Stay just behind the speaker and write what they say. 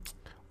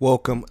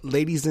Welcome,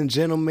 ladies and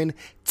gentlemen,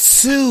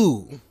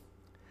 to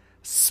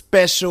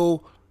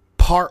special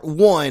part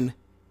 1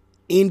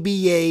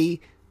 NBA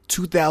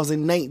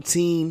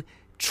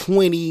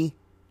 2019-20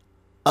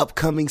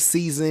 upcoming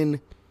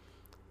season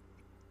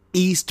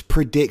East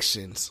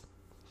predictions.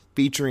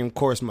 Featuring, of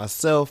course,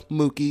 myself,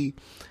 Mookie,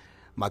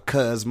 my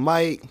cuz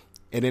Mike,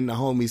 and then the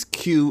homies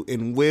Q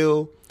and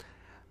Will.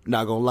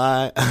 Not gonna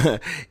lie,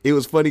 it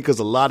was funny because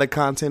a lot of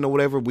content or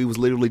whatever, we was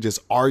literally just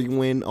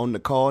arguing on the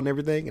call and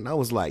everything. And I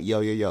was like,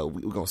 yo,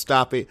 we're gonna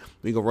stop it.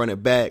 We're gonna run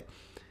it back.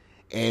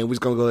 And we're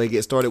just gonna go ahead and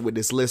get started with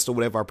this list or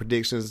whatever, our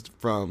predictions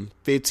from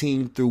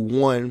 15 through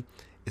 1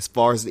 as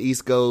far as the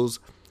East goes.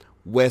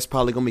 West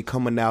probably gonna be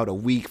coming out a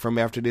week from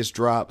after this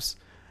drops.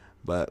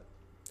 But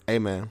hey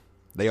man,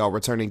 they are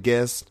returning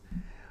guests.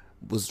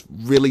 Was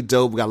really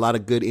dope. We got a lot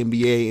of good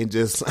NBA and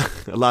just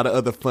a lot of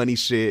other funny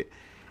shit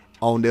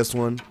on this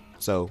one.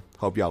 So,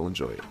 hope y'all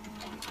enjoy it.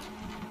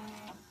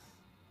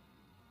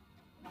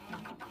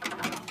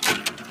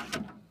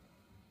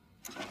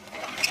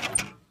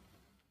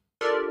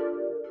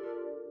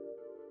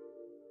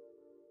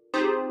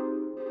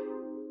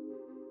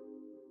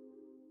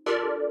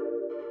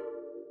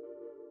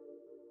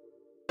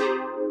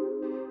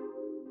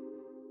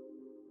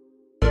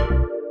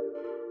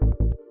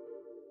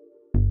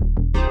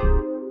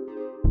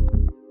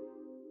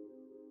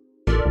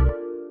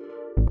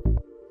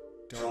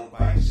 Don't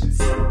bite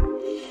yourself.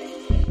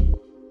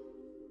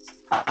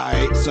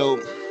 Alright, so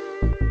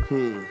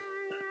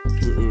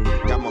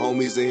got my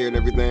homies in here and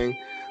everything.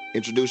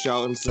 Introduce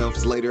y'all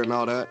themselves later and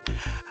all that.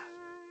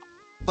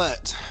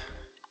 But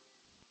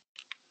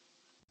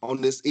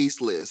on this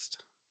East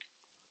list,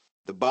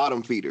 the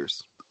bottom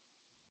feeders,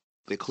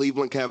 the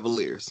Cleveland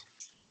Cavaliers.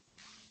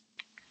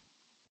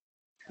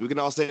 We can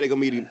all say they're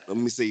gonna be, let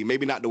me see,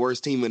 maybe not the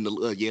worst team in the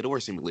the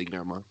worst team in the league,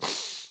 never mind.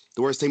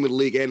 The worst team in the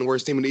league and the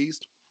worst team in the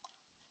East.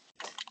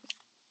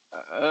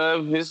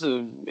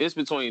 It's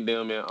between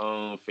them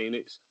and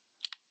Phoenix.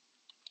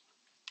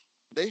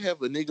 They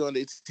have a nigga on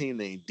their team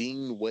named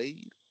Dean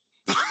Wade.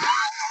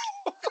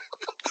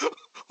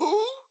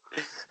 Who?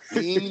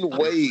 Dean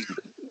Wade.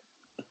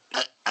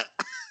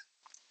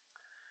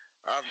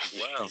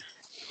 Wow.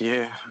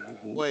 Yeah.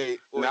 Wait.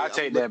 No, I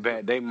take that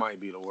back. They might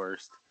be the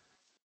worst.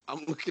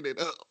 I'm looking it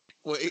up.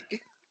 Wait.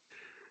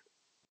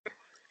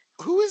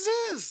 Who is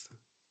this?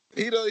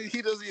 He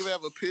doesn't even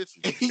have a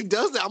picture. He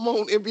does that. I'm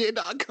on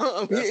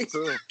NBA.com. That's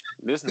true.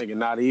 This nigga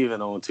not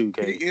even on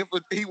 2K.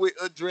 He went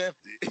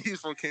undrafted. He's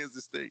from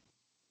Kansas State.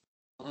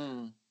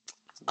 Oh,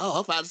 I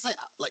was about to say,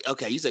 like,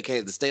 okay, you said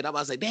Kansas State. I'm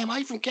about to say, damn, how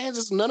you from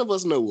Kansas? None of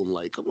us know him.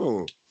 Like, come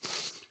on.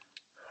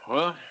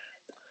 Well,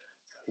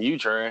 you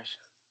trash.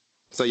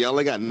 So y'all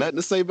ain't got nothing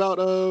to say about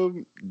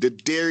the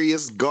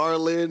Darius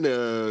Garland,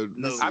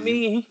 No. I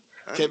mean,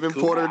 Kevin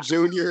Porter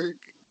Jr.,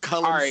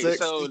 Colin all right.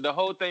 Sexton. So the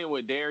whole thing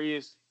with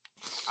Darius,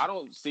 I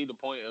don't see the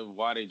point of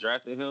why they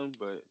drafted him,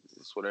 but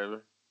it's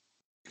whatever.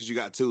 Because you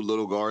got two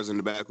little guards in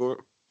the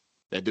backcourt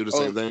that do the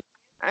same thing.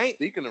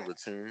 Speaking of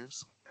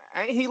returns,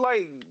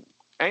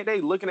 Ain't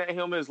they looking at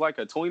him as like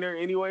a tweener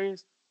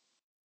anyways?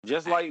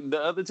 Just like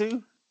the other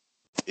two?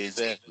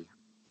 exactly.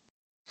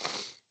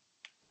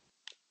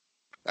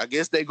 I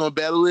guess they're gonna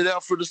battle it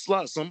out for the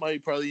slot. Somebody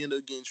probably end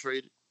up getting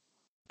traded.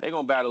 They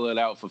gonna battle it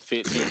out for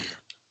 15.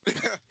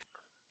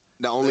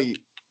 The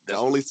only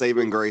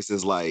saving grace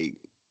is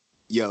like,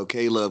 yo,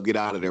 Caleb, get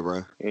out of there,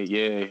 bro.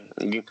 Yeah.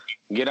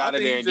 Get out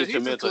of there and get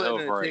your mental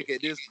health right.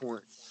 At this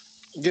point,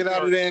 Get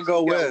out of there and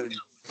go well.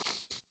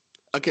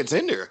 A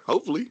contender,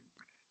 hopefully.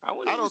 I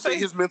I don't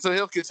think his mental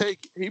health can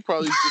take it. He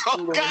probably just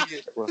cooling where he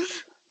at, bro.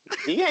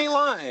 He ain't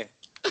lying.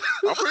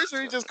 I'm pretty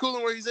sure he's just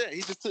cooling where he's at.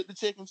 He just took the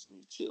check and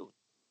chilling.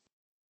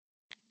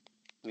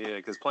 Yeah,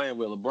 because playing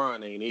with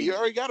LeBron ain't easy. He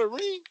already got a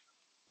ring.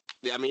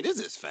 Yeah, I mean, this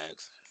is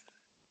facts.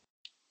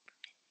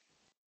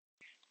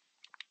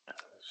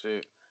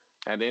 Shit.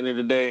 At the end of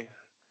the day,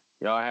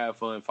 y'all have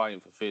fun fighting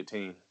for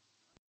 15.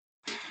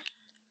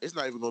 It's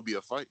not even gonna be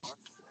a fight.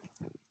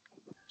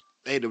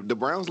 Hey, the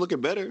Browns looking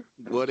better.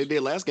 Well, they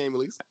did last game at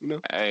least, you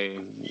know. Hey.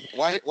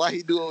 Why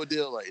he do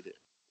Odell like that?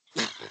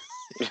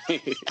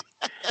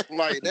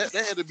 Like that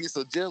had to be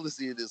some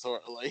jealousy in his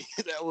heart. Like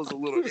that was a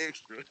little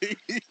extra.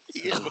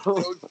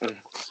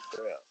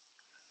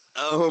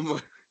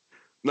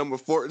 Number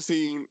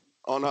 14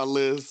 on our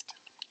list.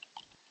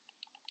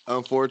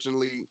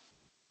 Unfortunately,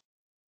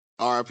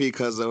 RIP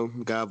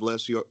Cuzzo. God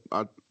bless you.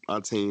 Our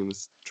team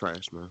is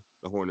trash, man.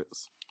 The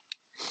Hornets.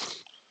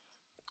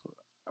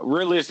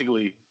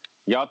 Realistically,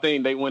 y'all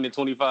think they win in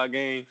 25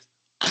 games?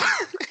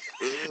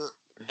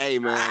 Hey,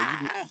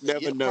 man, you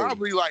never know.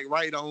 Probably like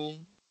right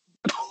on.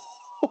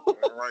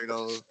 Right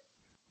on.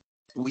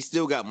 We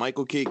still got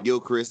Michael Kidd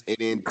Gilchrist and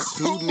then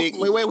two Nick.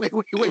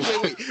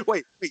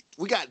 Wait.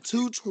 We got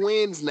two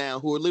twins now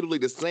who are literally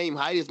the same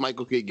height as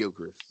Michael Kidd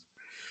Gilchrist.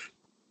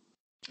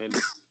 And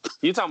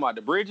you talking about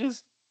the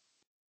Bridges?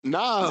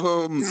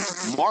 Nah,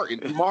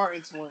 Martin.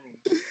 Martin twins.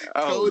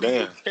 Oh, Cody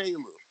damn. and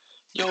Caleb.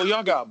 Yo,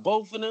 y'all got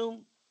both of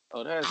them?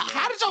 Oh, that's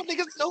How did y'all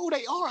nasty. niggas know who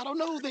they are? I don't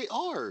know who they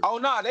are. Oh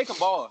no, they can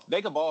ball.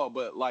 They can ball,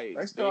 but like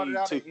They started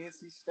out too, at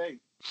NC State.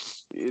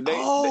 they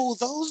Oh,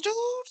 those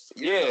dudes?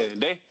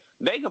 yeah,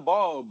 they can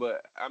ball,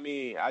 but I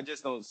mean, I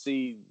just don't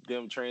see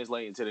them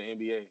translating to the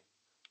NBA.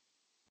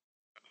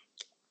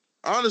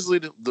 Honestly,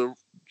 the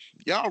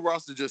y'all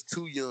roster just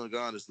too young,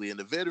 honestly, and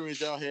the veterans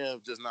y'all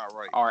have just not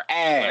right. Or Like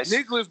ass,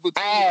 Nicholas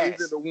Batum Ass.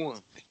 isn't the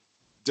one.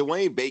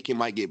 Dwayne Bacon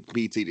might get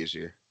PT this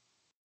year.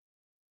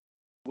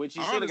 which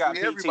you should have got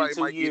Honestly, PT everybody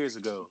 2 might get years PT.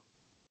 ago.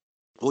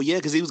 Well, yeah,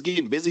 because he was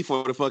getting busy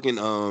for the fucking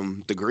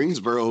the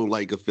Greensboro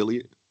like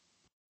affiliate.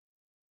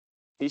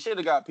 He should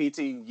have got PT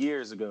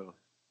years ago.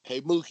 Hey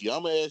Mookie,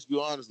 I'm gonna ask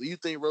you honestly. You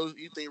think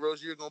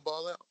Rozier gonna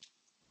ball out?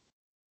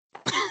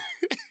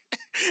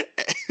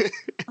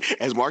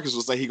 As Marcus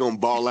would say, he gonna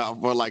ball out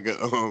for like a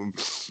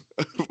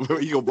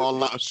he gonna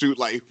ball out, shoot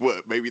like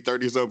what, maybe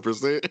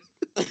 30-something%.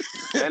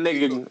 That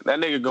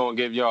nigga gonna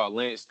give y'all a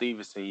Lance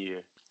Stevenson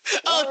year.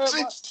 Oh,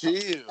 Everybody- just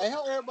chill. Hey,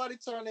 how everybody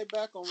turned their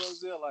back on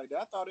Rozier like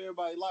that? I thought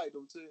everybody liked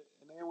him too.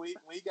 And then when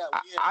he got,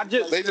 I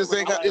just- They just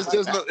ain't got. It's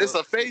just no. It's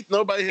a faith.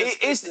 Nobody has.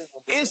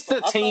 It's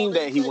the team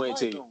that he went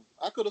to. Him.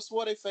 I could have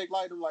swore they fake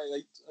liked him like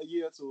a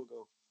year or two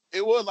ago.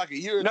 It was like a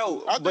year or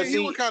No, two. I but think he see,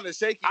 was kind of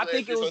shaky. I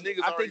think last year, so I niggas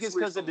already think it's switched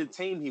because of the on him.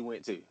 team he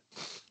went to.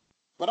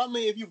 But I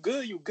mean, if you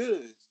good, you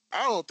good.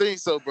 I don't think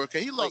so, bro.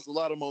 Cause he lost a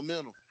lot of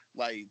momentum.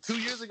 Like 2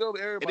 years ago, And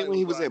everybody. then when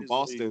he was out in his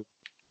Boston, league.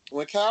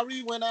 When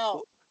Kyrie went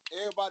out,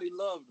 everybody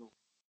loved him.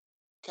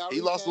 Kyrie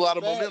He lost a came lot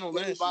of back, momentum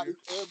last everybody, year.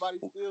 Everybody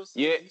still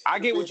said Yeah, he I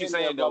should've get been what you're in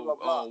there, saying blah, though.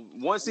 blah, blah.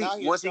 Once And now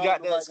he got shot, that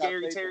nobody got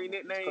scary faith Terry in him.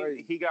 It's nickname,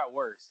 crazy. he got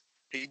worse.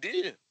 He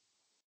did.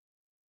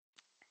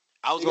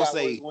 I was He gonna got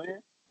say, worse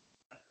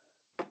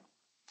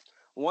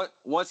when?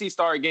 Once he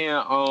started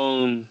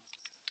getting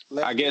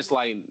I guess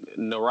like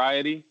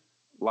notoriety,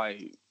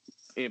 like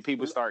and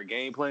people start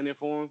game planning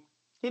for him,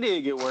 he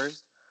did get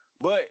worse.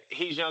 But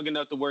he's young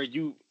enough to where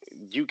you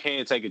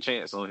can take a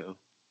chance on him.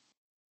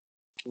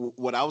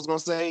 what I was gonna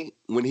say,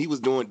 when he was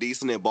doing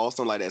decent in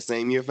Boston, like that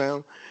same year,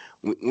 found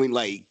when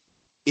like,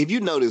 if you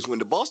notice, when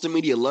the Boston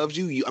media loves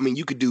you,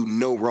 you could do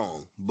no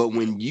wrong. But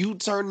when you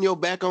turn your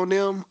back on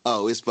them,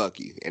 oh, it's fuck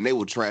you, and they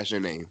will trash your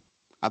name.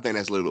 I think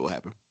that's literally what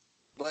happened.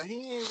 But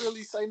he ain't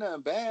really say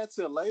nothing bad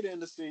till later in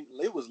the season.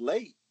 It was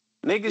late.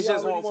 Niggas He just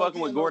already won't won't fucking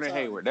get with no Gordon time.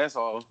 Hayward. That's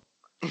all.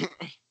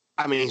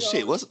 I mean, He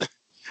shit, already-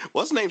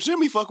 what's his name?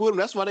 Shouldn't be fucking with him.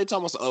 That's why they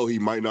talking about, oh, he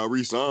might not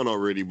re-sign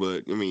already.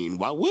 But I mean,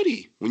 why would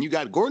he? When you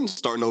got Gordon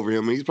starting over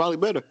him, he's probably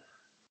better.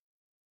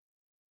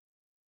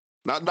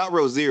 Not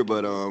Rozier,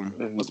 but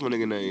what's my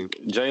nigga name?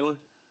 Jalen?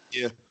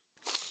 Yeah.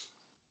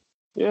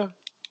 Yeah.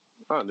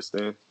 I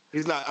understand.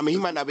 He's not. I mean, he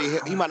might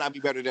not be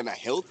better than a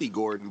healthy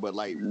Gordon, but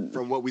like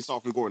from what we saw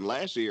from Gordon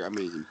last year, I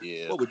mean,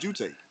 Yeah. what would you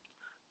take?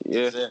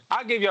 Yeah. Exactly.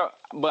 I'll give y'all,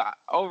 but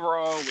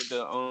overall with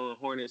the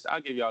Hornets,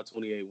 I'll give y'all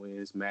 28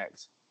 wins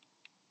max.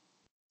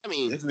 I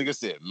mean, This nigga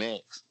said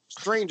max.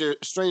 stranger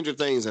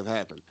things have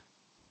happened.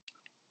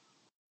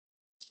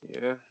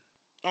 Yeah.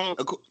 So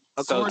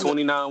According,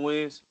 29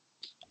 wins.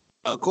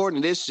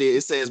 according to this shit,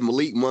 it says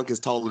Malik Monk is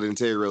taller than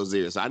Terry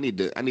Rozier. So I need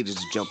to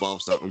just jump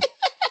off something.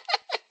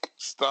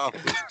 Stop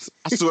it.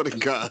 I swear to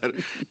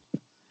God.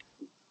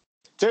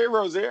 Terry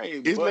Rozier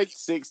ain't He's but like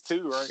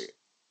 6'2", right?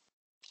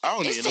 I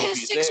don't It even know if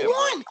says he's that.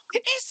 6'1".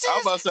 It says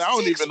I'm about to say I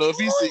don't even know if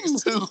he's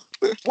 6'1".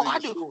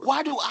 6'2".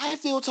 Why do I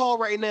feel tall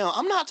right now?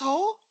 I'm not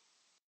tall.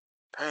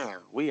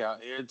 Damn, we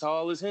out here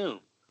tall as him.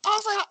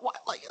 I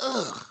was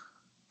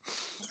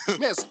ugh.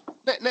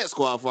 Next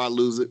squad before I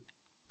lose it.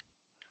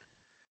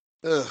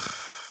 Ugh,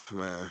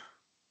 man.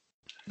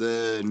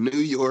 The New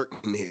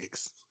York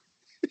Knicks.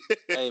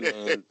 Hey,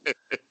 man.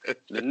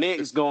 The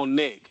Knicks gonna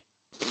Nick.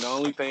 The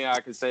only thing I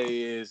can say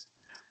is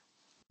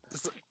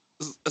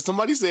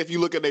Somebody said if you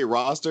look at their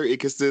roster, it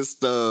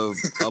consists of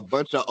a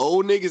bunch of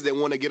old niggas that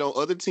want to get on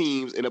other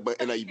teams and a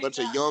bunch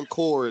of young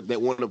core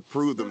that want to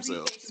prove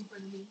themselves.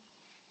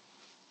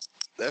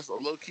 That's a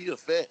low key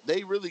effect.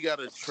 They really got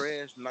a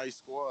trash nice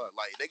squad.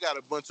 Like they got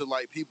a bunch of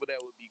like people that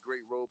would be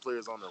great role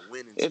players on the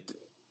winning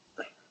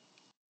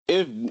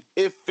team.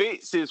 if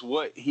Fitz is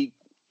what he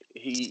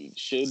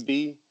should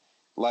be,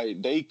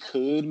 like they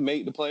could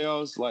make the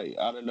playoffs like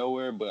out of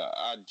nowhere, but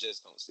I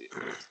just don't see it.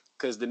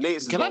 Because the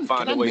Knicks is gonna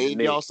find a way to name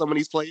nick. y'all some of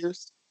these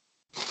players?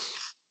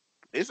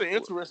 It's an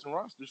interesting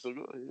roster, so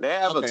go ahead. They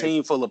have a Okay.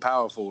 team full of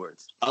power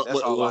forwards. That's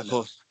all I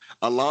know.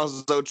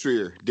 Alonzo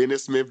Trier,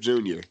 Dennis Smith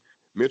Jr.,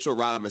 Mitchell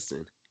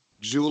Robinson,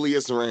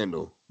 Julius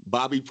Randle,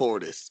 Bobby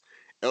Portis,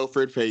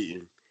 Elfrid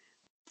Payton,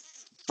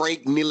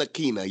 Frank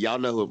Ntilikina. Y'all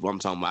know who I'm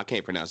talking about. I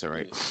can't pronounce it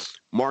right.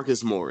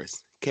 Marcus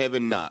Morris,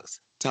 Kevin Knox,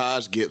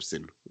 Taj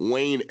Gibson,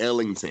 Wayne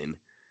Ellington,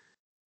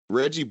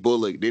 Reggie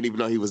Bullock. Didn't even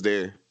know he was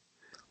there.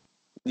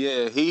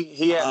 Yeah, he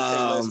had to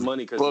take less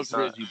money because Bucks he's not.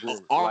 Reggie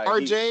Bullock.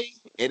 RJ,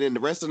 and then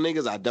the rest of the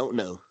niggas I don't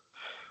know.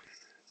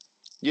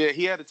 Yeah,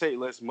 he had to take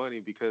less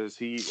money because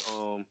he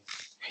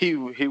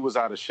was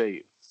out of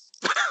shape.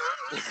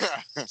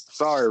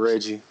 Sorry,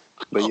 Reggie,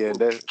 but yeah,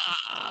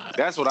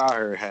 that's what I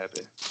heard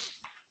happen.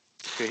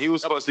 'Cause he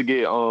was supposed to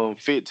get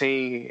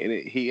 15,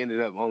 and he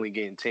ended up only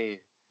getting 10.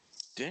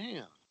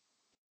 Damn.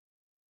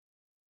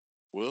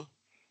 Well,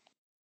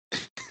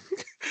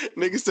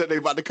 Niggas said they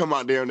about to come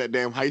out there on that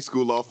damn high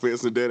school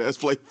offense and then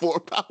play 4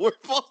 power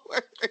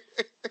forward.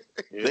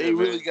 Yeah, they man.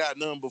 really got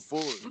none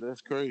before.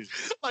 That's crazy.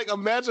 Like,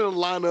 imagine a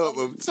lineup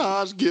of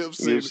Taj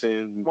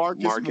Gibson,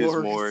 Marcus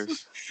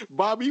Morris,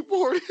 Bobby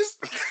Portis,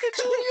 and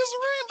Julius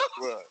Randle.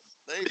 Bro,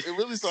 it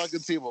really sound like a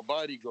team of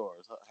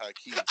bodyguards. High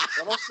key. But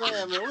I'm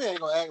saying, man, we ain't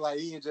gonna act like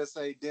he can just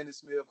say Dennis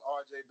Smith,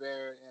 R.J.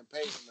 Barrett, and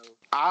Peyton. Though.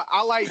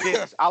 I like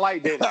Dennis. I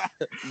like Dennis,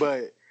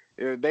 but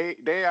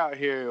they out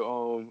here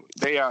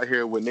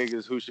with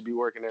niggas who should be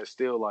working at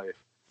Still Life.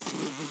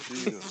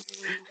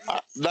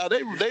 Now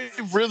they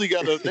really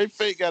they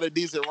fake got a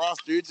decent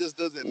roster. It just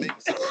doesn't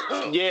make sense.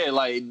 Yeah,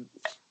 like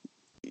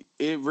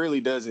it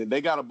really doesn't.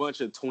 They got a bunch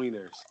of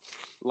tweeners,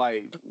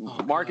 like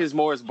Marcus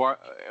Morris,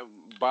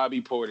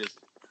 Bobby Portis,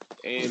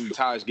 and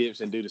Taj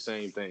Gibson do the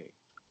same thing.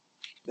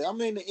 I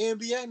mean, the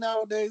NBA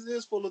nowadays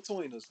is full of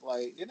tweeners.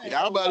 Like, it ain't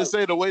I'm about to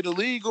say the way the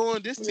league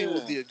going, this team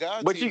will be a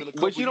god team in a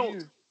couple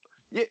years.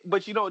 Yeah,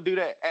 but you don't do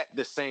that at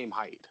the same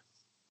height.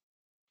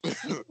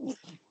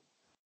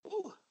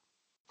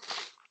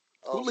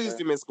 Who leads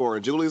them in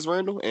scoring? Julius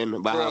Randle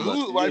and by how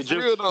much? For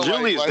real though,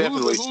 Julius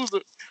definitely.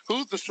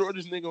 Who's the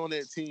shortest nigga on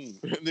that team?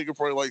 That nigga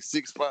probably like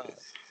 6'5".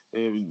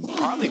 And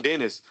probably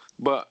Dennis.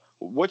 But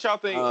what y'all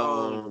think?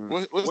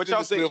 What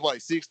y'all think? Like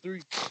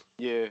 6'3".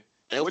 Yeah.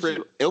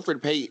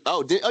 Elfrid Payton.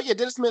 Yeah,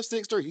 Dennis Smith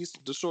 6'3". He's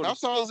the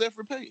shortest. How tall is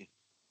Elfrid Payton?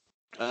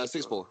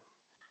 6'4".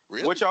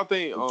 Really? What y'all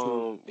think?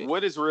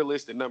 What is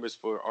realistic numbers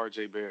for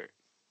R.J. Barrett?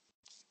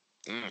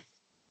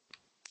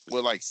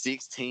 Well, like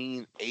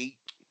 16, 8.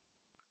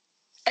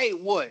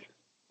 8 what?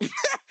 You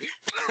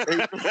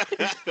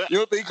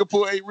don't think he could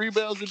pull 8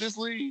 rebounds in this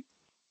league?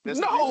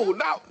 No,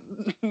 not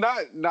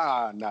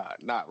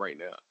right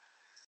now.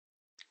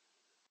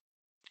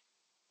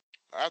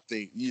 I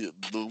think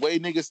the way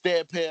niggas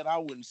stat pad, I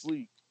wouldn't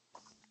sleep.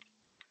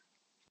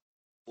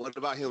 What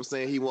about him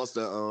saying he wants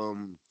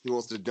to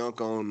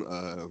dunk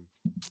on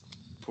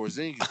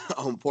Porzingis?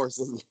 On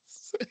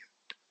Porzingis.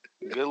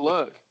 Good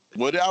luck.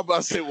 What I about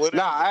to say? What?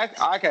 Nah,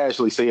 I can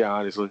actually see it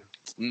honestly.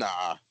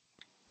 Nah.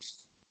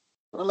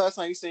 When the last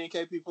time you seen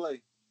KP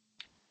play?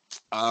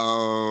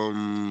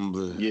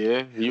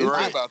 Yeah, you're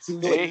right. About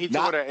 2 and he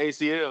tore that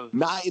ACL.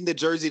 Not in the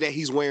jersey that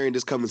he's wearing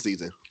this coming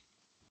season.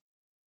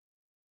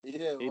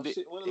 Yeah, he did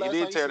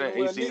tear that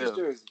ACL.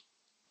 Jersey?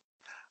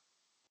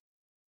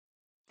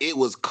 It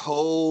was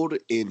cold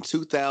in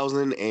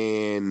 2000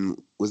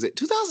 and was it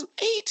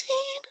 2018?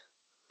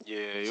 Yeah,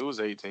 it was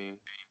 18.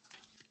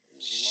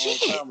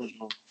 Shit.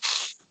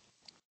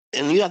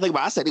 And you gotta think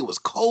about it, I said it was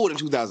cold in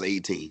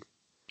 2018.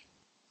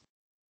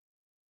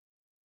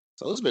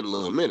 So it's been a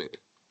little minute.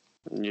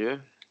 Yeah.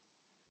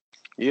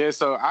 Yeah,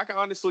 so I can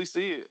honestly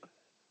see it.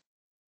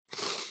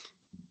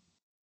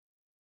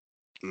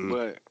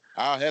 But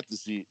I'll have to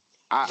see it.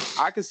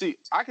 I can see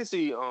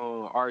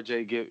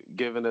RJ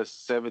giving us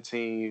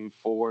 17,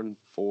 4, and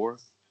 4.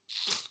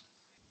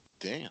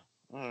 Damn.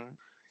 All right.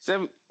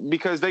 7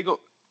 because I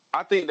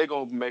think they're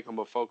gonna make him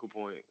a focal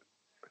point.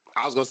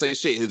 I was gonna say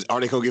shit. Are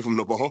they gonna give him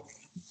the ball?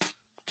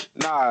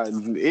 Nah,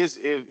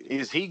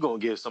 is he gonna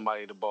give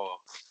somebody the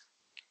ball?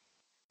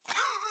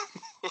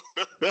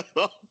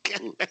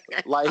 Okay.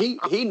 Like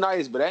he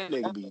nice, but that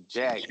nigga be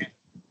jacking.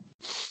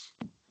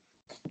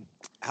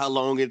 How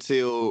long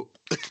until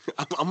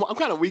I'm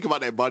kind of weak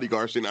about that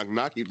bodyguard shit.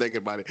 I keep thinking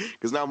about it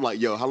because now I'm like,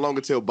 yo, how long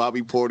until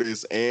Bobby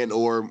Portis and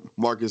or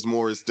Marcus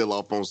Morris still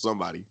off on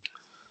somebody,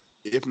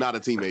 if not a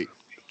teammate?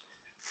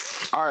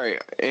 All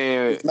right,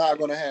 and It's not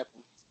gonna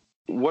happen.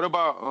 What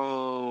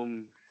about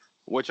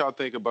what y'all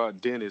think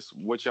about Dennis?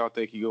 What y'all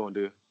think he gonna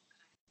do?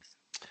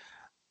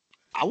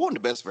 I want the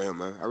best for him,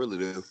 man. I really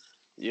do.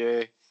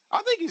 Yeah,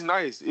 I think he's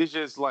nice. It's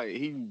just like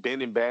he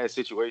been in bad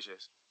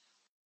situations.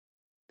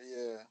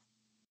 Yeah.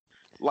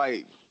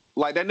 Like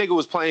that nigga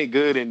was playing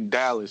good in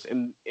Dallas,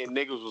 and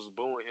niggas was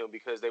booing him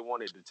because they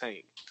wanted to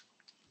tank.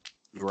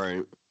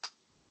 Right.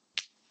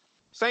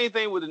 Same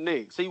thing with the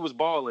Knicks. He was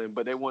balling,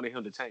 but they wanted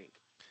him to tank.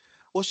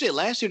 Well, shit.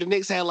 Last year the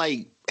Knicks had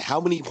like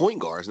how many point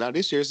guards? Now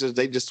this year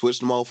they just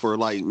switched them all for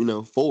like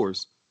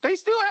fours. They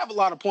still have a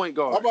lot of point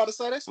guards. I'm about to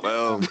say that.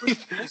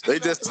 They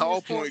just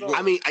tall point guards.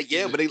 I mean,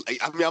 yeah, but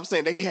I'm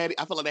saying they had.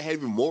 I feel like they had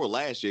even more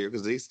last year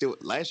because they still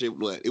last year.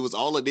 It was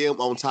all of them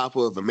on top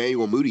of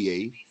Emmanuel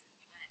Mudiay,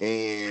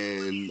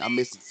 and I'm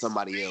missing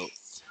somebody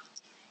else.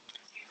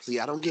 See,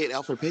 I don't get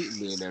Elfrid Payton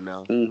being there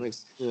now.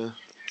 Yeah.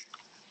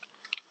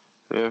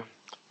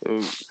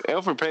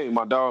 Elfrid Payton,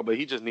 my dog, but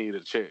he just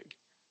needed a check.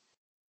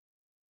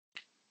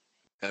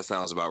 That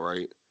sounds about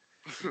right.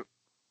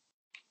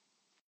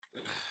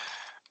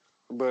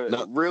 But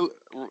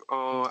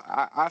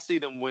I see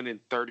them winning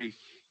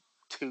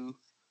 32,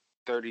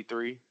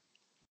 33.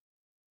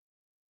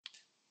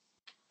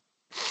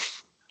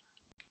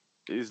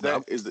 Is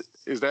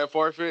that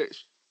far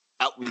fetched?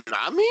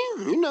 I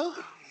mean,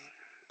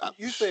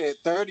 You said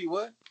 30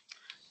 what?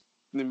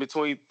 In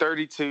between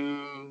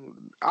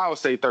 32, I would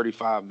say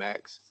 35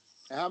 max.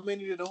 And how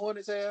many did the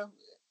Hornets have?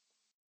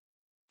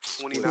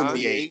 29.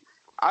 28.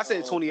 I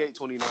said 28,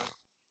 29.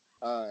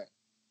 All right.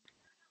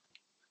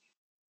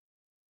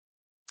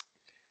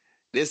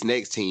 This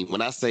next team,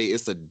 when I say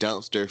it's a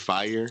dumpster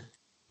fire,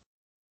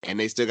 and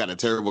they still got a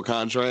terrible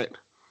contract.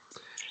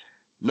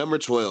 Number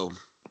 12,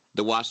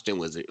 the Washington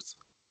Wizards.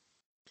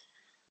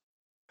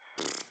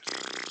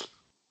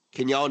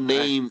 Can y'all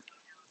name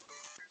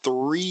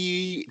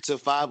 3 to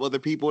 5 other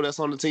people that's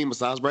on the team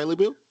besides Bradley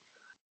Beal?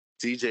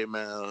 TJ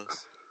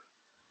Miles,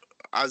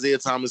 Isaiah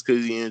Thomas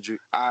because he injured.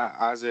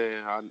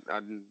 Isaiah, I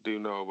do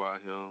know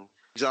about him.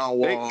 John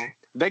Wall.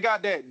 They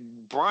got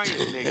that Bryant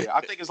nigga.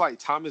 I think it's like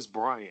Thomas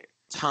Bryant.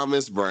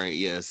 Thomas Bryant,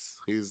 yes,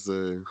 he's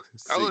they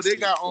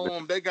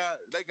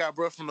got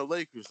bro from the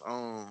Lakers,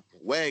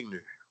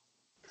 Wagner.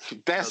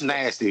 That's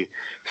nasty.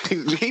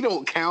 He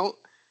don't count.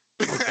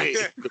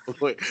 I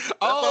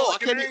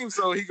can't name,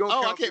 so he gonna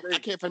count. I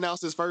can't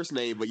pronounce his first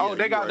name, but yeah,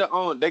 they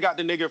got they got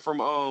the nigga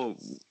from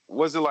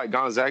was it like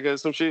Gonzaga or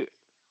some shit?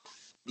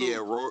 Yeah,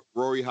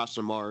 Rory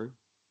Hachimura.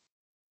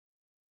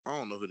 I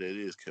don't know who that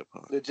is, Kip.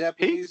 The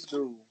Japanese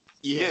dude.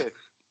 Yeah.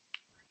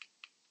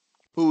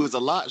 Who is a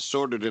lot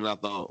shorter than I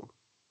thought.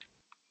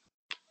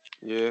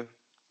 Yeah.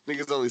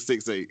 Nigga's only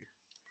 6'8".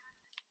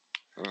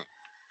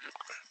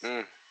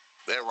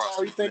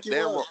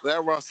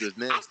 That roster is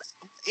nasty.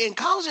 In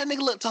college, that nigga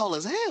looked tall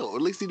as hell.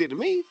 At least he did to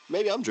me.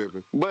 Maybe I'm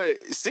tripping.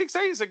 But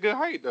 6'8" is a good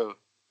height, though.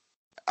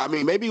 I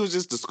mean, maybe it was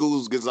just the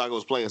schools Gonzaga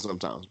was playing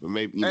sometimes. But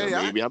maybe,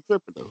 maybe I'm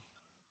tripping, though.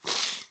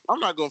 I'm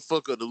not going to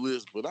fuck up the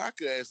list, but I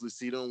could actually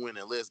see them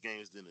winning less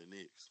games than the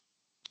Knicks.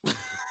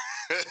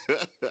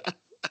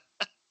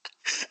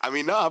 I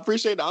mean, no, I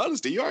appreciate the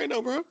honesty. You already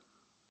know, bro.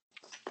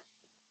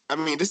 I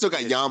mean, they still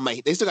got Jan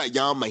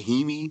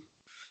Mahimi.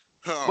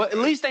 But at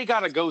least they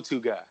got a go-to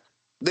guy.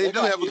 They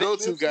do have a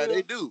go-to guy.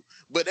 They do.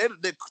 But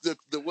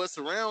the what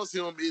surrounds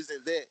him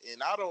isn't that.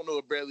 And I don't know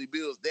if Bradley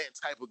Beal's that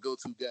type of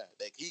go-to guy.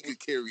 Like, he could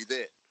carry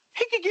that.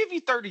 He could give you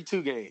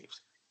 32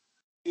 games.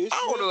 I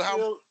don't know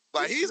how.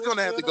 Like, he's going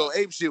to have to go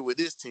ape shit with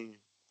this team.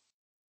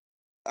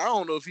 I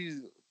don't know if he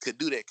could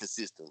do that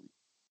consistently.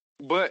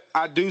 But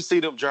I do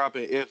see them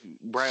dropping if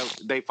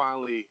they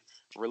finally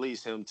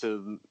release him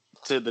to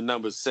the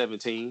number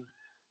 17.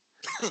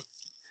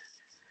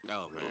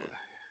 No, man.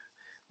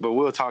 But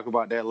we'll talk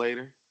about that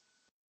later.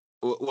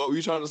 What were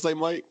you trying to say,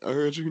 Mike? I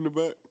heard you in the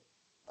back.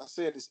 I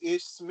said, is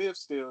Ish Smith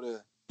still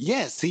there?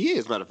 Yes, he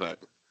is, matter of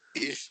fact.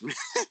 Ish Smith.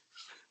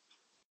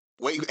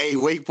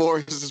 Wake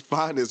Forest's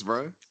finest,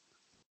 bro.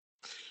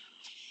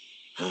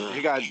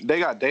 They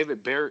got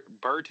David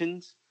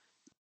Bertans.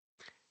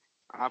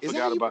 I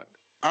forgot about.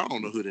 I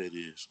don't know who that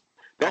is.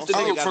 That's the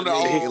nigga from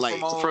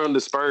the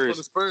Spurs. From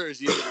the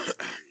Spurs, yeah.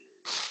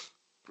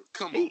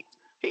 Come on.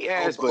 He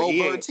ass, but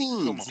he ain't.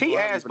 He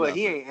ass, but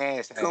he ain't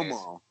ass. Come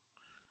on.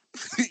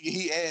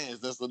 He ass.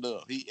 That's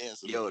enough. He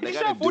ass. Yo, they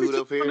got a dude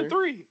up here. From the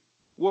 3.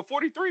 Well,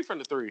 43 from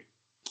the 3.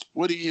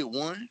 What did he hit?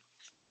 1?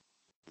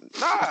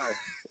 Nah.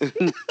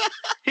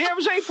 He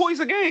averaged 8 points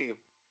a game.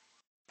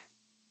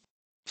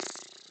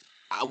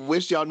 I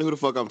wish y'all knew who the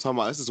fuck I'm talking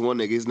about. This is one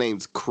nigga. His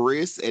name's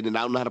Chris, and then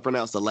I don't know how to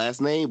pronounce the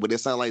last name, but it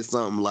sounds like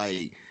something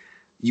like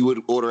you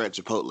would order at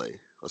Chipotle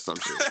or some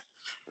shit.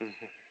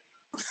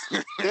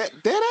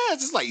 that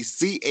ass is like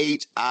CHIO.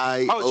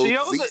 Oh,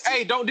 Chioza.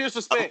 Hey, don't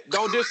disrespect.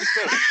 Don't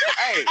disrespect.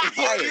 Hey,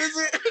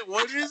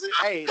 What is it?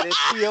 Hey, that's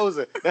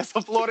Chioza. That's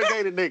a Florida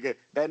Gator nigga.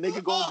 That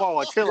nigga going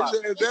ball. Chill out.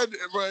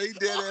 Bro, he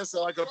dead ass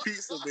like a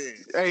pizza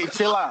man. Hey,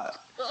 chill out.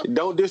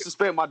 Don't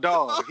disrespect my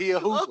dog. He a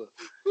hooper.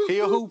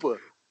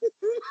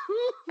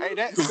 Hey,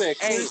 that's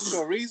Chris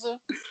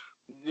Choriza?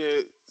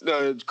 Yeah,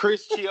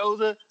 Chris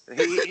Chioza.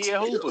 He a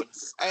hooper.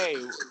 Hey,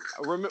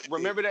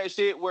 remember that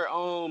shit where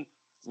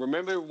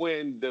remember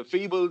when the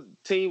FIBA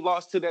team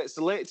lost to that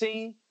select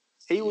team?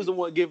 He was the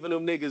one giving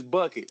them niggas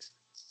buckets.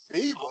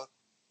 FIBA.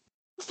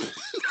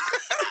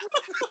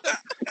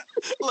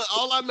 Look,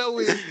 all I know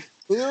is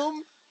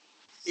him,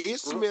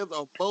 Ish Smith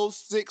are both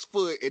 6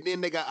 foot, and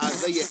then they got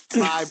Isaiah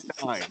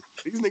 5'9".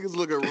 These niggas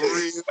looking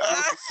real.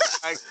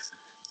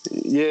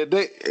 Yeah,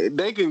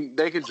 they can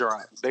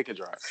drive. They can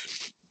drive.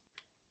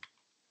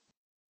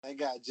 They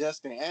got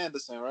Justin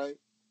Anderson, right?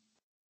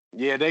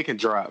 Yeah, they can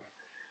drive.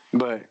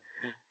 But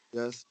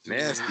that's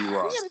nasty,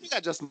 Ross. Yeah, they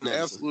got Justin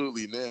Anderson.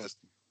 Absolutely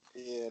nasty.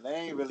 Yeah, they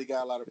ain't really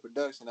got a lot of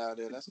production out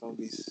there. That's gonna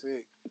be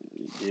sick.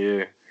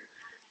 Yeah.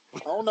 I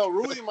don't know.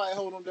 Rudy might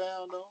hold them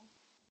down though.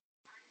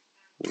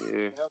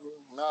 Yeah.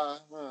 Nah.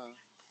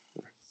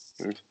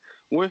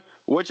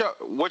 What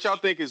y'all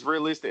think is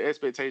realistic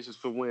expectations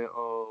for when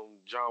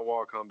John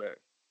Wall come back?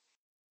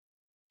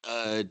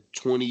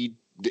 20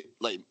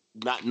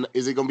 not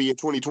is it gonna be in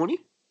 2020?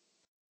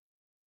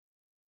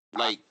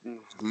 Like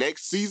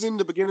next season,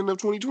 the beginning of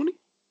 2020?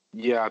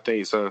 Yeah, I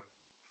think so.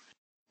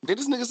 Did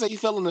this nigga say he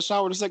fell in the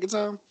shower the second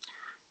time?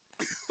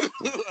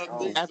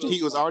 After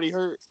he was already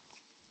hurt?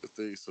 I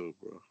think so,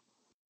 bro.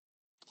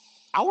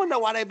 I wouldn't know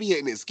why that be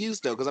an excuse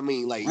though, because I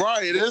mean, like,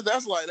 right?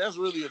 That's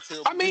really a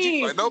terrible. I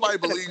mean, like, nobody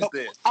believes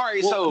that. All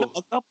right, so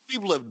a couple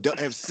people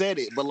have said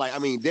it, but like, I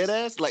mean, dead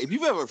ass. Like, if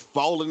you've ever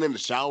fallen in the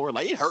shower,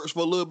 like it hurts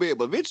for a little bit,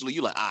 but eventually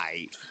you like,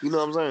 alright, you know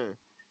what I'm saying?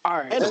 All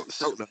right,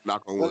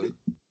 knock on wood.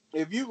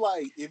 If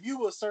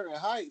you a certain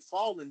height,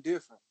 falling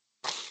different.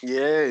 Yeah,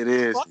 it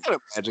is. Well, I can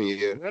imagine,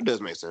 yeah. That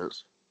does make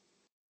sense.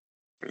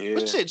 Yeah,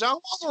 But shit, John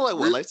Wall's like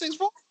what, like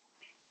 6'4"?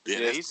 yeah,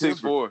 that's he's Timber.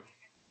 6'4".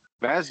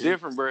 That's Timber.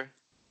 different, bro.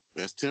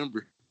 That's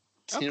Timber.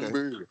 Okay.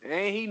 Timber.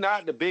 And he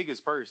not the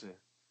biggest person.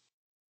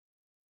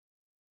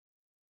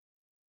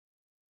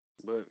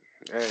 But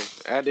hey,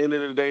 at the end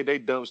of the day, they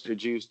dumpster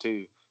juice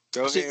too.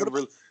 Go Shit, ahead.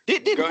 And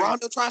Did Go ahead.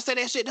 Rondo try to say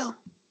that shit though?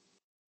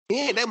 He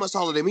ain't that much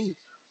taller than me.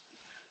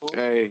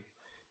 Hey,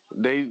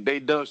 they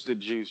dumpster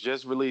juice.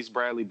 Just release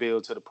Bradley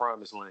Beal to the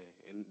promised land,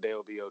 and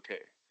they'll be okay.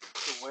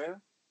 To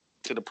where?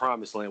 To the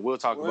promised land. We'll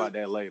talk Where? about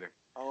that later.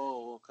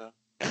 Oh,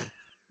 okay.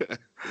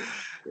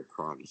 They're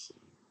promising.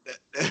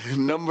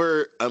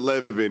 Number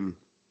 11.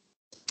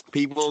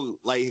 People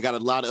like got a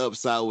lot of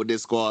upside with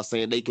this squad,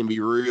 saying they can be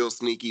real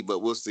sneaky, but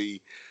we'll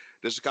see.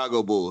 The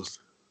Chicago Bulls.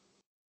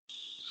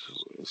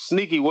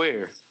 Sneaky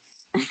where?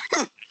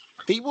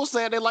 People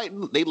saying they like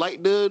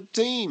the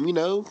team. You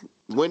know,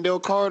 Wendell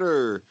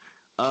Carter.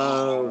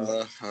 I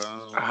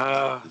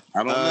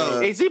don't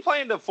know. Is he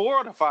playing the 4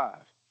 or the 5?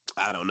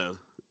 I don't know.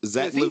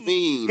 Zach 'Cause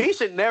Levine. He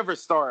should never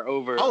start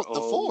over. the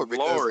 4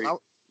 Laurie.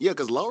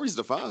 because Laurie's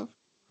the 5.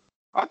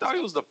 I thought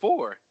he was the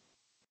 4.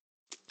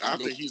 I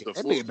think he's the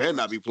That fourth. nigga better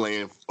not be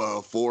playing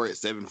 4 at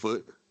 7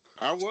 foot.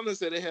 I want to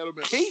say they had him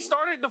at He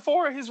started the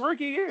 4 his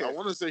rookie I year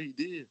want to say he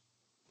did.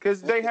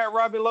 because they had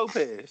Robin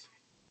Lopez.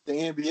 The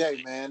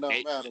NBA, man,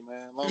 don't matter,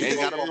 man. Long They as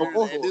ain't got football- him no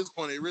more. At this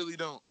point, they really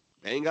don't.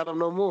 They ain't got him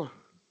no more.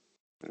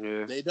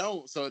 Yeah. They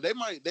don't. So they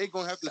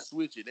gonna have to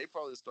switch it. They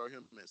probably start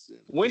him at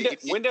 7.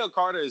 Wendell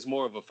Carter is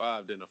more of a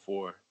 5 than a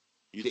 4.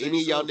 You Did think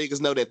any of y'all so?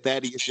 niggas know that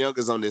Thaddeus Young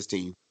is on this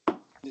team?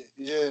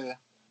 Yeah.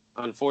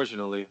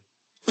 Unfortunately.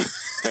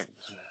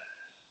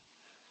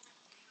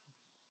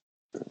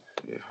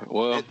 Yeah,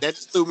 well, That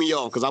just threw me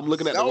off because I'm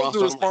looking at That the was roster.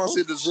 the I'm like, response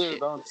he oh, deserved,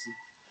 shit. honestly.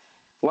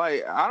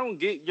 like I don't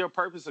get your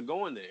purpose of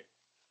going there.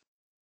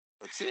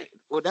 That's it.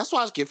 Well, that's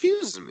why it's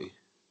confusing me.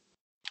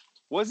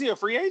 Was he a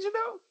free agent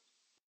though?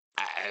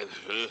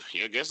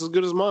 I guess as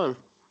good as mine.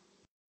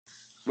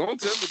 Don't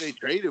tell me they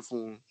traded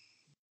for him.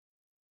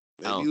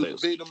 I don't Maybe it think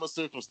was a victim of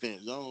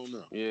circumstance. I don't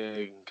know. Yeah,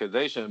 because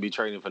they shouldn't be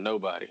trading for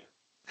nobody.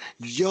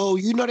 Yo,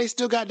 you know they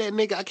still got that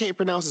nigga. I can't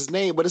pronounce his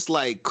name, but it's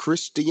like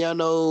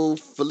Cristiano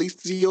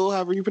Felicio,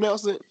 however you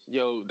pronounce it.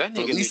 Yo, that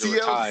nigga needs to Felicio?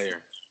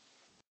 retire.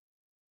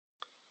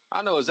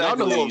 I know Y'all exactly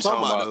know what who you're I'm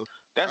talking talking about. about.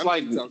 That's I know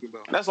like what you're talking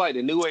about. that's like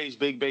the new age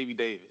Big Baby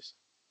Davis.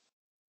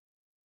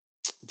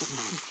 Get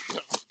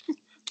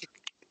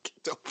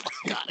the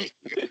fuck out of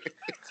here.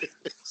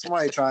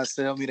 Somebody trying to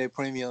sell me their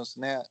premium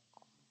snap.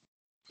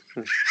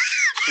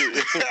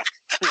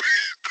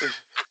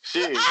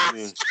 Shit.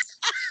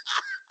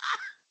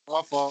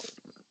 My fault.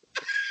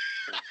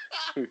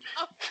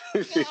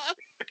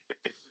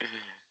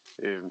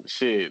 And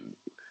shit.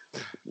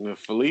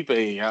 Felipe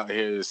out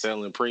here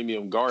selling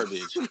premium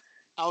garbage.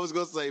 I was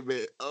gonna say,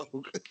 man. Oh.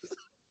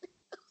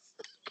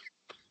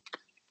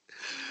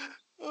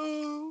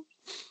 Oh.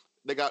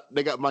 They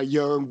got my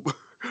young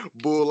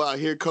bull out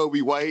here,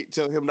 Kobe White.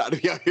 Tell him not to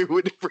be out here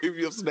with the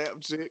premium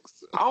snap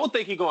chicks. I don't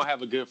think he's gonna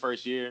have a good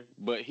first year,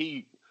 but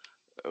I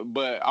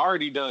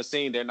already done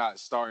seen they're not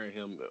starting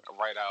him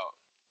right out.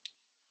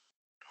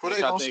 Who Which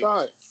they I gonna think-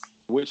 start?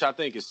 Which I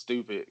think is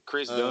stupid.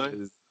 Chris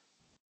Dunn?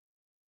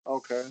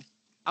 Okay.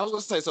 I was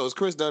gonna say, so it's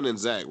Chris Dunn and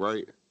Zach,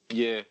 right?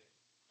 Yeah.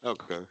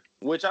 Okay.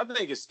 Which I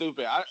think is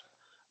stupid.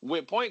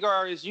 With point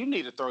guards, you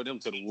need to throw them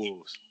to the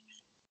Wolves.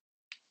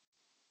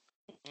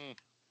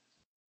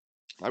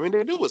 I mean,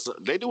 they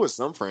do with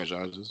some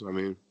franchises. I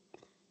mean,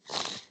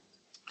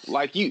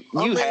 Like you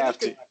I mean, have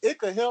to. It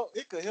could help.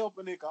 It could help,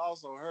 and it could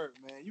also hurt,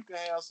 man. You can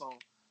have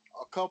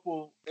a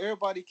couple.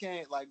 Everybody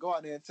can't like go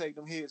out there and take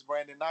them hits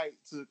Brandon Knight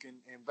took and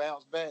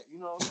bounce back. You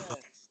know what I'm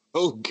saying?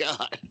 oh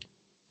god.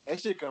 That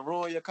shit can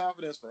ruin your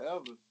confidence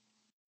forever.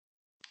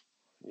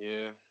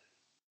 Yeah.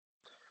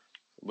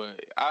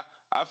 But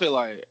I feel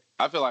like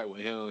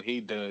with him,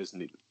 he does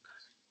need,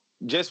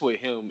 just with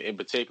him in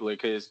particular,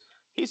 because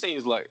he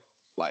seems like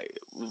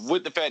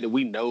with the fact that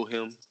we know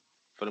him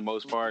for the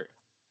most part,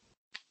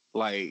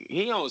 like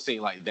he don't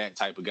seem like that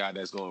type of guy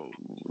that's gonna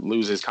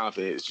lose his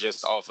confidence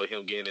just off of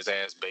him getting his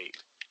ass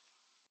baked.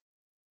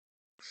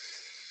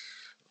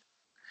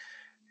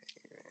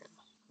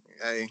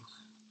 Hey,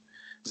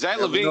 Zach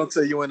never Levine, know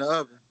till you in the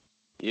oven.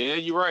 yeah,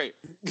 you're right.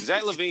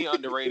 Zach Levine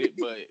underrated,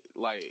 but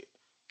like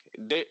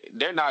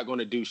they're not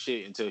gonna do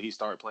shit until he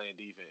start playing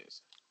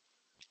defense.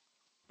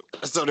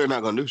 So they're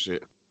not gonna do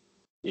shit.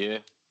 Yeah,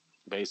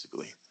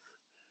 basically.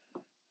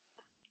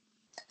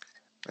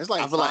 It's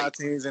like I feel 5 like-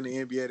 teams in the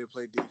NBA that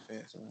play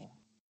defense. Man.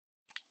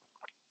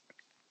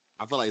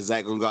 I feel like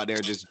Zach gonna go out there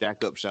and just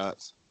jack up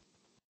shots.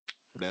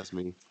 That's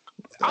me.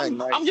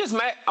 I'm just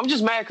mad. I'm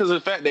just mad because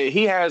of the fact that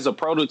he has a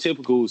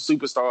prototypical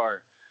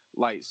superstar,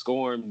 like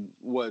scoring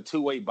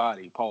two-way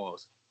body.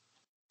 Pause.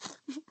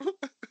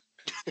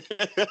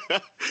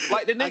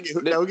 Like the I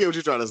nigga, get what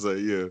you're trying to say.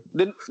 Yeah.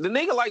 the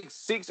nigga like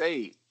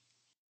 6'8",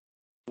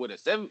 with a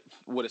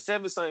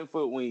 7-something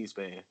foot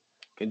wingspan,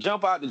 can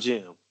jump out the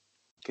gym,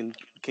 can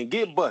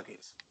get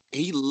buckets,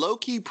 he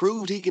low-key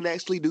proved he can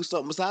actually do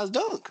something besides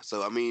dunk.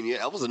 So, I mean, yeah,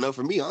 that was enough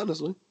for me,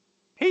 honestly.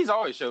 He's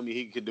always showed me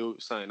he could do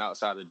something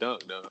outside of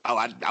dunk, though. Oh,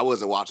 I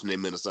wasn't watching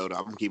in Minnesota.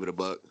 I'm keeping it a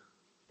buck.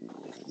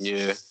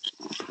 Yeah.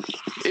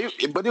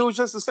 But it was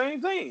just the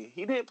same thing.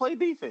 He didn't play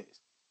defense.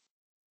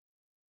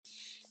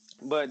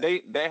 But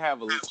they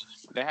have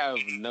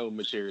no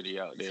maturity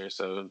out there,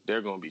 so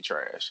they're gonna be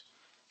trash.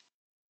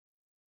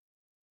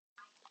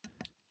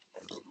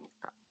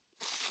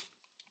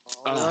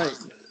 All right.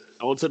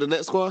 On to the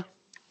next squad.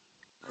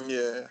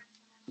 Yeah.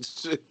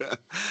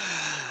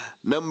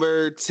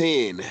 Number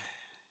 10,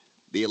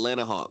 the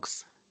Atlanta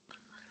Hawks.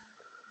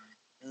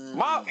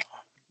 My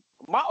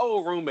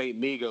old roommate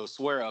Migo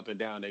swear up and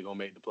down they gonna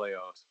make the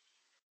playoffs.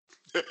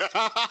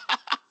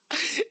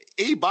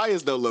 He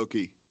biased though, low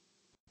key.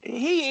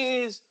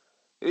 He is.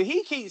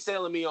 He keeps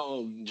selling me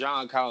on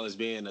John Collins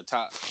being a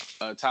top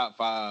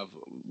 5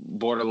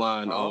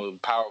 borderline on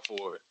power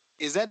forward.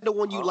 Is that the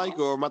one you like,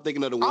 or am I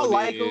thinking of the one? I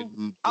like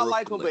him. I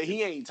like him, but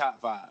he ain't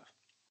top 5.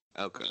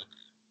 Okay.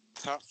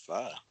 Top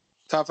 5.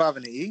 Top 5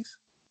 in the East?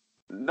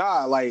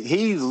 Nah, like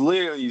he's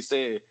literally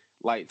said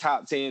like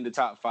top 10 to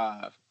top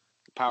 5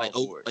 power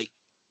forward.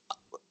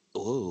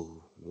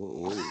 Whoa.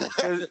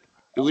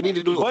 Do we need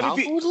to do a power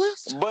forward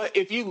list? But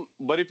if you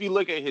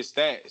look at his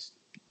stats,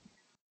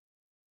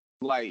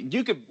 like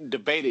you could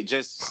debate it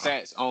just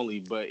stats only,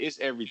 but it's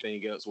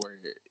everything else where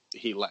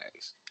he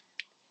lacks.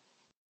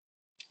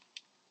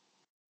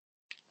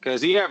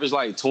 Because he averaged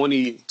like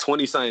 20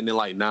 something in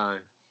like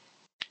 9.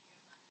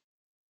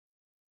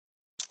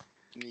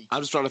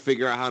 I'm just trying to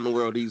figure out how in the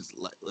world he's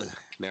like.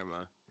 Never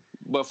mind.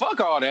 But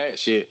fuck all that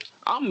shit.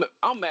 I'm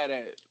mad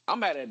at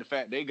the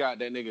fact they got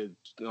that nigga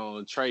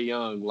Trae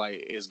Young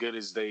like as good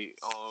as they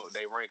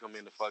rank him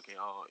in the fucking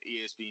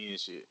ESPN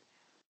shit.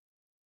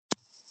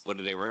 What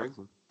did they rank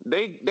him?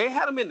 They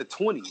had him in the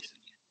 20s.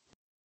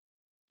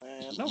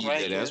 Man, no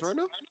That's right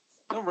now.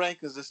 No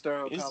rankings to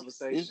stir up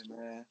conversation,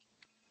 man.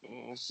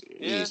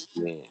 Yeah.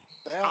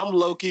 I'm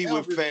low key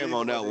with fam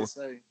on that one.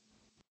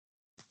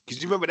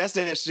 Cause you remember that's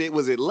that shit.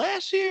 Was it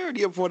last year or the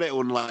year before that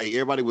when like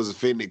everybody was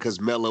offended because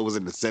Melo was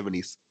in the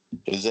 70s?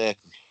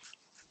 Exactly.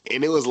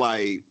 And it was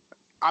like,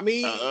 I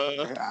mean,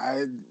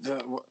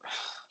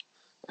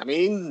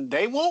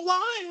 they won't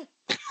lie.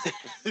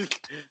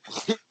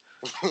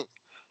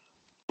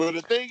 But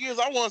the thing is,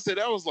 I want to say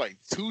that was like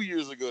 2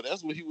 years ago.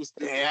 That's what he was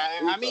still. Yeah,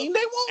 I mean,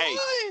 they won't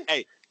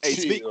lie.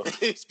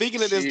 Hey,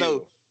 speaking of this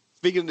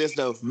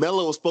though,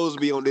 Melo was supposed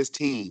to be on this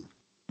team.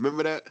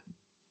 Remember that?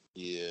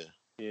 Yeah.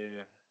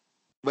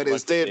 But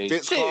instead,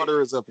 Vince Carter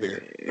is up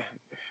there.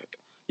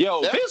 Yo,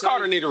 Vince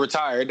Carter need to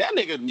retire. That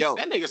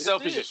nigga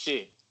selfish as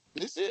shit.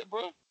 This it,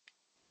 bro.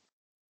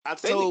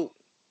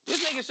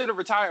 This nigga should have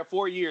retired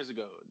 4 years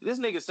ago. This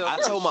nigga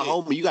selfish. I told my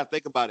homie, you got to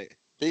think about it.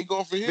 He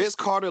going for his. Vince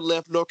Carter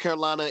left North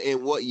Carolina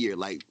in what year?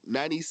 Like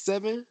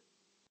 97?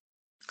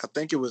 I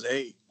think it was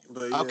 8.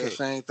 But yeah, Okay.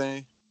 Same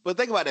thing. But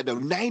think about it though,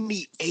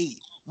 98.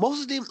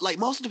 Most of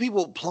the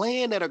people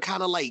playing that are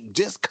kind of like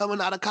just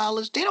coming out of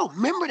college, they don't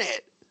remember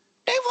that.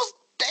 They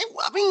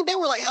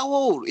were like how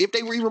old if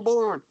they were even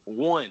born?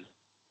 1.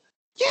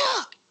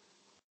 Yeah.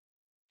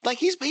 Like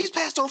he's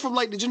passed on from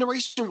like the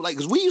generation like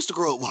because we used to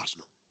grow up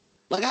watching him.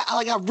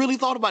 I really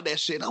thought about that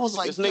shit. And I was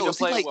like, this nigga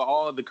played with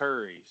all the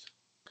Currys.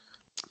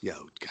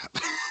 Yo, God.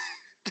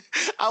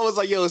 I was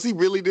like, yo, is he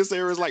really this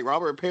era's like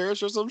Robert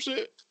Parrish or some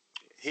shit?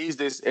 He's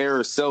this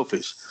era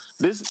selfish.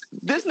 This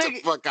nigga,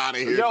 Get the fuck out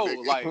of here. yo,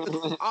 nigga. like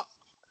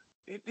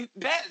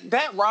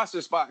that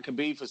roster spot could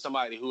be for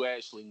somebody who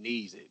actually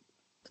needs it.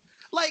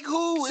 Like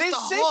who? Sit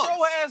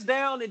your ass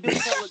down and do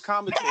color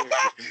commentary.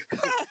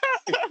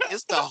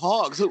 It's the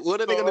Hawks.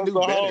 What are they gonna do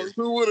better?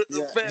 Who would have?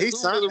 Yeah, he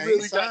signed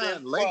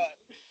late.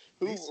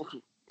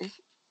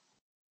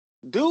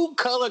 Do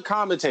color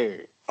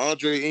commentary.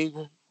 Andre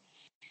Ingram.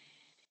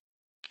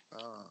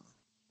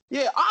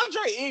 Yeah,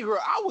 Andre Ingram,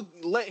 I would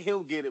let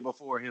him get it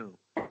before him.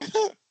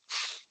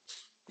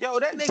 Yo,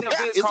 that nigga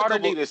Vince Carter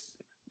Vince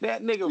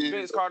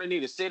Carter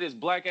need to sit his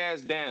black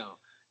ass down.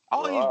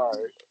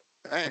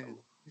 Dang,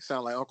 you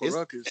sound like Uncle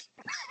Ruckus.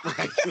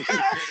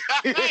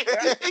 He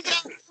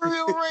got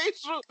real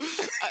racial.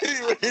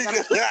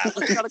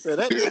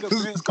 That nigga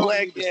Vince Carter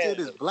need to sit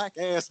his black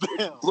ass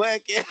down.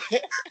 Black ass. In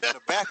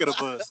the back of the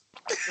bus.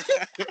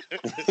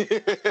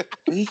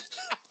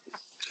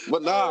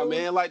 But nah,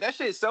 man, like that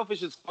shit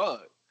selfish as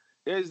fuck.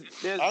 He is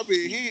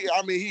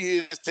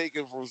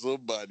taken from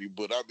somebody,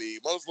 but I mean,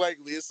 most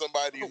likely it's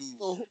somebody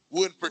who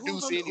wouldn't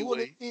produce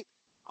anyway.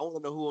 I want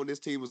to know who on this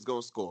team is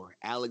going to score.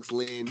 Alex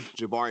Lynn,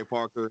 Jabari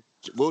Parker,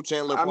 Will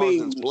Chandler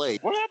Parsons play.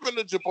 What happened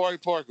to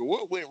Jabari Parker?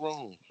 What went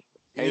wrong?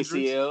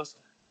 ACLs.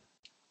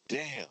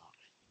 Damn.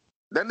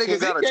 That nigga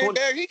got a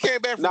 20. He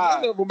came back from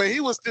that, but man, he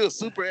was still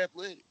super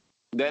athletic.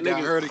 That Got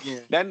nigga hurt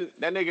again. That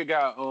nigga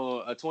got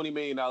a $20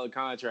 million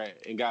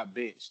contract and got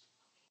benched.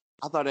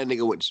 I thought that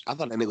nigga was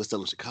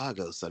still in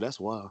Chicago, so that's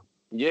wild.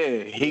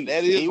 Yeah,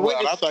 that is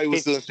wild. I thought he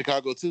was still in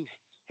Chicago too.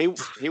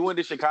 He went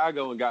to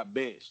Chicago and got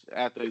benched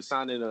after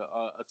signing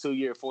a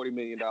 2-year, $40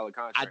 million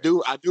contract. I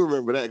do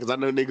remember that because I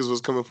know niggas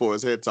was coming for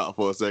his head top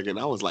for a second.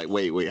 I was like,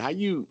 wait, how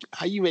you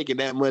making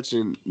that much?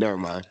 And never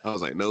mind. I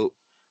was like, nope.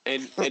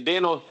 And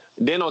then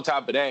on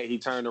top of that, he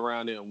turned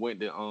around and went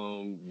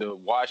to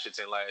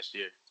Washington last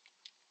year.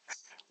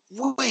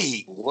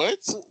 Wait, What?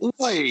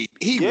 what?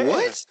 He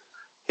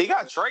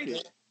got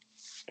traded.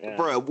 Yeah.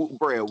 Bro,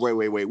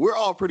 wait. We're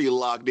all pretty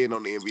locked in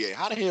on the NBA.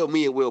 How the hell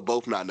me and Will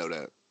both not know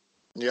that?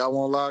 Y'all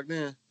want locked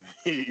in?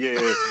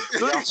 Yeah,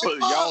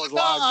 y'all was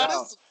locked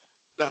out.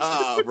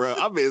 Nah, bro,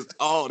 I missed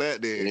all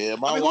that then. Yeah,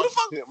 I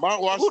mean, my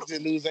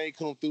Washington news ain't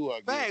come through.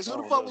 I guess. Thanks.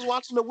 Who the fuck was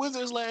watching the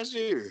Wizards last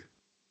year?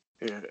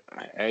 Yeah.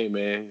 Hey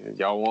man,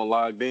 y'all want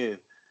locked in?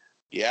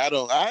 Yeah,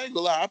 I ain't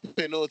gonna lie. I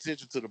pay no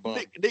attention to the ball.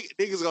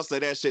 Niggas gonna say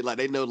that shit like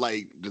they know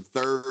like the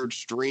third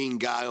string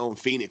guy on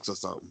Phoenix or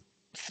something.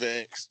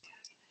 Facts.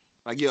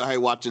 Like you out here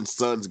watching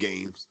Suns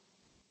games.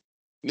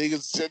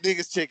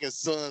 Niggas checking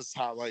Suns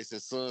highlights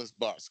and Suns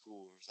box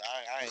scores.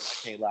 I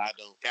can't lie. I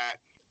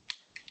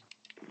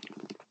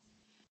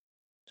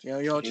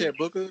don't. You don't check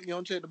Booker? You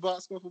don't check the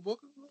box score for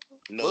Booker?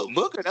 No,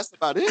 Booker, that's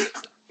about it.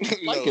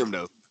 Like him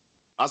though.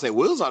 I say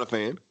Will's not a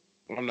fan.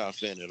 I'm not a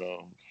fan at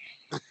all.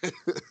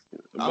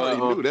 I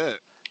already knew that.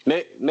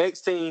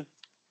 Next team.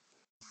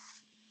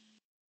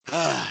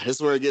 This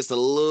is where it gets a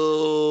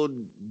little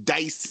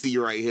dicey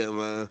right here,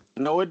 man.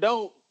 No, it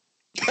don't.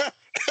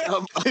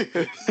 No,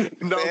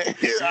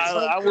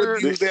 I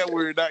wouldn't use that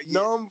word. Not yet.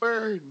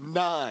 Number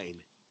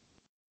 9.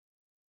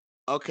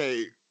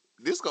 Okay,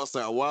 this gonna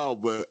sound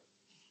wild, but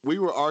we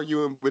were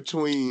arguing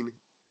between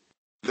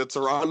the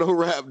Toronto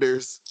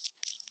Raptors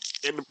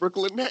and the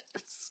Brooklyn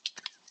Nets.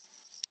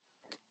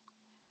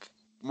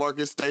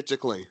 Marcus, state your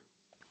claim.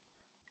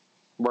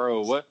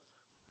 Bro, what?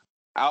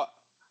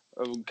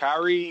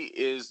 Kyrie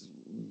is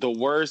the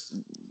worst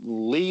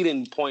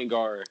leading point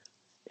guard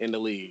in the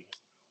league.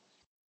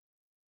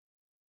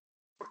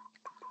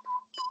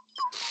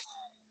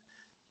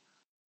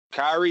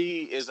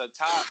 Kyrie is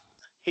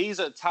he's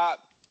a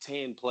top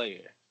 10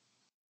 player.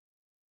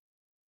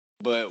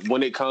 But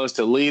when it comes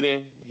to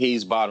leading,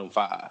 he's bottom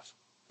 5.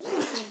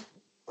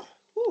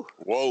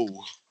 Whoa.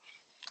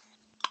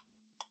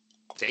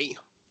 Damn.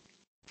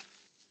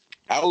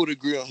 I would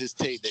agree on his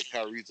take that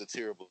Kyrie's a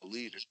terrible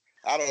leader.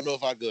 I don't know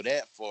if I go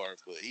that far,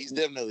 but he's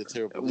definitely a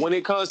terrible leader. When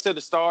it comes to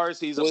the stars,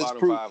 he's a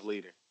bottom 5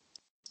 leader.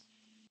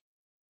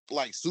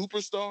 Like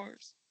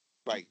superstars?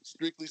 Like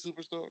strictly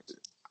superstars?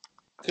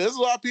 Because there's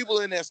a lot of people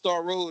in that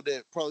star road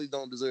that probably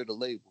don't deserve the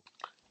label.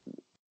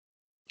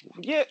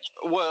 Yeah,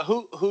 well,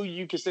 who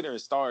you considering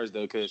stars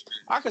though? Because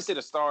I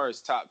consider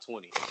stars top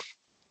 20.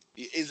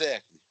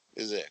 Exactly.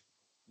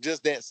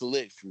 Just that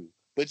select few.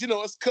 But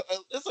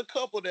it's a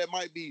couple that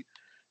might be,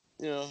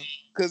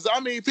 because I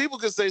mean, people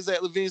could say Zach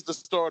LaVine's the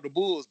star of the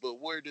Bulls, but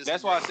where does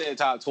that's why I said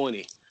top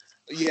 20.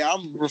 Yeah,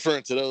 I'm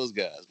referring to those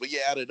guys. But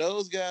yeah, out of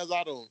those guys,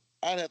 I'd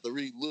have to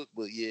re-look.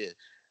 But yeah,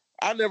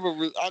 I never.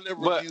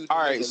 But viewed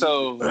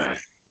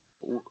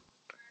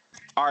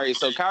all right,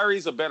 so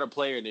Kyrie's a better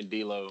player than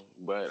D'Lo,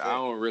 but I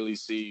don't really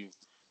see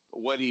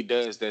what he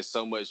does that's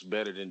so much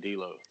better than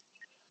D'Lo.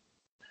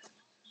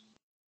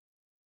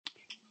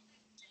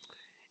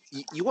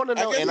 You want to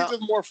know? I guess he's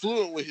just more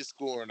fluent with his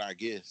scoring. I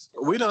guess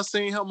we done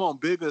seen him on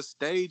bigger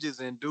stages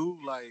and do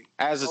like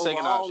as a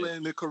second option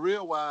in the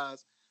career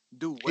wise.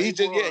 He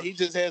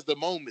just has the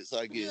moments.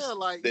 I guess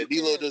that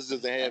D'Lo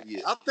doesn't have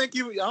yet. I think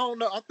you. I don't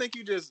know. I think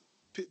you just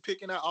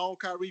picking out all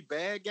Kyrie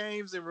bad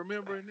games and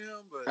remembering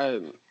them, but.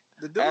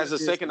 As a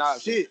second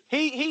option,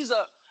 he's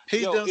done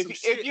some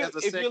shit as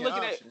a second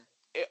option.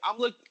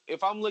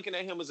 If I'm looking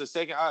at him as a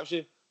second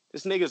option,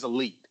 this nigga's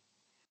elite.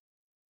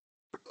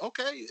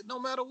 Okay, no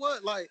matter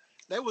what, like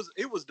it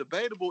was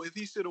debatable if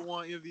he should have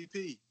won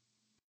MVP.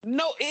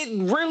 No,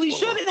 it really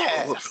shouldn't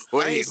have.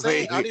 I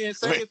didn't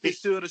say if he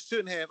should or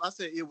shouldn't have. I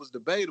said it was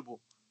debatable.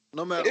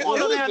 No matter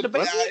what.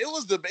 It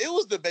was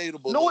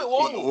debatable. No, it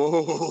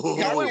wasn't.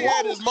 Kyrie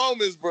had his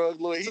moments, bro.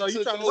 So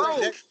you trying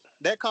to say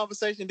that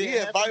conversation didn't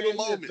happen? Vital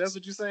moments. That's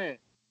what you're saying.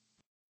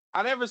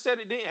 I never said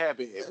it didn't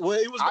happen. Well,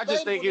 it was. I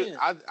just think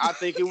I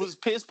think it was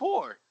piss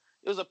poor.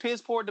 It was a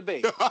piss poor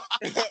debate.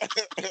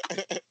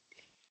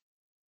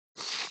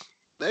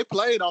 They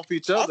played off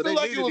each other.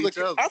 I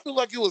feel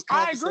like it was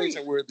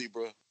conversation worthy,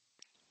 bro.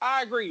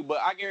 I agree, but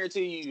I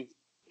guarantee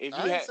you,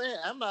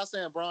 I'm not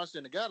saying Bron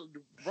shouldn't have got it.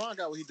 Bron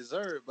got what he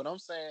deserved, but I'm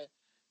saying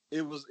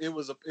it was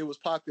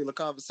popular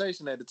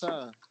conversation at the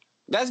time.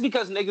 That's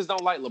because niggas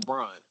don't like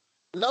LeBron.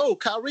 No,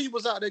 Kyrie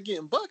was out there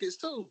getting buckets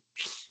too.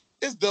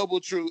 It's double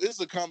true.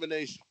 It's a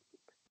combination.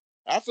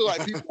 I feel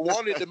like people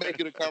wanted to make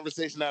it a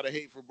conversation out of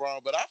hate for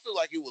Bron, but I feel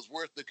like it was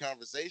worth the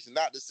conversation.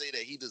 Not to say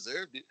that he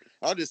deserved it.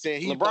 I'm just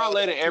saying LeBron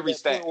led in every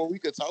stat. Where we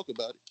could talk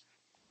about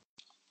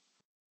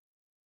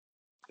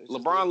it.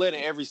 LeBron led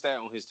in every stat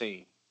on his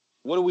team.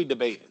 What are we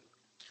debating?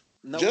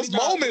 No, moments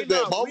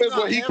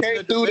where he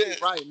came through that.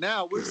 Right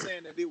now, we're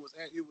saying that it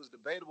was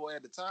debatable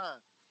at the time.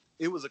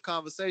 It was a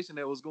conversation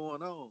that was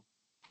going on.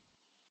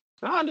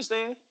 I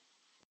understand.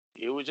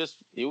 It was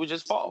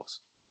just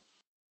false.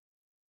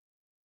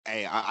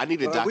 Hey, I need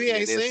to We document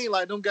ain't this. seen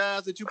like them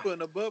guys that you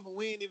putting above them.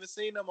 We ain't even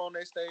seen them on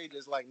their stage.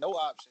 It's like no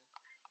option.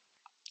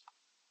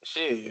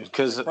 Shit,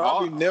 because They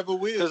probably never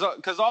will.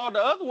 Because all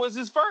the other ones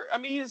is first. I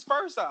mean, his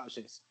first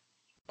options.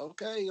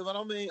 Okay, but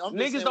I mean, I'm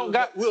just Niggas saying don't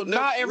got. We'll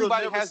not never,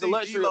 everybody we'll never has the see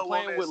luxury D-Lo of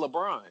playing on with that-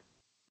 LeBron.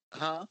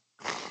 Huh?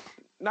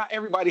 Not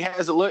everybody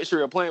has the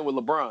luxury of playing with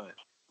LeBron.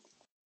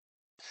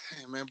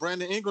 Hey, man,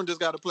 Brandon Ingram just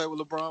got to play with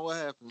LeBron. What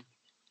happened?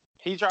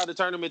 He tried to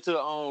turn him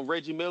into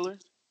Reggie Miller.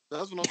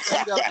 That's what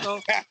I'm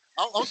saying.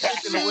 I'm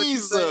sticking to what you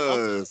said.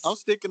 Jesus. I'm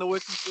sticking to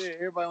what you said.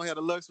 Everybody don't have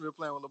the luxury of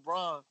playing with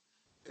LeBron.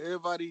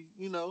 Everybody,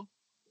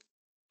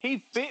 He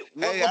fit.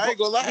 What Hey, I ain't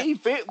gonna lie. He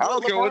fit. I What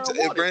don't care what LeBron if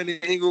wanted. Brandon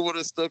Ingram would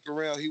have stuck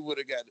around, he would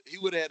have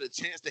had a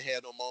chance to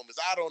have no moments.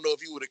 I don't know if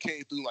he would have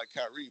came through like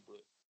Kyrie,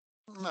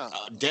 but no.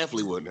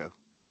 Definitely wouldn't have.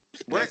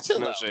 That's chill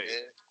no out, shade.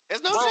 man.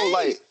 It's no Bro, shade.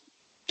 like,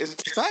 It's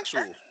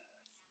factual.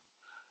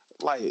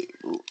 like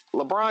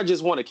LeBron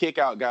just want to kick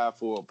out guy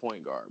for a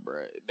point guard,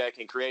 bro, that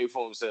can create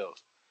for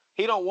himself.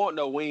 He don't want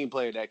no wing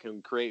player that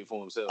can create for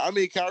himself. I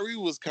mean, Kyrie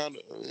was kind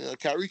of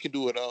Kyrie can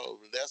do it all.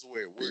 That's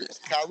where it works.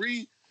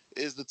 Kyrie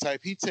is the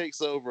type he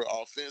takes over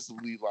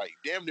offensively, like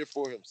damn near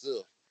for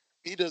himself.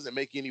 He doesn't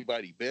make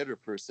anybody better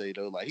per se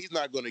though. Like he's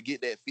not going to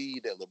get that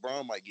feed that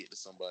LeBron might get to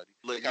somebody.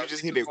 Look, you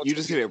just hit it. You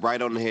just hit it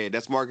right on the head.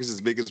 That's Marcus's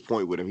biggest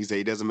point with him. He said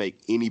he doesn't make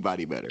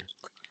anybody better.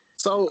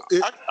 So,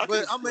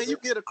 I mean, you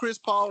get a Chris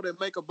Paul that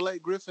make a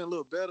Blake Griffin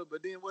look better,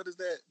 but then what is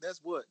that? That's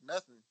what?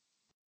 Nothing.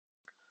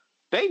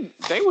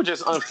 They were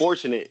just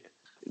unfortunate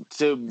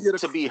to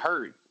be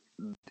hurt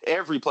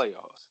every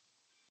playoffs.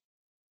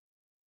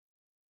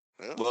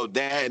 Well,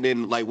 that and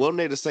then like wasn't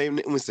they the same?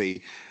 Let me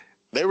see.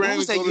 They ran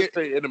was into that Golden year?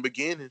 State in the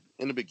beginning.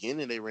 In the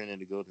beginning, they ran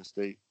into Golden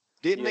State.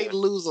 Didn't Yeah. they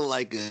lose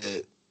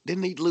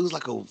Didn't they lose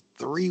like a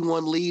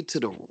 3-1 lead to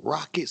the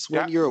Rockets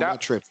one year? Or my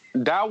trip.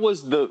 That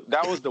was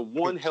the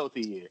one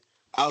healthy year.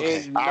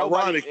 Okay. And nobody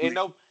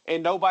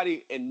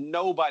Ironically. and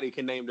nobody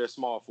can name their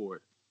small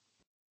forward.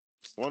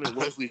 One is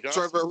Wesley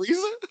Johnson. Trevor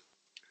Ariza?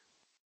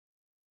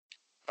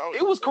 Oh,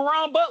 It was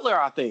Caron Butler,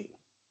 I think.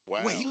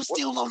 wow. Wait, he was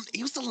still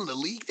in the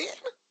league then?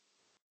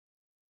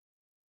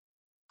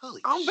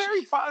 Holy I'm shit.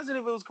 very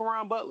positive it was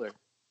Caron Butler.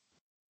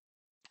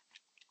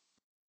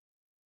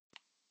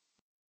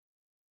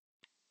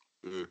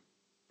 Mhm.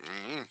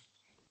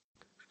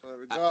 But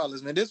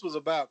regardless, man, this was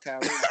about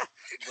Kyrie.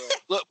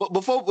 Look, but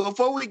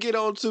before we get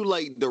on to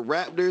like the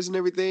Raptors and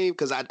everything,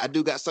 because I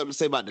do got something to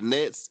say about the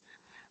Nets.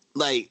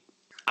 Like,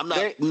 I'm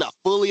not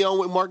fully on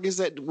with Marcus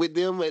with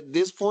them at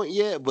this point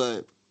yet,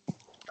 but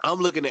I'm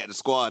looking at the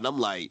squad and I'm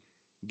like,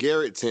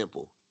 Garrett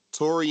Temple,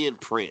 Torian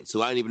Prince,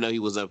 who I didn't even know he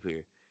was up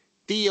here,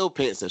 Theo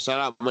Pinson, shout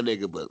out my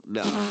nigga, but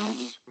no.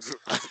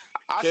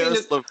 I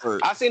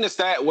seen the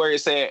stat where it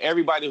said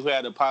everybody who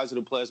had a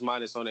positive plus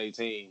minus on their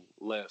team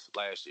left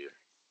last year.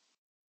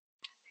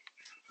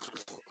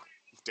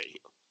 Damn.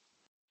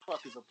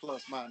 Fuck is a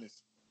plus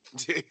minus.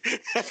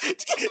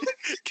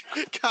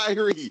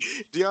 Kyrie,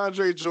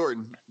 DeAndre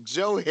Jordan,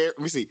 Joe Harris.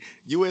 Let me see.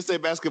 USA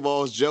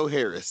Basketball's Joe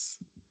Harris.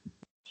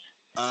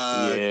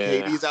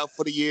 KD's out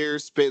for the year.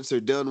 Spencer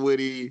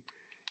Dunwoody.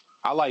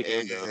 I like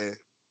him though.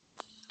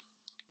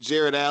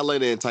 Jared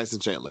Allen and Tyson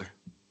Chandler.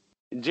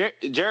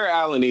 Jared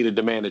Allen need to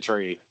demand a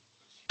trade.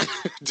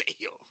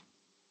 Damn.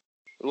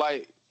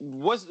 Like,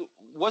 what's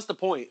the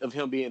point of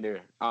him being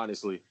there?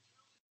 Honestly,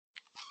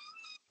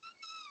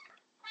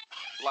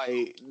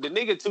 like the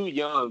nigga too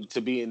young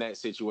to be in that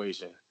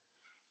situation.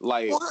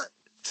 Like, What?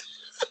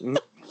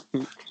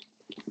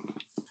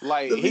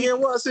 like He in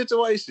what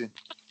situation?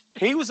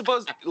 he was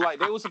supposed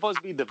they were supposed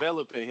to be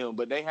developing him,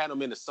 but they had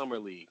him in the summer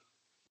league.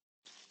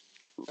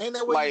 Ain't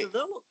that what you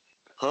developed?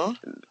 Huh?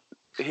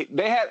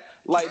 They had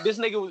this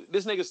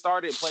nigga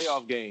started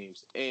playoff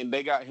games and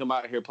they got him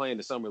out here playing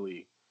the summer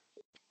league.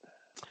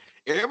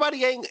 Everybody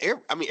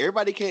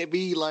can't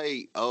be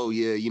like, oh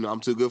yeah, I'm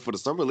too good for the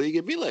summer league.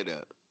 It'd be like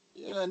that.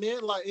 Yeah, and then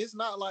it's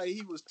not like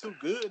he was too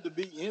good to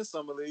be in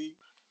summer league.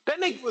 That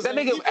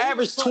nigga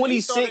averaged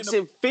 26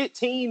 and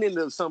 15 in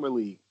the summer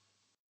league.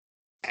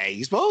 Hey,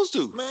 he's supposed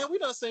to. Man, we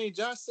done seen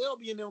Josh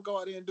Selby and them go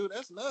out there and do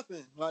that's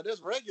nothing. Like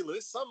that's regular.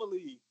 It's summer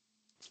league.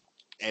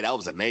 Hey, that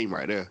was a name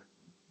right there.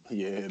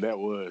 Yeah, that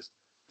was.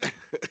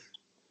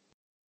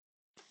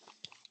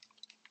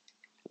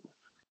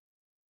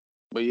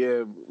 But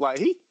yeah, like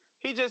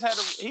he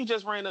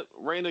just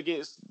ran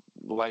against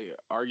like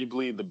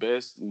arguably the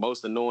best,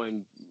 most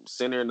annoying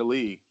center in the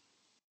league.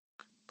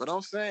 But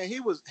I'm saying he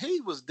was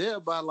there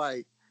by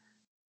like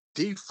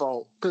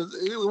default because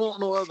he won't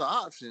no other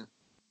option.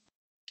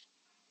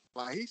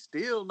 Like he's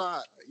still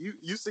not.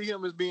 You see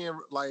him as being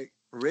like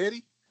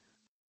ready.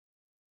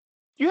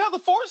 You have to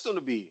force him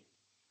to be.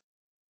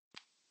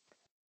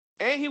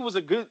 And he was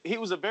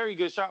a very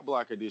good shot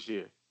blocker this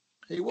year.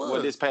 He was.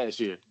 Well, this past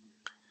year.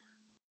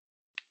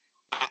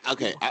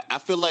 I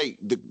feel like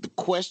the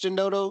question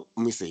though,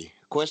 let me see.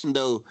 Question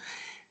though,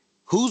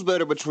 who's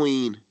better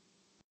between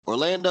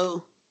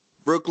Orlando,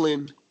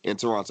 Brooklyn, and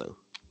Toronto?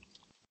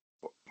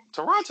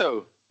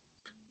 Toronto.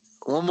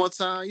 One more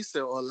time, you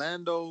said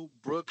Orlando,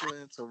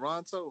 Brooklyn,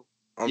 Toronto.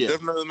 I'm Yeah.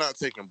 definitely not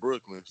taking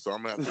Brooklyn, so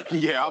I'm gonna have to.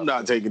 Yeah, I'm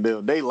not taking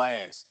them. They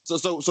last.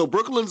 So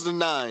Brooklyn's the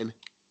 9,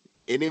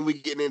 and then we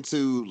getting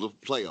into the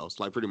playoffs,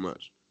 like pretty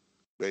much.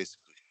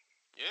 Basically.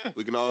 Yeah.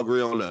 We can all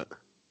agree on that.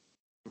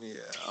 Yeah,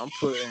 I'm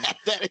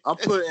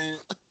putting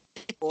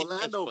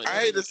Orlando. I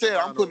hate to say it,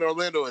 I'm putting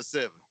Orlando at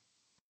 7.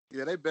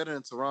 Yeah, they better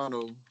than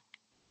Toronto.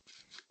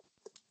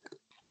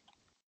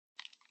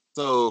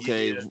 So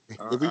okay, Yeah,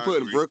 if we I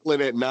put agree.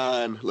 Brooklyn at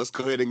 9, let's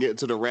go ahead and get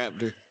to the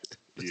Raptors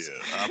Yeah,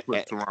 I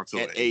put Toronto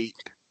at at 8.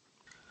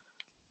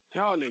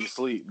 Y'all niggas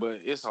sleep,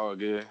 but it's all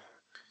good.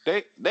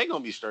 They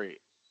gonna be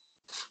straight.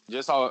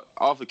 Just off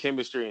of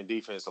chemistry and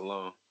defense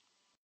alone.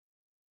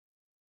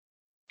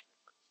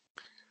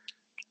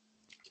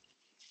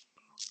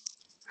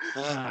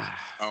 I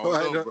don't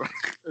Right, know,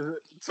 bro.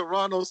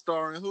 Toronto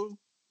starring who?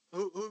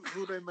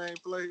 Who they main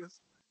players?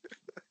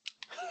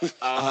 Like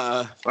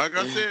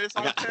I said, it's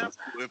on tap.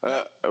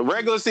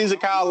 Regular season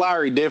Kyle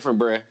Lowry different,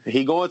 bruh.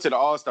 He going to the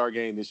All-Star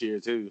game this year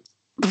too.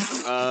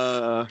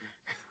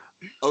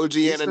 OG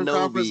Eastern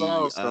Conference Ananobi,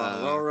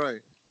 All-Stars. All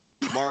right.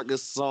 Marc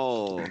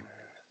Gasol,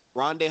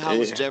 Rondé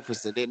Hollis Yeah.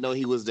 Jefferson. Didn't know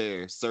he was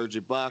there. Serge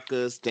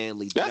Ibaka,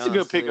 Stanley That's Johnson, a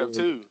good pickup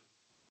too.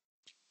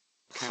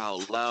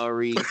 Kyle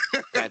Lowry,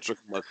 Patrick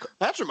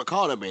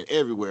McCall have been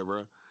everywhere,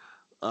 bro.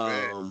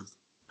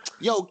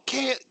 Yo,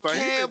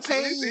 campaign.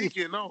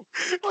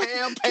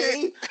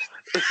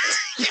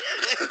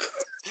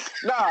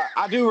 Nah,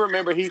 I do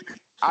remember he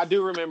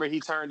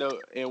turned up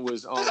and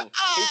was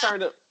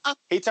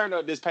he turned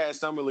up this past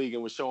summer league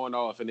and was showing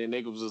off, and then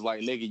niggas was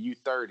like, "Nigga, you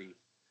 30."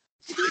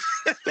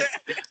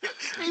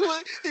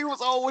 he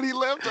was on when he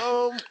left.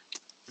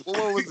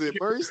 What was it?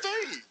 Murray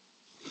State.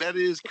 That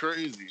is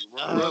crazy.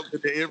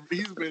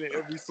 He's been in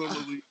every summer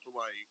league for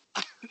like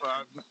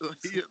 5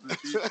 years.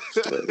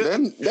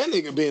 that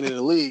nigga been in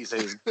the league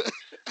since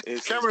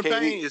Cameron KD.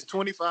 Payne is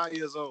 25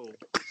 years old.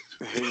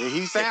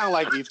 He sound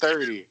like he's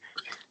 30.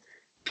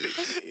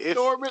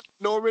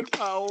 Norman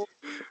Powell,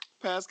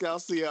 Pascal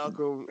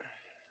Siakam,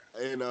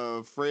 and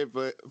Fred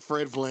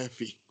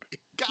VanVleet.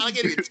 God, I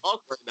can't even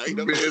talk right now. You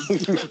know?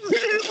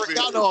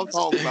 Y'all know what I'm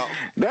talking about.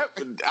 That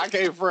I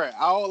can't front.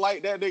 I don't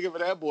like that nigga, but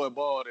that boy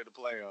balled in the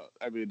playoffs.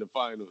 I mean, the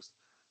finals.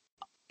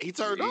 He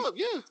turned up,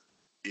 yeah.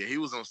 Yeah, he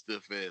was on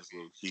stiff ass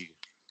low key.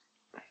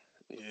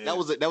 Yeah. That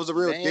was a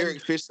real Van-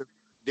 Derek Fisher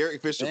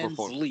VanVleet.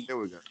 performance. There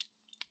we go.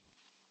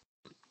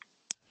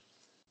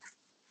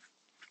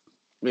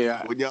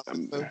 Yeah. When y'all,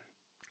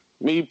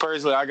 Me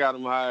personally, I got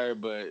him higher,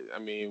 but I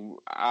mean,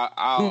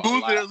 I'll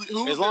Who's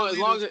as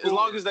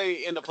long as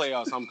they in the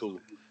playoffs, I'm cool.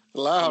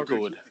 I'm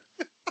cool with it.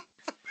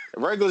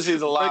 Regular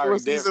season Lowry,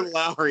 different.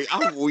 Lowry,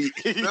 I'm weak.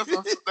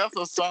 that's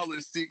a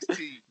solid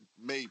 16,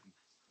 maybe.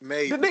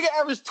 The nigga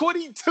averaged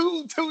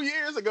 22 2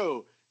 years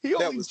ago. He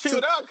only was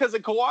chilled out because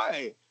of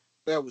Kawhi.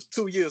 That was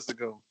 2 years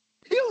ago.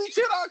 He only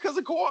chilled out because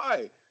of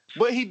Kawhi.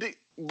 But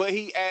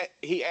he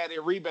added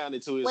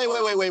rebounding to his.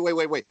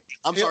 Wait.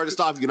 I'm sorry to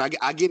stop you. And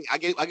I get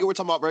we're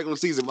talking about regular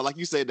season, but like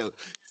you said though,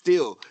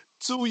 still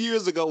 2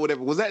 years ago,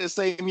 whatever, was that the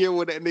same year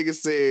when that nigga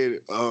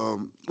said,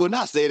 well,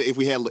 not said if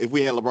we had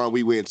LeBron,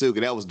 we win too,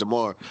 because that was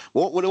DeMar.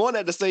 When the one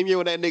at the same year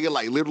when that nigga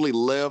like literally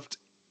left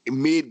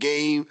mid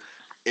game,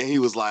 and he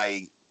was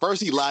like,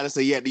 first he lied and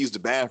said he had to use the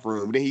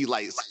bathroom, then he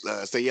like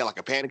said he had like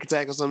a panic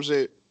attack or some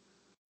shit.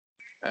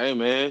 Hey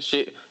man,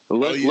 shit.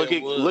 Look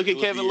at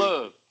Kevin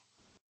Love.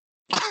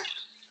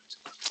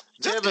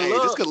 Just Kevin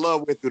Love. because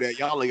Love went through that,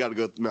 y'all ain't got to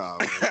go. Nah,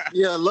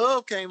 Yeah,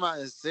 Love came out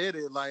and said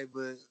it like,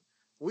 but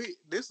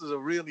this is a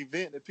real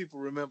event that people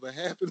remember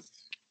happening.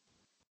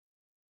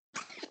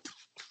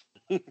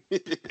 and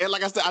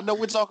like I said, I know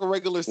we're talking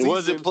regular season.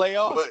 Was it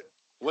playoff? But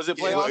Was it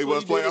playoffs? it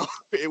was playoff.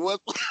 It was.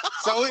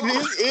 So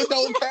it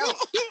don't count.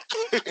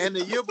 And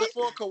the year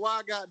before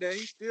Kawhi got there,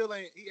 he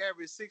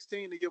averaged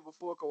 16 the year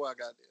before Kawhi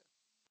got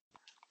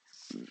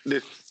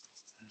there.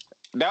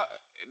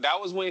 That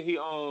was when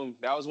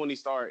he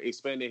started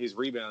expanding his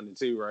rebounding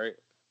too, right?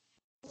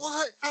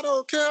 What? I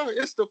don't care.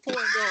 It's the point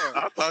guard.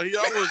 I thought he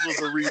always was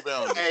a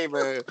rebounder. Hey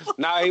man,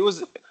 Nah, he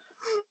was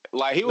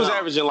No.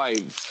 averaging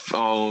like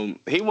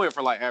he went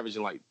from like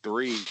averaging like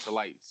 3 to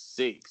like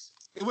 6.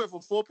 It went from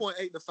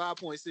 4.8 to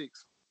 5.6.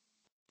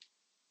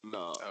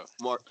 no,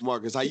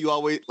 Marcus, how you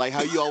always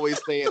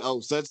saying, oh,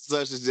 such and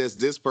such is just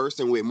this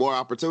person with more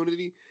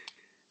opportunity.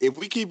 If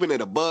we keeping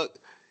it a buck,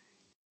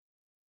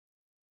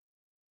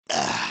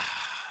 I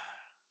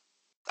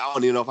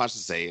don't even know if I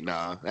should say it.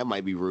 Nah, that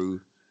might be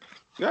rude.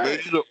 Man,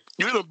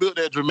 you done built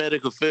that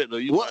dramatic effect though.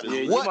 You What? might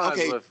as you well. might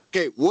as well.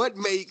 Okay. What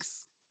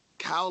makes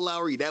Kyle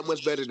Lowry that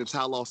much better than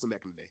Ty Lawson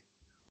back in the day?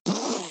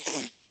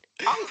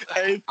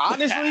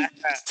 Honestly,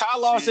 Ty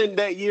Lawson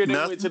that year they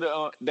Nothing. went to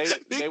the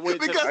they went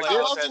to the Because Ty playoffs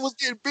Lawson was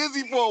getting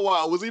busy for a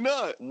while, was he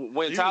not?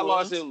 when He Ty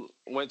was.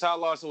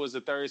 Lawson was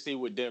the 3rd seed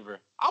with Denver.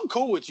 I'm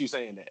cool with you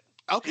saying that.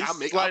 Okay, He's I'm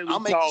making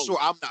slightly sure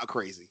I'm not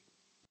crazy.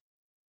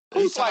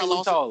 He's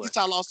slightly taller. He's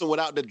Ty Lawson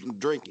without the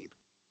drinking.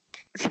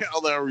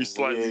 Kyle Lowry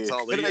slightly Yeah.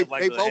 taller. He They had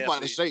like a both half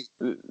out of shape.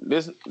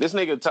 This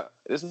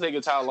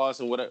nigga Ty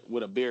Lawson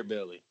with a beer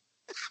belly.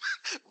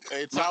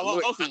 Hey, Tyler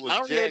Look, Lawson I was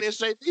don't get in jacked.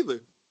 shape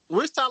either.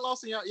 Which Ty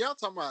Lawson y'all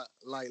talking about?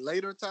 Like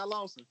later Ty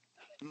Lawson?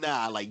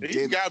 Nah, like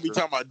You gotta be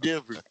talking about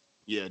Denver.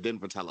 Yeah,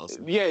 Denver Ty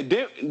Lawson. Yeah,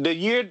 the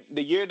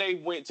year they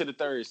went to the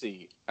 3rd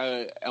seed,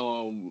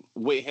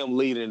 with him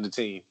leading the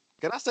team.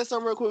 Can I say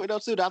something real quick though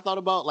too that I thought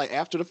about like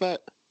after the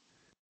fact?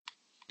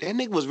 That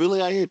nigga was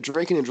really out here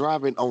drinking and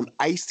driving on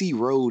icy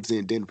roads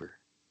in Denver.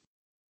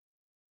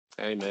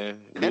 Hey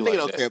man, That nigga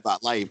don't care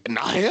about life.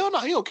 Nah, hell no,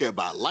 he don't care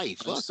about life.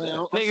 Fuck that.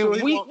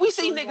 Nigga, we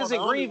see niggas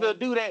in Greenville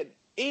do that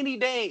any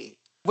day.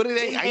 But it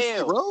ain't In icy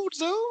hell. roads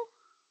though.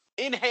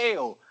 In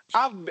hell,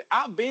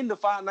 I've been to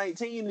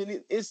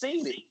 519 and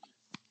seen it.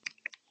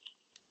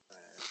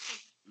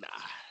 Nah,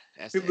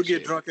 that's People that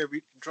get shit.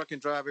 drunk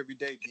and drive every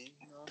day, D.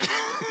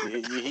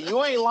 You know?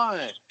 You ain't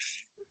lying.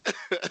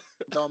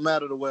 Don't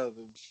matter the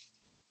weather.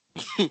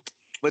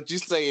 But you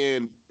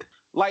saying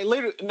Like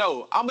literally,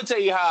 no. I'm gonna tell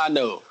you how I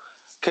know,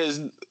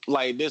 cause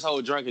like this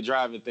whole drunk and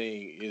driving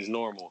thing is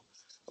normal,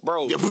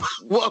 bro.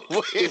 what? We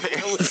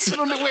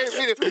don't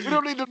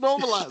need to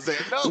normalize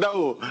that.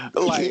 No,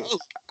 No, like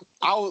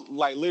I was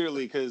like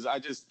literally, cause I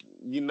just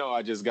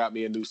got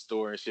me a new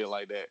store and shit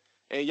like that,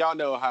 and y'all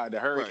know how the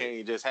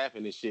hurricane just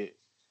happened and shit.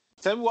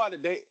 Tell me why the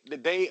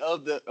day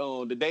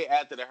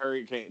after the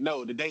hurricane,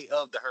 no, the day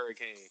of the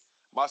hurricane,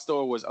 my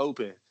store was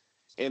open,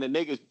 and the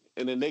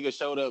nigga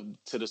showed up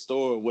to the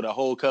store with a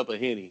whole cup of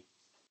Henny.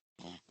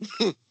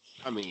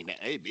 I mean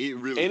it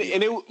really.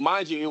 And it,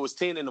 mind you, it was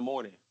 10 in the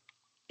morning.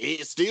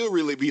 It still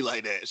really be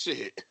like that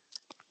shit.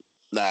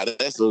 Nah,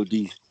 that's OD.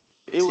 It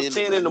was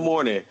 10 in the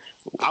morning.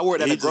 I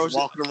worked at He a grocery just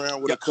walking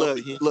around with a cup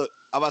of Henny. Look,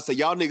 I'm about to say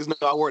y'all niggas know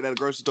I worked at a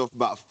grocery store for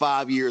about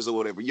 5 years or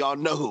whatever. Y'all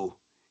know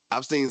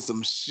I've seen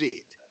some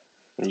shit.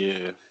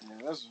 Yeah.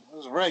 That's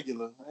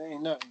regular. That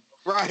ain't nothing.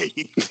 Right.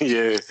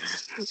 Yeah.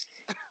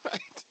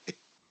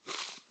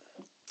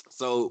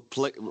 So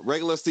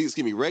regular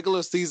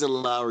season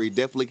Lowry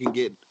definitely can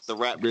get the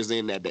Raptors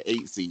in at the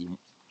 8 seed.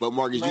 But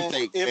Marcus, you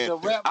think?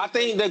 I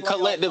think the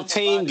collective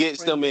team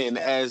gets them in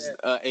as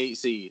an 8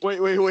 seed.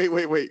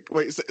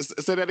 Wait.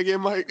 Say that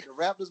again, Mike. The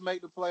Raptors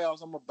make the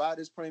playoffs. I'm gonna buy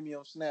this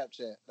premium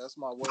Snapchat. That's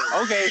my word.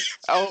 Okay.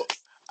 Oh,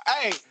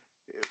 hey,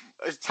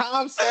 it's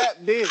time stamp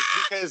this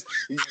because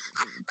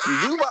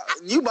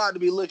you about to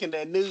be looking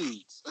at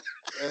nudes.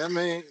 I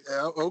mean,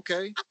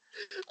 okay.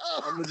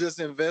 I'm gonna just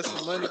invest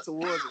some money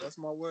towards it. That's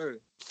my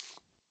word.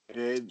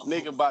 Yeah,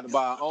 nigga about to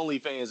buy an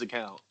OnlyFans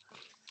account.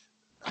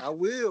 I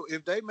will.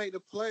 If they make the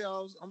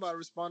playoffs, I'm about to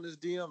respond to this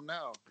DM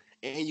now.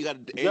 And you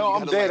got to. Yo,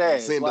 I'm dead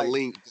ass. Send Like, a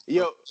link.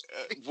 Yo,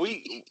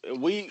 we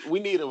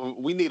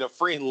need a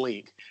friend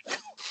link.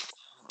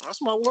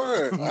 That's my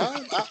word.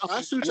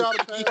 I shoot y'all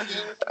the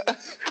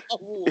pass.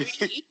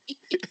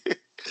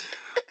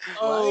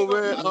 Oh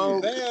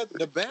man.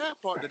 The bad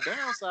part, the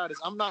downside is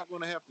I'm not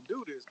gonna have to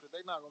do this because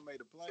they're not gonna make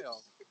the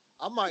playoffs.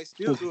 I might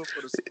still do it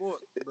for the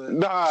sport, but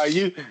Nah,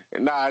 you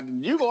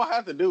gonna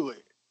have to do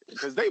it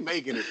because they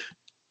making it.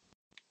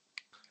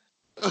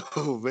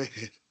 Oh man.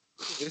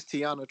 it's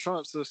Tiana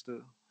Trump's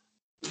sister.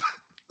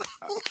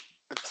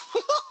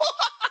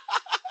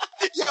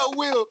 Yo,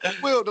 Will,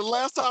 the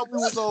last time we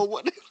was on,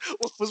 what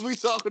was we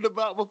talking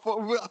about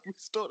before we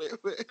started,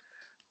 man?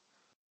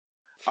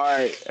 All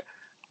right.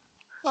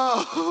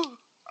 Oh.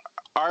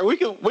 All right, we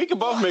can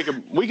both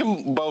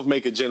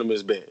make a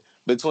gentleman's bet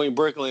between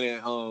Brooklyn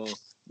and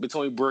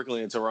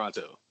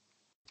Toronto.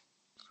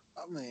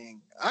 I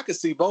mean, I could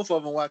see both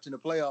of them watching the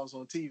playoffs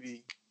on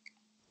TV,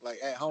 like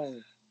at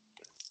home.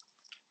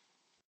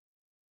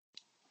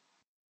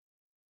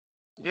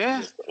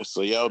 Yeah.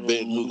 So y'all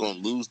betting who's gonna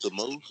lose the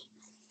most?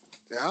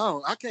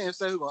 I can't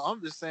say who.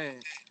 I'm just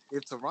saying,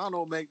 if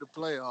Toronto make the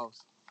playoffs,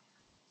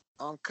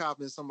 I'm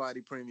copping somebody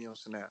premium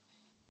Snap.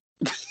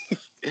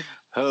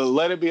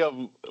 Let it be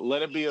of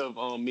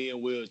me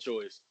and Will's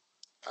choice.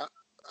 All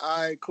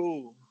right,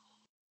 cool.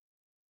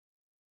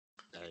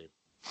 Hey,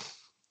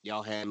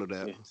 y'all handle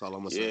that. That's all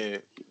I'm gonna say. Yeah,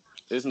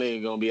 this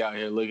nigga gonna be out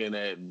here looking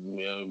at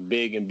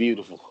big and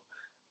beautiful,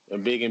 a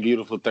big and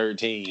beautiful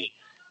 13.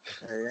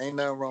 Hey, ain't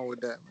nothing wrong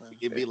with that, man.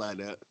 It be like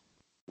that.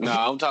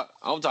 Nah, I'm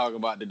talking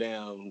about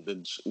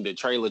the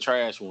trailer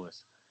trash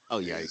ones. Oh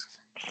yeah.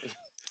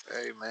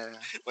 Hey, man.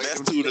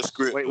 That's to the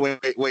script. Wait.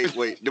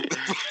 Them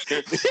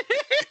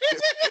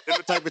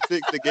the type of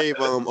chicks that gave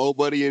old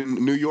buddy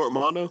in New York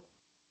mono.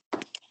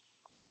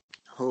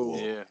 Who?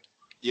 Yeah,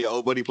 Yeah,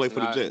 old buddy played for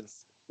the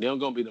Jets. Them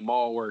gonna be the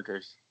mall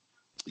workers.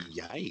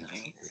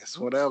 Yikes. It's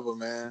whatever,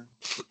 man.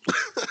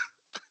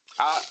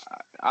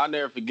 I'll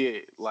never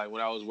forget, like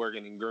when I was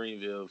working in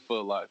Greenville,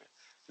 Foot Locker,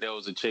 there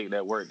was a chick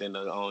that worked in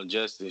on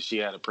Justice. She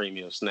had a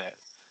premium Snap.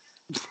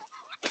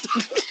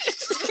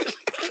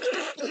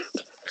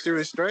 She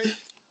was straight?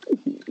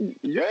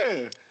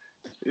 Yeah.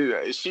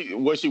 Was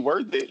she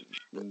worth it?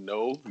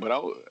 No, but I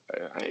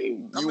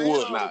ain't. I You mean,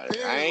 would it not.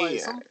 depends. I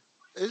ain't. Like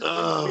it's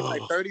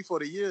like 30 for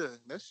the year.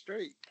 That's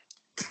straight.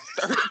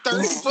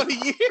 30 for the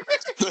year.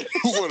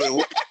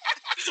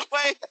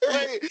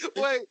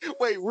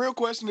 Wait. Real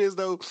question is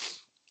though,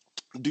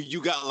 do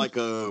you got like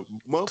a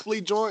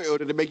monthly joint or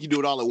did it make you do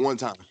it all at one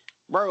time?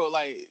 bro.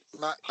 Like,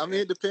 I mean,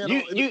 it depends you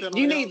on you the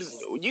you need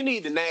episode. you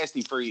need the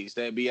nasty freaks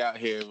that be out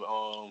here.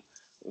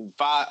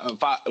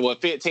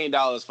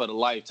 $15 for the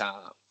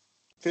lifetime.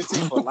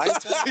 15 for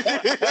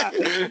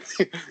lifetime.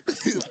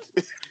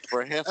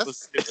 For half a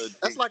cent a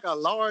That's day. like a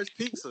large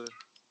pizza.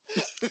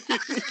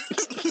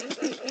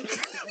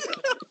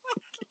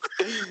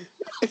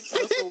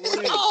 That's a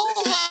win.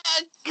 Oh my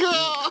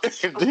god!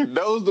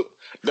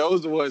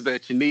 those the ones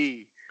that you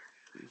need.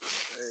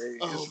 Hey,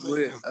 Oh, it's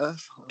lit. man.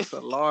 That's a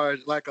large,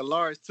 like a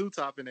large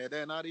two-top in there.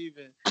 They're not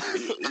even.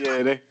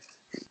 Yeah,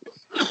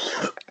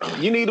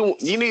 you need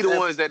the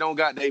ones that don't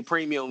got their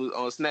premium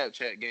on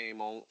Snapchat game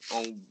on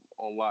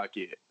lock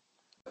yet,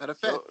 Matter of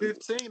fact,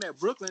 15 at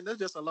Brooklyn, that's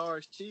just a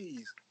large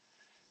cheese.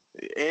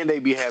 and they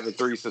be having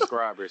 3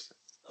 subscribers.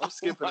 I'm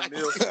skipping a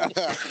meal.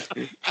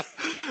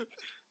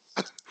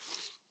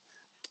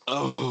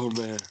 Oh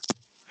man.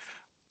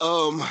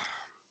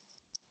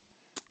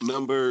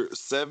 Number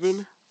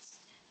 7,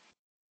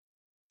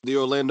 the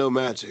Orlando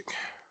Magic.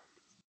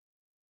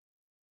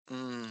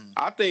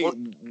 I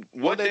think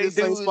what they they the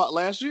same do. spot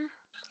last year?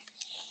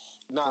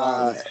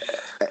 Nah,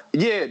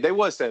 yeah, they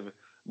was 7,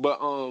 but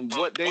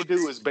what they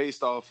do is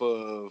based off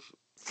of.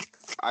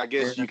 I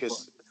guess you could.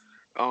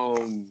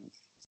 I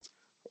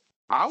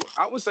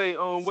would say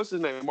what's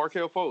his name,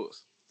 Markelle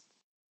Fultz.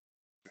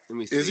 Let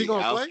me see. Is he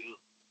gonna play?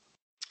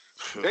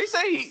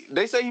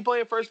 They say he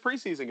playing first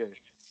preseason game.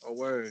 Oh,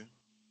 word.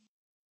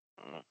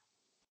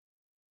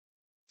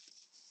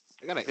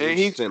 I got an And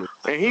he- center.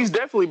 And he's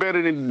definitely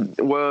better than.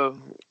 Well,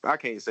 I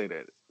can't say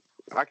that.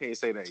 I can't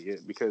say that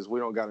yet because we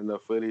don't got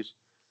enough footage.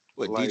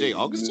 What, Like, DJ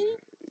Augustine?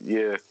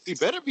 Yeah. He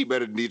better be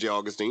better than DJ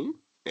Augustine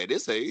at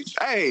this age.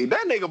 Hey,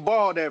 that nigga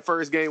balled that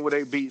first game where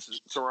they beat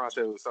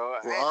Toronto. So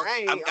Well,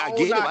 I I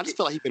get him. I just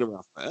feel like he's been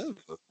around forever.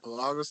 Well,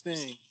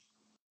 Augustine.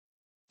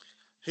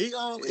 He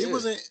Yeah.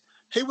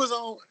 was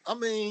on. I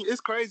mean,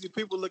 it's crazy.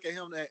 People look at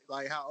him that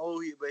like how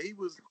old he, but he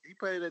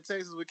played at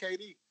Texas with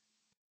KD.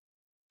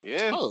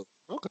 Yeah. Oh,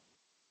 okay.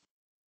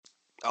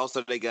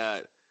 Also, they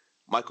got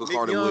Michael Nick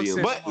Carter Young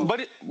Williams.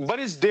 said- But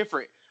it's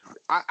different.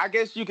 I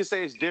guess you could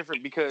say it's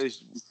different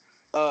because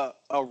a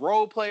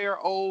role player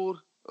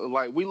old,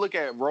 like we look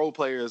at role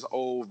players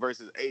old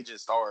versus agent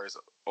stars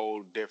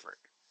old different.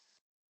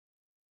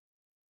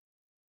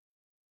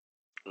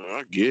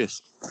 I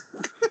guess.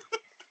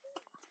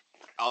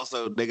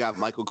 Also, they got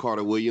Michael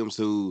Carter Williams,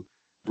 who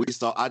we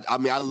saw. I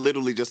mean, I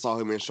literally just saw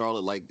him in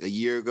Charlotte like a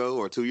year ago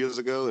or 2 years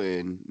ago,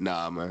 and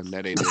nah, man,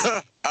 that ain't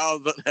it.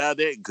 How'd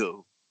that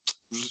go?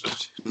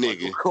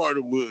 Nigga.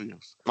 Carter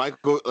Williams.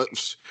 Michael,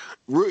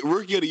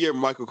 rookie of the year,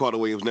 Michael Carter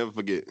Williams. Never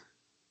forget.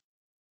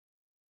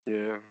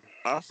 Yeah.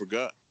 I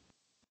forgot.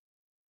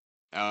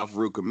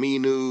 Al-Farouq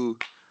Aminu,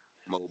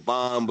 Mo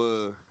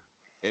Bamba,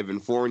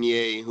 Evan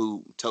Fournier,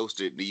 who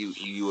toasted the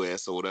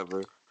U.S. or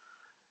whatever.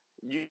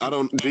 I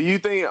don't. Do you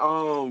think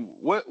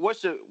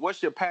what's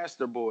your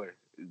pastor boy,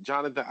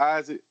 Jonathan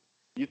Isaac?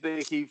 You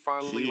think he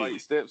finally like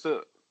steps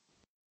up?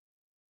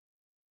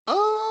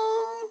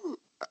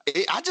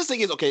 I just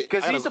think it's okay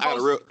Because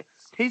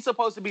he's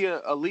supposed to be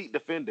an elite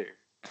defender.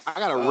 I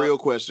got a real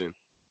question.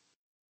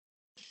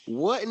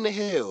 What in the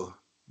hell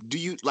do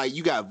you like?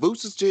 You got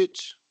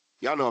Vucevic.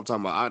 Y'all know what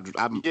I'm talking about.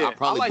 I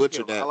probably like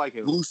butchered him. that. I like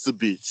him.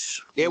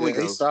 Vucevic. There we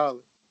go. He's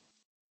solid.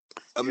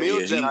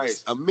 Emil Yeah,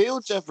 nice.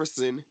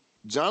 Jefferson,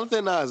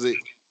 Jonathan Isaac,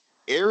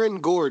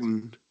 Aaron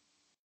Gordon,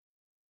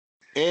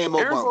 and Mo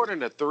Aaron Bamba.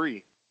 Gordon a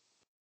 3.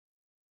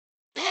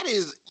 That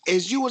is,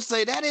 as you would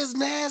say, that is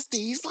nasty.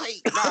 He's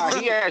like,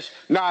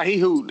 He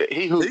hooped.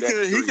 He hooped.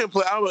 He can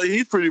play.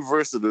 He's pretty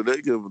versatile.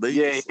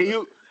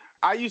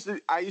 I used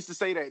to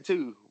say that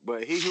too,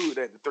 but he hooped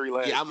at the 3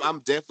 last. yeah, I'm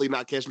definitely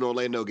not catching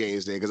Orlando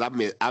games then because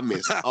I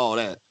missed all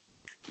that.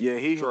 Yeah,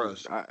 he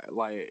Trust.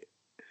 hooped.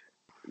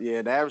 The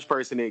average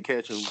person didn't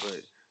catch him,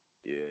 but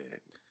yeah,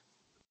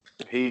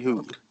 he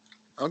hooped.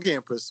 I'm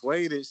getting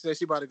persuaded. She said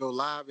she about to go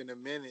live in a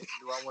minute.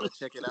 Do I want to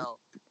check it out?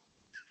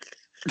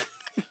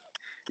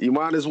 You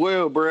might as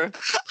well, bruh.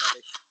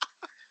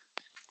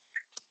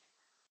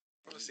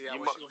 Let's see.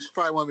 She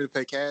probably want me to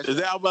pay cash. Is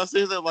that I'm about to say?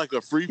 Is that like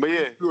a free? But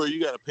yeah. or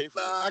you got to pay for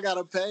it? Nah, I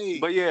gotta pay.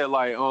 But yeah,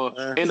 like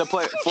in the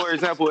play, for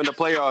example, in the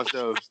playoffs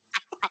though.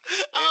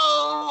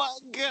 Oh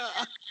my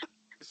god!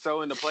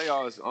 So in the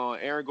playoffs,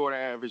 Aaron Gordon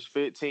averaged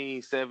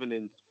 15, 7,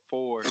 and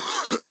 4,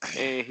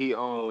 and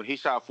he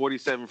shot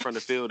 47 from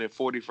the field and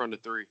 40 from the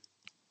 3.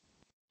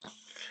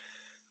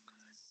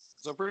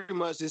 So pretty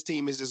much, this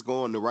team is just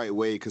going the right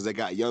way because they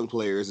got young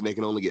players and they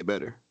can only get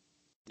better.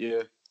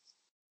 Yeah,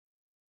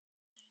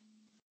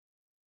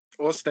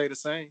 Or stay the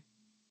same.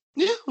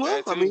 Yeah,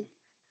 well,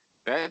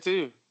 that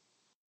too.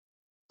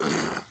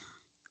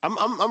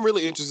 I'm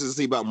really interested to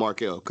see about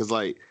Markelle because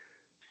like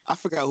I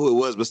forgot who it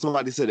was, but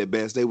somebody said it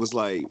best. They was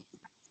like,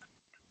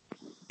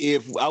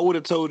 if I would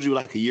have told you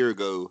like a year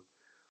ago,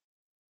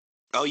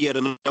 oh yeah,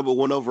 the number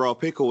 1 overall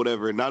pick or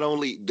whatever. Not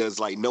only does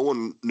like no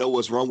one know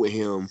what's wrong with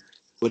him,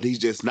 but he's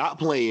just not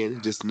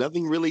playing. Just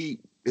nothing really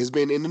has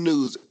been in the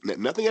news,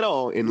 nothing at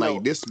all. In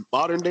like this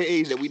modern day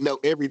age that we know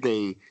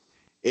everything,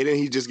 and then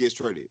he just gets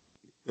traded.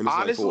 And it's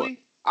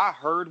Honestly, I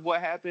heard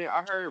what happened.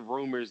 I heard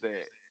rumors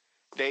that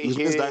they He was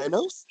hid.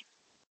 misdiagnosed?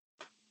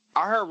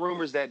 I heard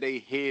rumors that they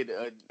hid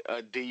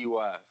a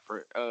DUI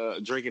for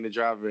drinking and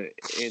driving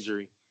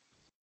injury.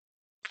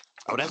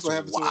 Oh, that's what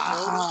happened to his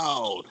shoulder?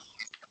 wild.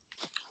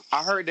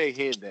 I heard they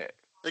hid that.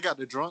 They got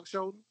the drunk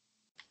shoulder.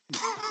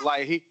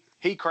 Like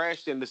he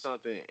crashed into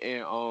something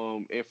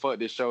and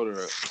fucked his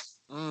shoulder up.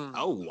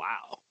 Oh,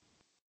 wow.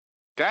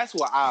 That's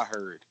what I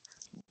heard.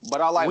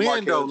 But I like when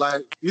Markel. though?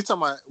 Like you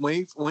talking about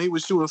when he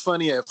was shooting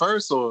funny at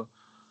first, or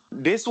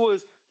This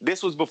was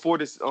before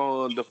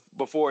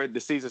before the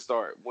season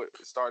started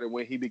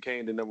when he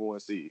became the number one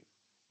seed.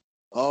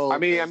 oh, I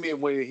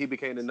mean when he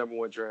became the number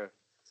one draft.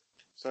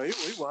 so he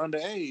was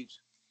underage.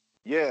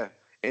 Yeah,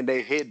 and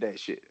they hid that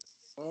shit.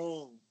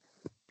 Oh,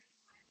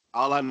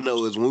 All I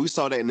know is when we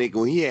saw that nigga,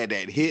 when he had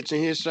that hitch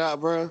in his shot,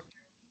 bro,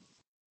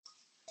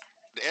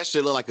 that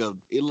shit looked like a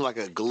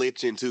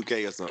glitch in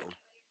 2K or something.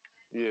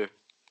 Yeah.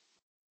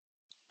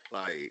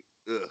 Like,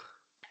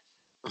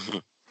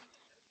 ugh.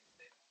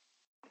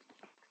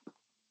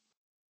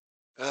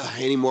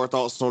 Any more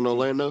thoughts on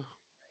Orlando?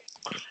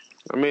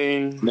 I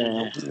mean,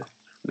 nah.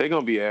 they're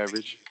gonna be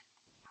average.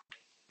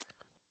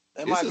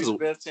 That This might be is the a-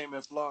 best team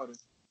in Florida.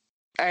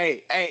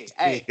 Hey.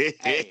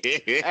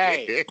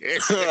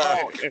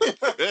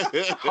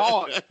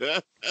 Hard.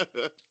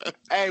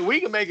 Hey, we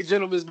can make a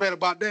gentleman's bet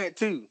about that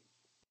too.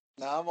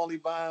 Now I'm only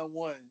buying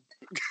one.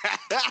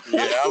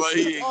 Yeah, how about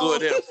he ain't going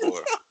there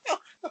for?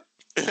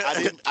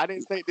 I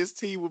didn't think this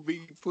team would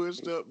be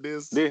pushed up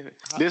this.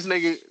 This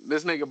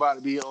nigga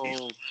about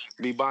to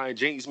be buying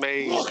Jinx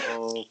made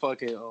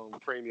fucking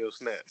premium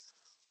snaps.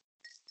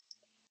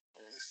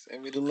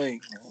 Send me the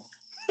link. Man.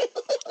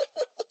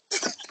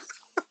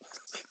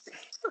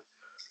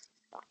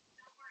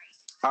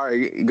 All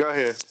right, go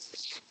ahead.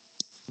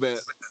 But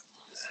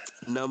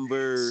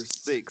number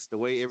 6, the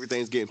way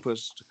everything's getting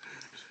pushed.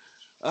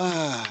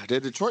 The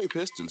Detroit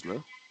Pistons,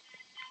 man.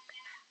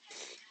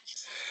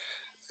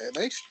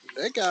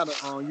 They got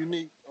a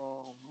unique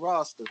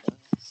roster. Man.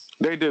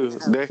 They do.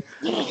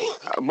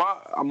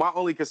 My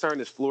only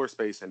concern is floor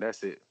space, and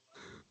that's it.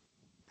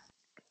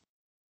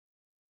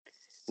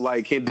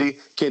 Like, can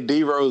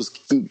D Rose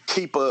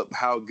keep up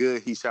how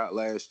good he shot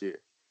last year?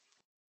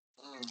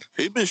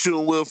 He been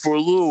shooting well for a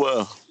little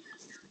while.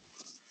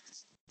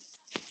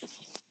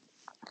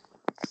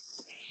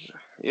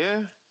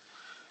 Yeah.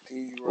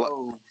 D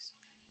Rose.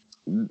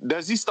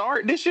 Does he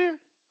start this year?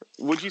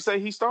 Would you say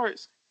he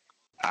starts?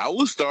 I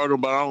would start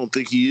him, but I don't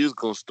think he is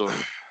gonna start.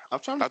 I'm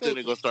trying to I think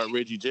they're gonna start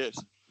Reggie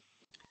Jackson.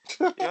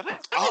 Yeah,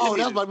 that's about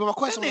to be my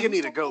question. That nigga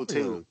need to go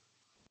too.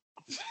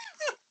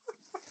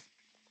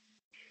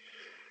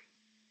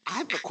 I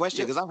have a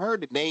question because I've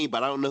heard the name,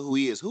 but I don't know who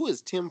he is. Who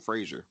is Tim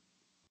Frazier?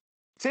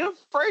 Tim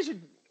Frazier.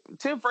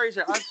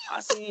 I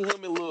seen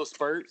him in little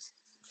spurts.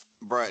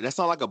 Bruh, that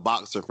sounds like a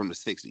boxer from the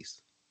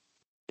 60s.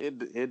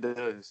 It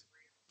does.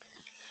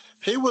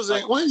 He was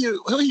in when he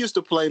used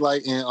to play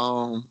like in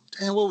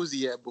damn, what was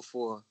he at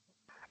before?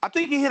 I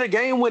think he hit a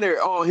game winner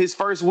on his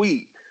first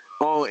week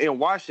in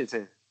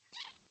Washington.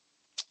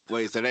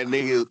 Wait, so that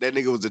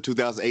nigga was the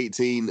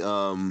 2018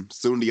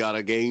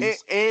 Sundiata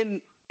games?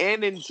 And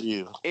in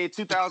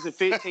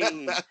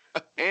 2015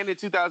 and in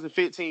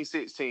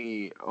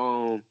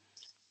 2015-16,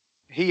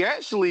 he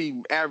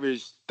actually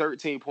averaged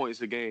 13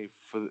 points a game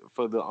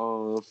for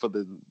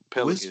the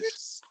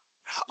Pelicans.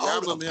 Yeah, I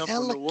remember him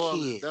from New Pelicans.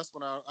 Orleans. That's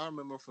when I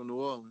remember from New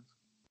Orleans.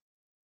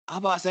 I'm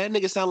about to say that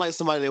nigga sound like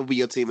somebody that would be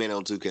your teammate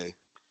on 2K.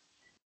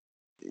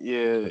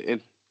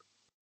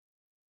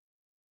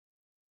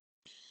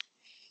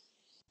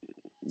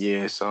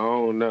 Yeah, so I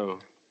don't know.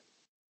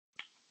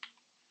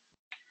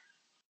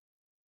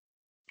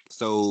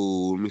 So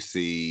let me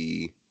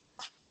see.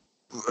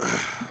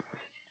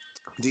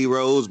 D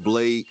Rose,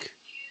 Blake,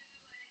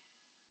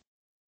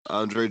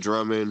 Andre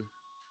Drummond.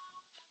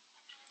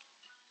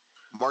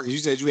 Marcus, you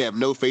said you have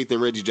no faith in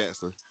Reggie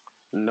Jackson.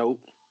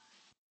 Nope.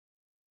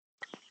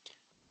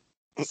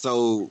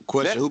 So,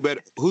 question: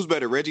 Who's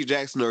better, Reggie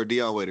Jackson or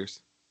Deion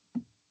Waiters?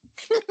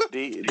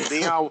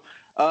 Deion,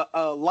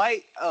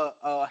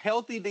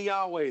 healthy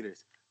Deion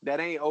Waiters that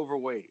ain't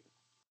overweight.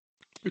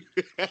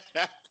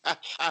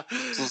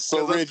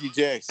 So Reggie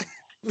Jackson.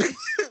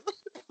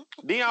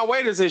 Deion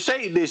Waiters in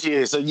shape this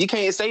year, so you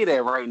can't say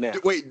that right now.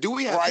 Wait, do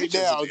we have Right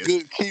pictures now, of this?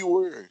 good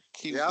keyword.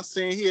 Yeah, I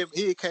seen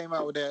he came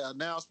out with that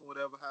announcement,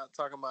 whatever,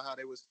 talking about how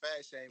they was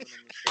fat shaming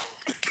him.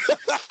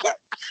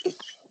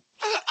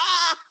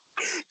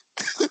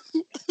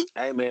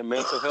 Hey man,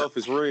 mental health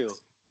is real.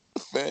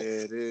 Man. Yeah,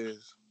 it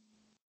is.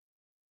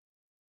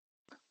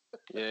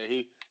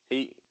 Yeah,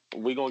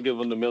 we gonna give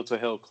him the mental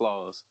health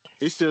clause.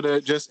 He should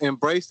have just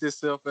embraced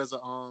himself as a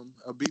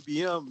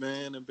BBM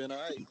man and been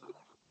alright.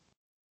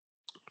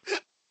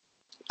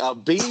 A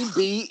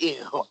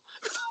BBM.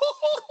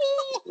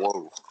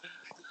 Whoa.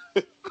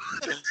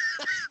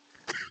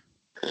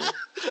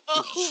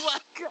 Oh my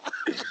god!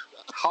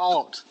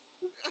 Halt.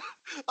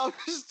 I'm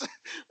just,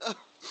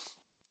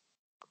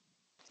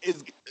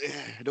 it's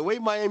the way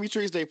Miami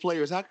treats their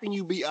players. How can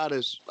you be out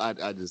of? I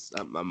don't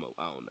know.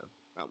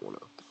 I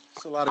want to.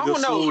 It's a lot of I good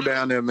don't know. food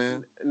down there,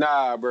 man.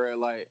 Nah, bro.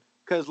 Like,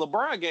 cause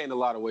LeBron gained a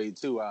lot of weight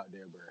too out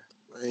there, bro.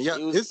 And yeah,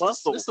 He was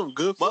muscle. it's some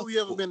good food.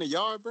 You ever been to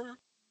Yard, bro?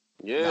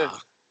 Yeah, Nah.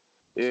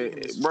 yeah, Chicken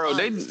is bro.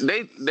 fire.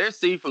 Their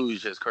seafood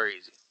is just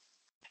crazy.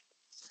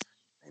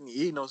 I didn't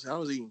eat no. I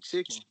was eating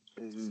chicken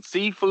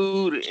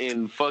Seafood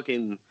and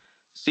fucking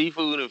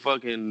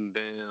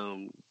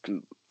damn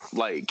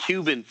like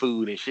Cuban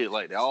food and shit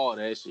like that. All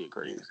that shit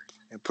crazy.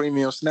 and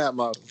premium snap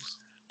models.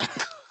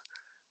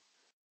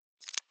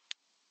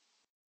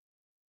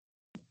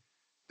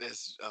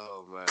 That's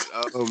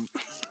man.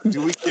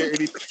 Do we care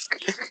anything?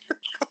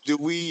 Do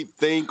we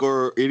think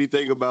or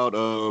anything about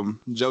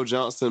Joe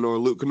Johnson or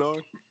Luke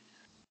Kennard?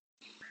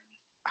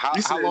 How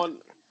You said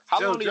long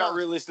Joe do y'all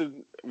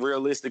Johnson.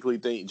 realistically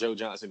think Joe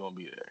Johnson gonna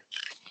be there?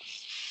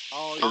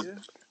 Oh yeah.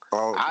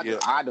 Oh,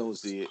 I don't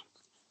see it.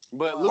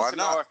 But Why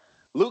not?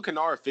 Luke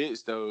Kennard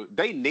fits though.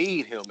 They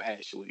need him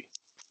actually.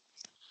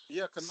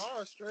 Yeah,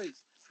 Kennard straight,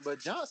 but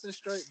Johnson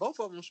straight. Both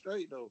of them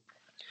straight though.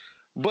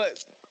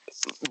 But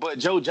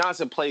Joe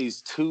Johnson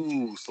plays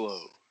too slow.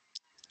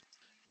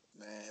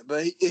 Man,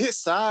 but his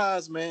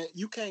size, man,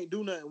 you can't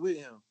do nothing with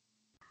him.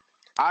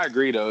 I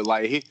agree though.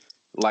 Like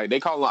they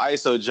call him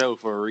ISO Joe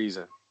for a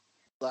reason.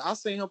 Like I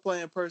seen him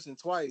play in person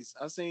twice.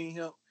 I seen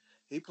him.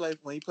 He played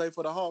when he played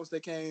for the Hawks. They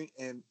came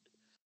and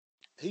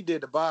he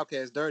did the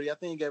Bobcats dirty. I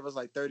think he gave us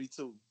like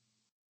 32.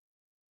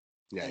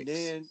 Yikes. And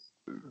then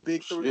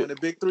Big Three, when the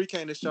Big Three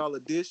came to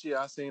Charlotte this year,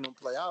 I seen him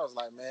play. I was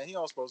like, man, he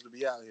don't supposed to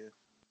be out here.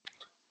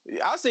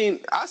 I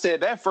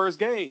said that first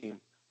game.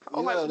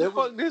 I'm like, what the that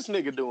was- fuck this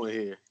nigga doing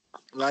here?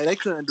 Like they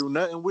couldn't do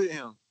nothing with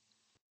him.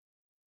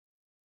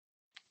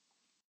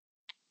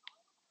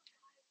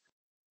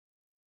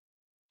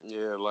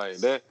 Yeah, like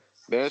that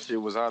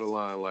shit was out of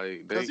line.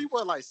 Like Because he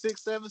was like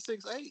 6'7",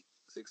 6'8",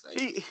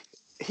 6'8".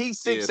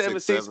 he's Yeah,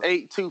 6'7",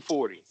 6'8",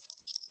 240.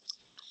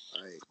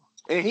 Like,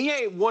 And he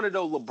ain't one of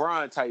those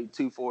LeBron type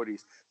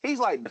 240s. He's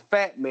like the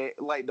fat man,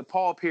 like the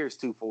Paul Pierce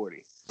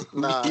 240.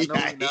 nah, no,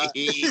 he not.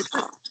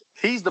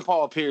 He's the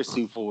Paul Pierce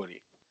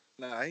 240.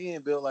 Nah, he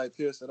ain't built like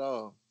Pierce at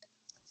all.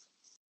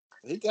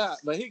 He got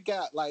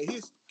like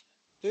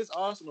his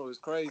arsenal is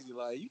crazy.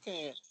 Like you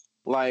can't.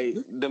 Like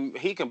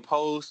he can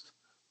post,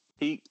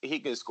 he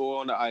can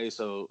score on the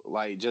ISO,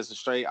 like just a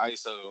straight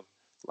ISO,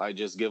 like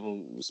just give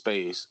him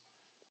space.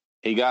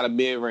 He got a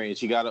mid range.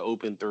 He got an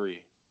open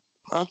three.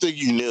 I think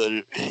you nailed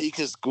it. He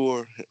can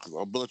score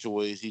a bunch of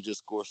ways. He just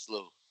scores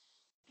slow.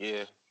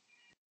 Yeah.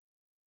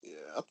 Yeah,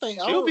 I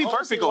think He'll be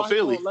perfect on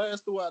Philly.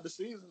 Last throughout the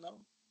season though.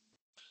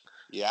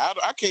 Yeah,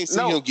 I can't see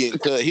him getting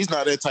cut. He's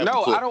not that type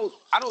of player.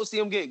 I don't see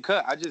him getting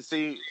cut. I just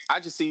see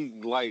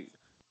like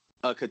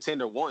a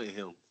contender wanting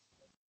him.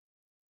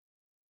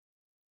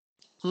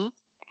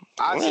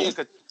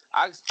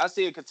 I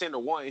see a contender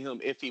wanting him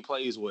if he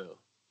plays well.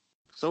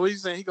 So what you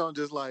saying? He gonna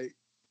just like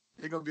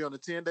he gonna be on a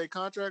 10-day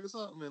contract or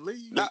something and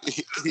leave? Nah,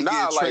 He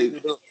like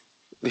traded up.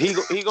 he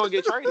gonna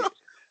get traded.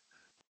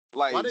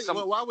 Like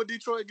why would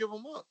Detroit give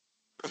him up?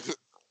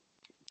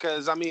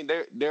 Because I mean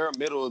they're a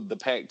middle of the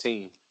pack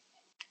team.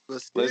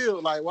 But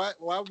still, like why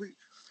we?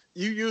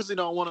 You usually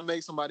don't want to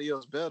make somebody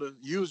else better.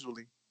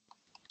 Usually,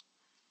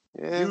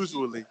 Yeah.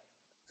 usually,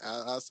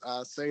 I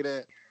say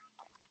that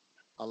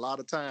a lot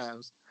of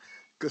times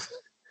because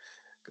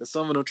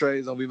some of them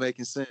trades don't be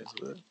making sense.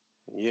 But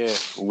Yeah,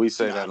 we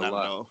say that a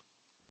lot.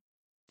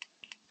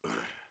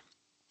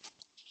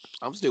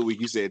 I'm still weak.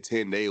 You said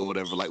 10-day or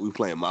whatever. Like we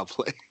playing my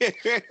play. yeah,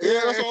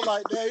 that's what I'm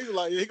like. That he was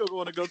like, he gonna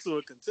want to go to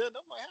a contender.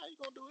 I'm like, how you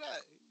gonna do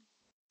that?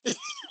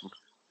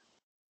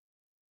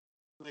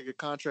 Nigga,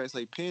 contract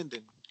say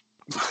pending.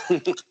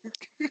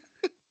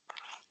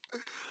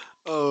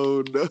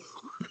 Oh no.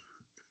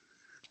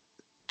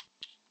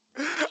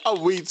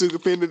 I'm weak too.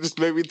 Dependent just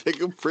made me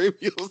think of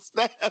premium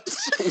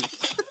snaps.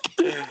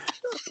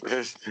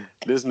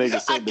 This nigga I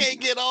sent can't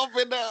get off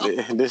it now.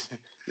 this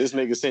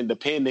nigga sent the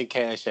pending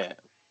cash app.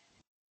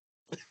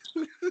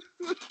 Nah,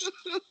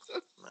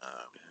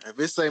 if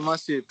it say my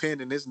shit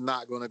pending, it's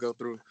not gonna go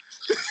through.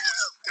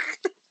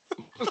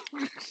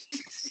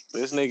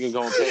 This nigga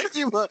gonna pay.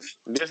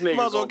 This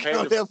nigga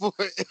gonna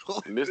pay.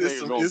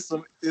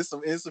 It's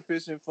some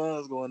insufficient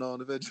funds going on.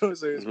 If that joint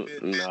says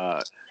pending.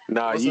 Nah.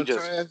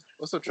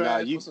 What's some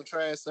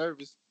trash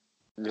service?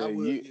 Yeah,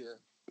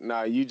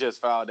 you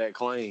just filed that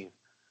claim.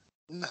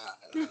 Nah.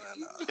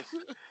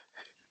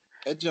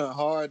 That junk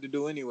hard to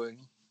do anyway.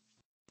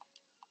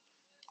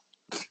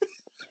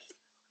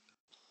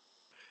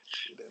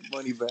 Get that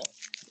money back.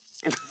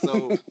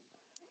 So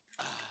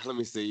let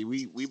me see.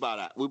 We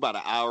about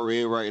an hour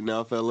in right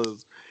now,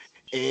 fellas,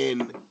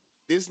 and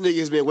this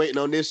nigga's been waiting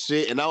on this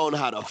shit, and I don't know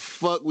how the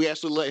fuck we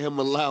actually let him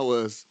allow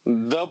us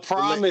The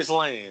promised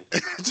land.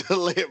 to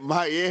let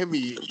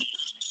Miami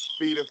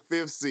be the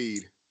 5th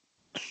seed.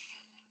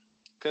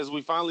 Because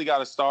we finally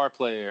got a star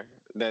player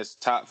that's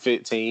top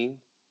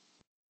 15.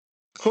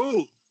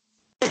 Who?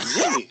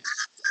 Jimmy.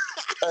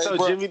 So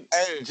bro,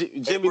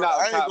 Jimmy bro, not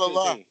I ain't top gonna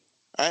 15.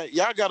 lie.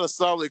 Y'all got a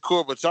solid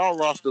core, but y'all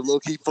roster low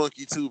key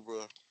funky too,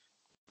 bro.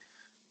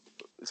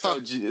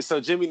 So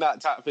Jimmy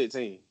not top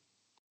 15.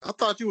 I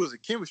thought you was a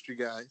chemistry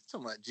guy. You're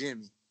talking about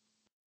Jimmy.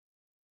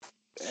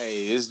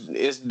 Hey,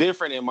 it's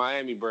different in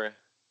Miami, bruh.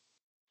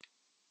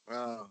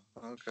 Oh,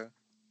 okay.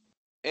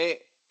 And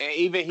and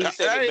even he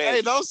said it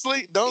Hey, best. don't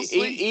sleep.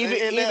 Even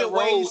in that even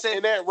Wayne role. said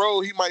In that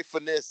role, he might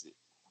finesse it.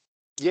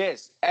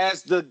 yes.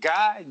 As the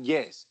guy,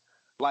 yes.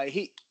 Like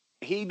he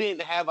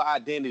didn't have an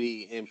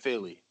identity in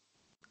Philly.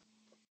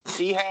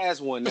 He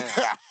has one now.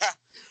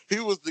 He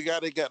was the guy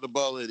that got the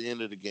ball at the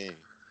end of the game.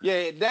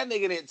 Yeah, that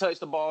nigga didn't touch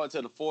the ball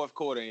until the fourth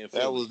quarter in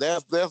Philly.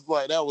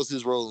 That was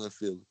his role in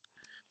Philly.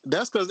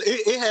 That's because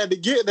it had to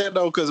get there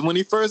though. Because when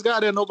he first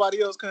got there,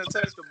 nobody else couldn't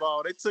touch the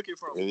ball. They took it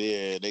from him.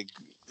 Yeah, they.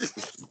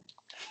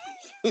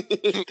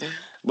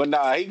 But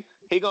nah,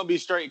 he gonna be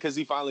straight because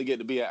he finally get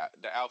to be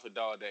the alpha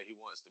dog that he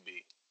wants to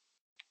be.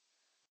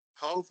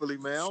 Hopefully,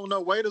 man. I don't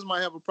know. Waiters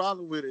might have a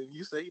problem with it.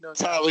 You say he done.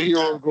 Tyler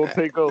Hero gonna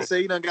take You over.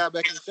 say he done got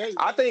back in shape.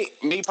 I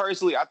think me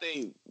personally, I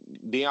think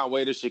Deion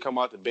Waiters should come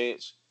off the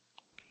bench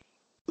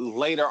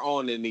later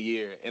on in the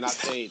year, and I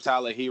think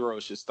Tyler Hero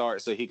should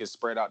start so he can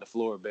spread out the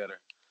floor better.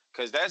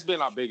 Because that's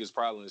been our biggest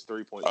problem is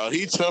 3-point.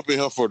 He jumping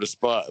him for the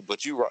spot,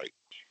 but you right.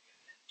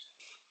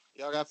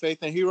 Y'all got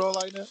faith in Hero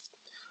like that?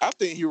 I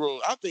think Hero.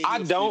 I think I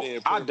he'll don't. fit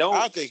in I don't.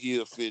 I think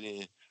he'll fit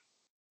in.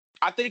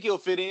 I think he'll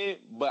fit in,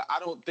 but I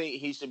don't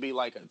think he should be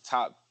like a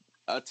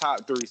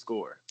top 3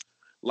 scorer.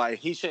 Like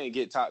he shouldn't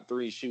get top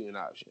 3 shooting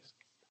options.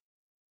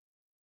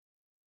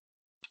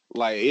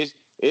 Like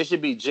it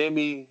should be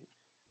Jimmy,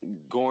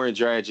 Goran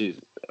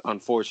Dragic.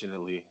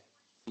 Unfortunately,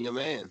 Your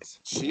man.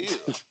 Chill.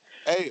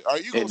 Hey, are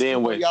you gonna And then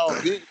see wait. y'all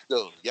bench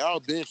though? Y'all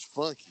bench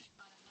funky.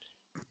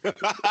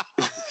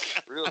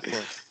 Real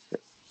funky.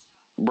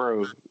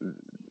 bro,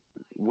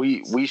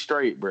 we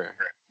straight, bro.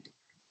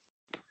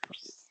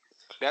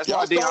 That's Y'all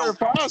why started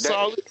fine,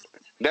 solid.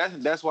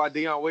 That's why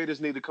Deion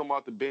Waiters need to come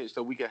off the bench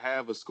so we can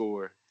have a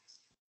score.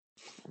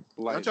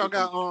 Like, Don't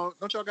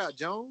y'all got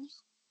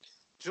Jones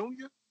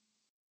Jr.?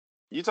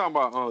 you talking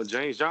about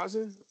James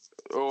Johnson,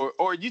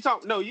 or you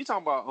talking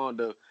about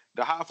the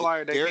high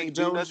flyer that Derrick can't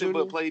Jones do nothing Jr.?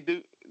 but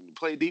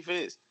play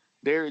defense,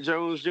 Derrick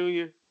Jones Jr.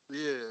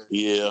 Yeah.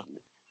 Yeah.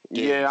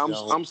 Yeah,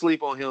 Jones. I'm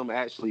sleep on him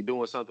actually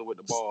doing something with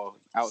the ball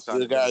outside Still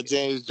the got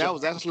game. James. That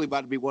was actually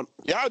about to be one.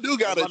 Y'all do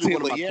got a That was about to be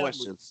team one of of my yammers.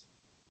 questions.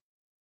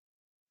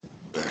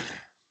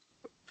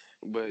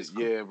 But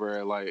yeah,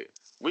 bro, like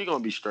we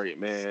gonna be straight,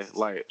 man.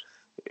 Like,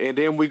 and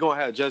then we gonna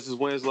have Justice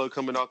Winslow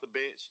coming off the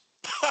bench.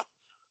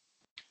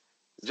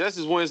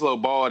 Justice Winslow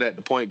balled at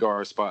the point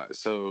guard spot,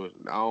 so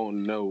I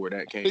don't know where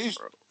that came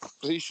from.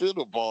 He should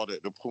have balled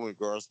at the point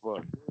guard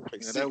spot.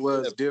 Like Yeah, that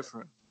was 6'7".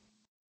 different.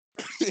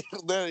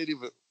 That ain't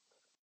even.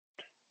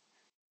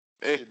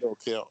 And, It don't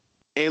count.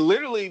 and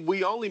literally,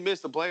 we only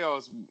missed the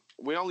playoffs.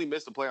 We only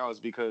missed the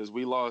playoffs because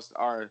we lost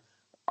our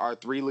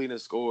 3 leading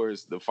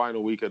scorers the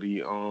final week of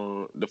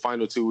the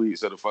final 2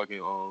 weeks of the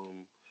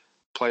fucking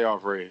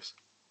playoff race.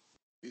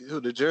 Who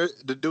the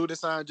dude that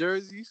signed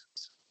jerseys?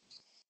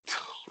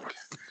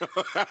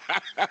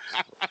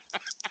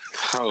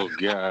 Oh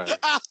god.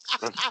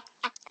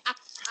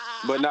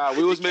 But nah,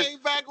 we was missing.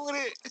 Came back with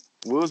it.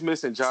 We was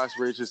missing Josh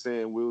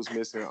Richardson. We was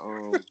missing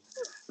Goran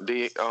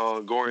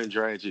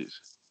Dragic.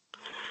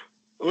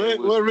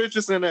 Where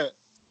Richardson at?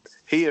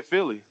 He at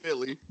Philly,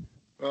 Philly.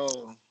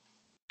 Oh,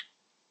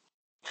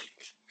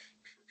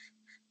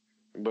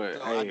 but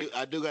No, hey.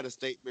 I do got a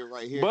statement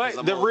right here.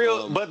 But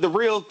the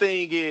real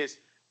thing is,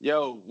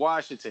 yo,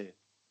 Washington,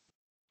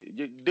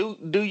 you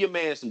do your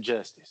man some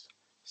justice.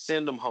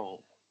 Send him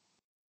home.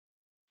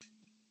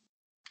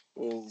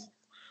 who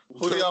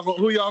y'all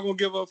gonna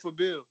give up for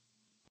Bill?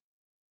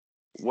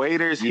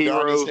 Waiters, Udonis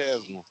Hero,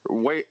 has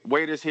one.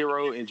 Waiters,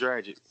 Hero, and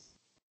Dragic.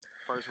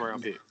 First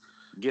round pick.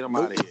 Get him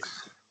out of here.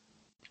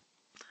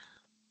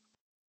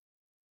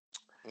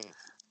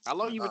 How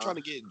long you been trying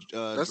to get?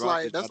 That's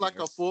Dragic like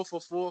out of a 4 for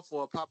 $4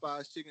 for a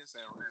Popeye's chicken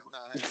sandwich.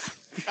 Nah,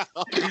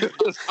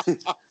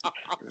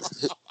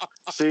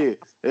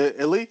 Shit.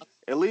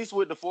 At least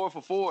with the 4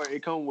 for $4,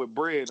 it come with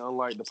bread,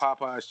 unlike the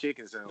Popeyes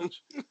chicken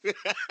sandwich. Yo,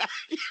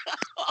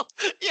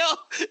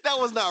 that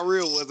was not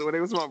real, was it? When they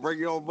was about to bring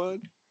your own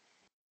bun?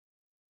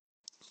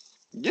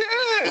 Yeah,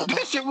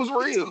 that shit was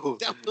real.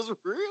 That was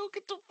real.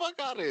 Get the fuck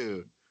out of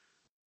here.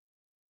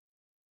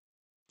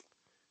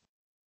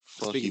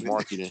 Funky Speaking of-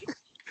 marketing.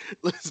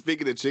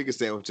 Speaking of chicken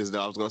sandwiches,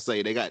 though, I was gonna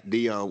say they got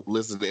Dion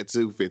listed at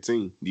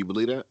 215. Do you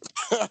believe that?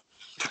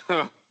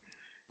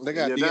 they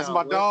got Yeah, that's Deion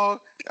my Waiters.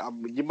 dog.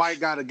 You might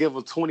gotta give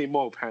him 20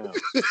 more pounds.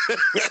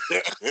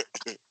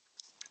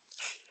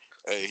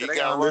 Hey, he So they got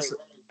got right. listed-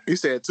 You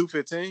said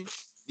 215?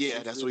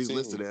 Yeah, that's what he's 215.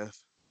 listed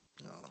as.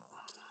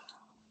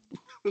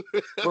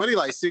 What he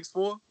like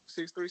 6'4",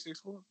 6'3",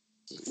 6'4"?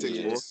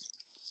 6'4".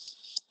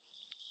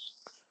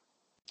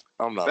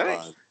 I'm not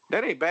lying.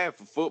 That ain't bad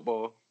for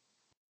football.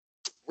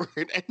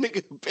 That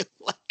nigga been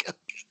like a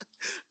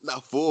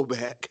not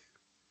fullback.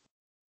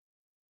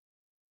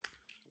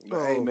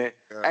 But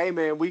hey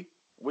man, we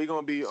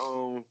gonna be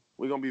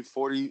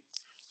 40,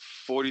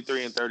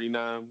 43 and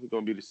 39. We're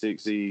gonna be the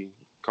 6th seed.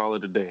 Call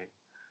it a day.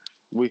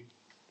 We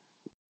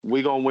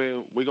gonna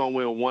win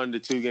 1 to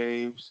 2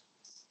 games,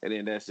 and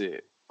then that's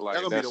it. Like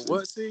That gonna be that's the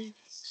what seed?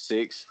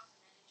 6.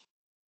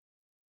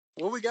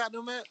 Where we got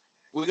them at?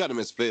 We got him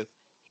as 5th.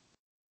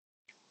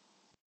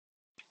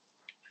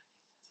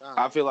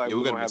 I feel like Yeah,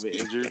 we're we gonna gotta have an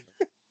miss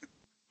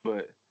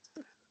injury,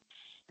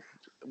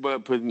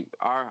 but putting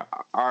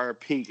our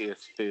peak is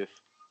 5th.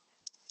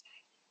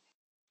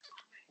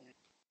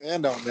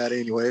 And don't matter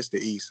anyway. It's the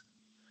East.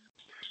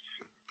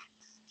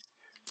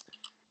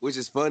 Which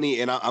is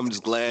funny, and I'm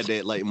just glad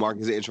that like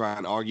Marcus didn't try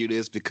and argue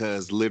this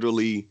because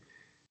literally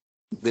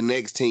the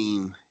next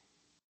team,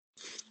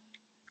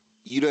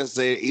 you done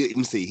said. Let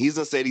me see. He's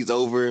done said he's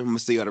over. Let me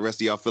see how the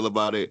rest of y'all feel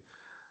about it.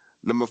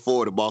 Number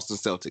 4, the Boston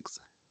Celtics.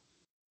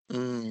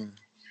 Who's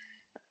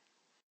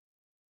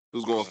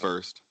going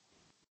first?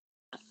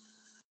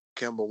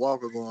 Kemba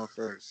Walker going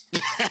first.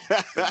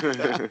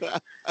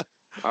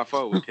 I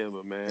fuck with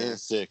Kemba, man. And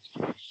sick.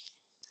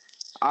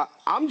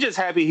 I'm just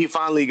happy he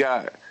finally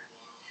got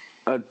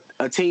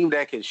a team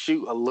that can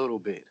shoot a little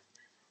bit.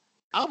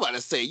 I'm about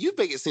to say you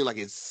make it seem like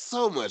it's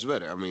so much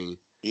better. I mean,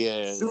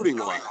 Yeah, shooting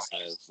wise.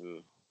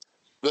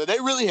 But they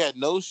really had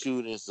no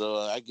shooting, so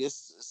I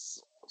guess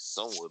it's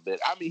somewhat better.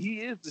 I mean, he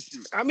is the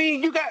shooter. I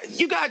mean,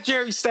 you got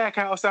Jerry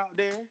Stackhouse out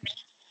there.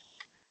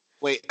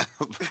 Wait, I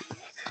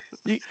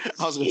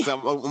was gonna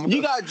say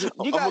You got Jerry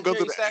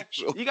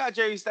you got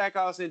Jerry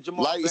Stackhouse and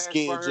Jamal Light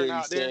skinned Bashburn Jerry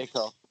out there.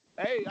 Stackhouse.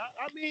 Hey,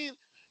 I mean,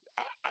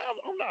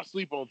 I'm not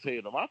sleep on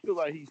Tatum. I feel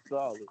like he's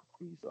solid.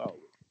 He's solid.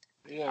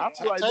 Yeah, I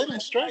feel like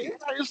Tatum's straight.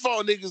 It's not his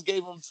fault niggas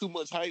gave him too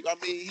much hype. I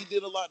mean, he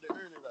did a lot to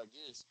earn it, I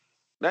guess.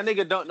 That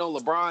nigga don't know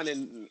LeBron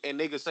and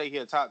niggas say he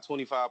a top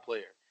 25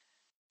 player.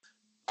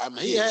 I mean,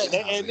 He had-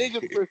 and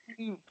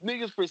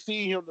niggas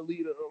perceive him to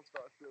lead the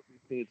All-Star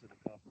Celtics team to the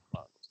conference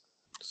finals.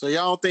 So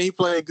y'all don't think he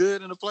played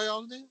good in the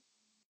playoffs then?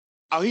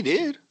 Oh, he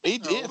did. He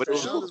did, but for I'm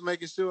sure. just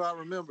making sure I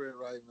remember it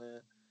right,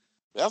 man.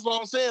 That's what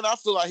I'm saying. I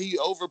feel like he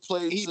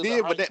overplayed. He to did,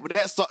 the but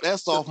hype. that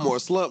sophomore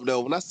slump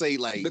though. When I say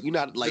like, you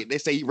know, like they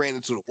say he ran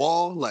into the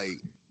wall, like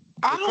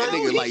I don't that know.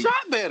 nigga, He like-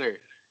 shot better.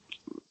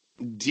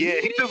 Yeah,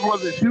 he just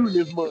wasn't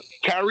shooting as much.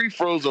 Kyrie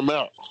froze him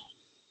out.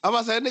 I'm about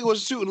to say that nigga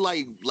was shooting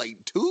like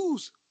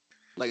twos,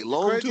 like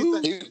long Crazy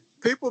twos. thing-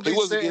 People He be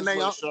wasn't saying getting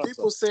they much shots,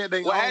 people said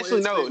they Well, own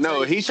actually,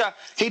 no. expectations.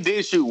 He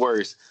did shoot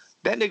worse.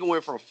 That nigga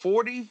went from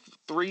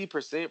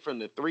 43% from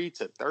the 3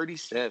 to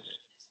 37.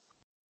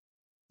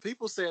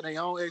 People say they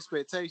own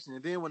expectations,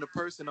 and then when the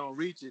person don't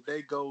reach it,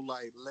 they go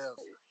like left.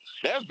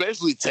 That's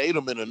basically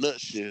Tatum in a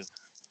nutshell.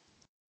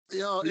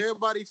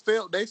 Everybody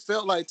felt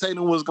like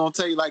Tatum was gonna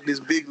take like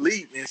this big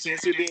leap, and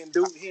since he didn't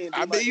do I mean,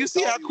 like you they see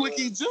thought how he quick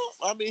was. he jumped.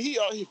 I mean,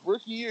 his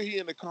rookie year, he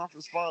in the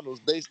conference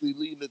finals, basically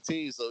leading the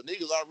team. So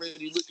niggas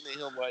already looking at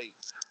him like.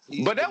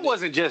 he's But the that next-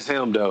 wasn't just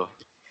him, though.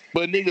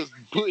 But niggas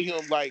put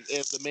him like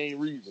as the main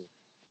reason.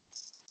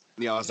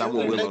 Yeah, so I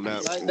won't will on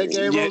that. Like, they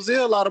gave Yeah. Rozier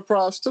a lot of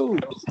props too.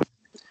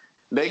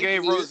 They They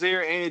gave did.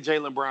 Rozier and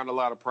Jaylen Brown a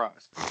lot of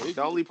props.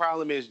 The only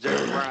problem is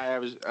Jaylen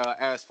Brown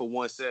asked for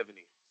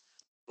 170.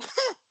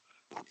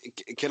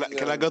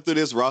 Can I go through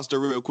this roster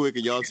real quick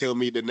and y'all tell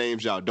me the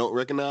names y'all don't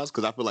recognize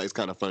because I feel like it's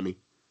kind of funny.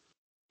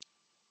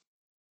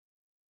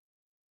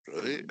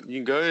 You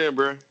can go ahead,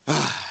 bro.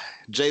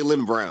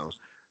 Jaylen Brown,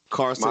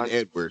 Carson My-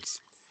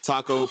 Edwards,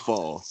 Taco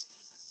Fall,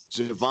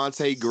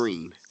 Javonte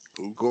Green,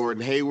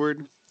 Gordon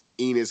Hayward,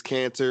 Enes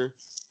Kanter,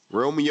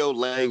 Romeo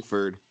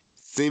Langford,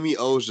 Semi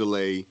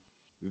Ojeleye,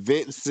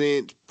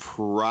 Vincent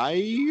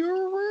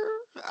Pryor,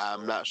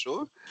 I'm not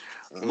sure,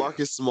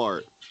 Marcus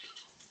Smart,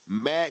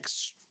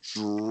 Max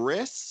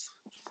Strauss,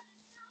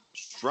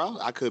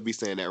 I could be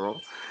saying that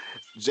wrong,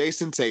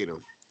 Jason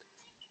Tatum,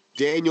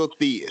 Daniel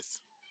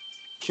Theus,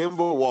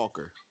 Kemba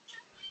Walker,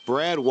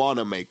 Brad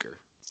Wanamaker,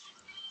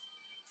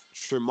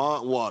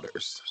 Tremont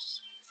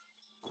Waters,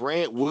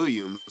 Grant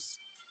Williams,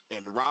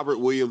 and Robert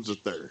Williams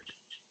III.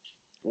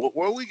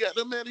 Where we got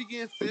them at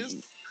again?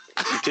 Fifth?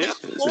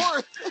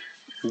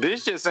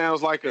 This just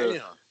sounds like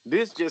Damn.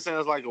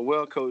 a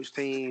well coached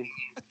team,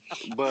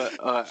 but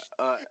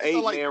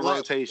 8-man like-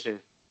 rotation.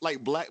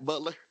 Like Black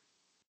Butler.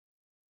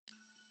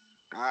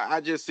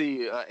 I just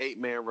see an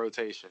 8-man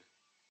rotation.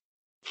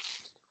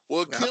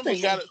 Well, I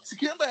think-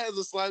 Kemba has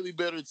a slightly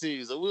better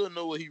team, so we'll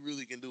know what he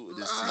really can do with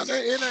this team.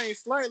 It ain't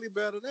slightly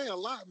better. They a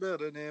lot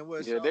better than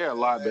what. Yeah, y'all they're a had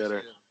lot last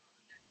better.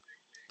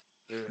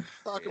 year.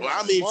 Talking Well, I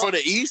about mean, Smart. for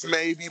the East,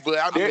 maybe, but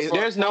I mean,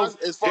 There's nobody.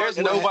 He's They not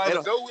don't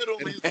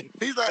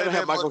in have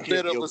that Michael much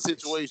better of Kidd, a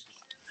situation.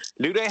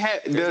 Do they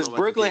have? There's Does no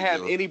Brooklyn Michael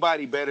have Kidd,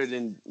 anybody better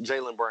than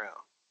Jaylen Brown?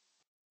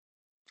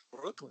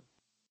 Brooklyn.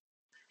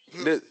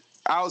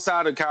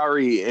 Outside of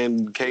Kyrie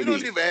and We don't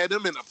KD. even have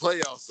them in the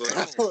playoffs. So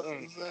That's what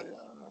I'm saying.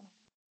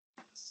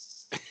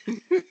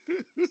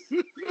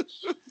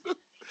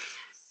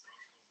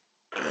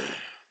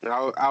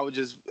 I was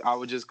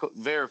just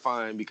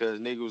verifying because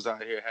niggas was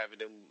out here having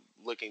them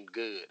looking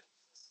good.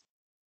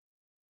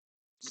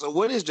 So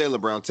what is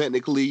Jaylen Brown?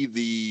 Technically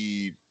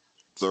the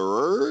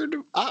third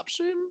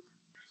option?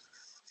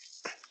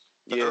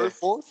 Yeah, Third,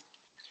 fourth?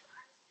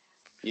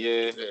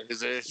 yeah,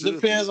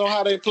 Depends on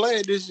how they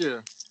played this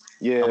year.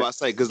 yeah. I'm about to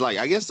say, because like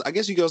I guess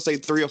you gonna say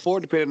 3 or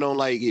 4 depending on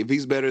like if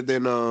he's better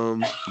than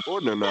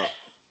Gordon or not.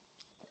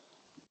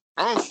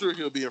 I'm sure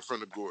he'll be in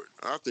front of Gordon.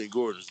 I think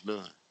Gordon's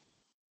done.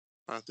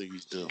 I think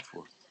he's done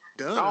for.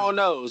 Done. I don't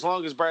know. As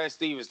long as Brad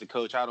Stevens the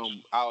coach,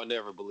 I'll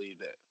never believe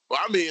that. Well,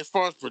 I mean, as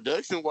far as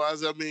production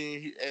wise, I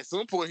mean, at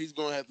some point he's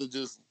gonna have to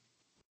just,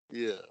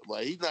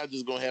 like he's not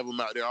just gonna have him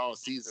out there all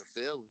season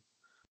failing.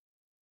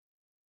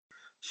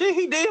 Shit,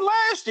 he did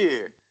last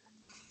year.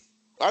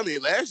 I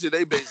mean, last year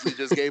they basically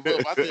just gave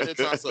up. I think they're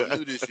trying something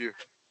new this year.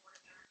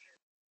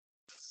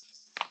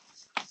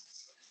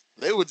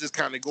 They were just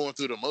kind of going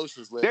through the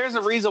motions. There's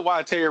a reason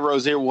why Terry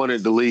Rozier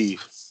wanted to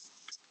leave.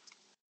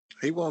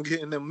 He won't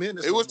get in them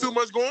minutes. It was too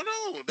much going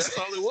on. That's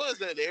all it was.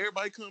 That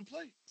everybody couldn't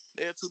play.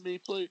 They had too many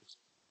players.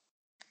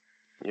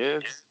 Yeah,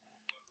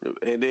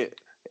 and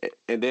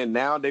then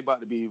now they about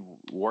to be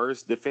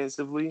worse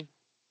defensively.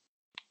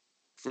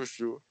 For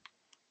sure.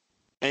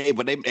 Hey,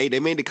 but they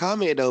made the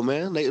comment though,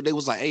 man. They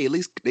was like, hey, at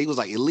least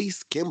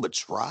Kemba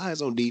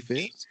tries on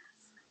defense.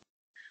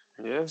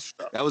 Yeah,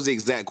 that was the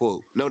exact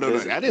quote. No, I didn't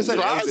say that.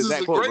 That was the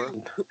exact quote,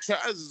 bro.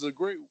 Tries is a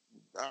great.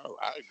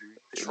 I agree.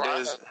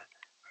 Tries.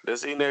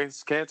 Does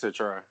Enes Kanter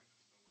try?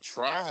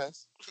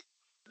 Tries.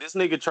 This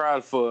nigga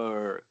tried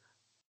for.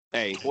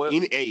 Hey,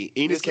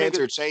 Enes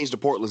Kanter changed the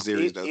Portland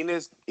series though.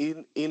 Enes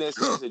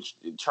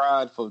Kanter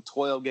tried for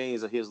 12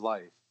 games of his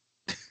life.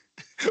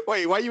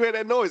 Wait, why you made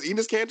that noise?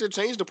 Enes Kanter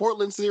changed the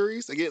Portland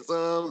series against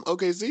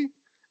OKC?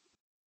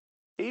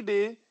 He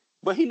did,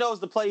 but he knows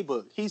the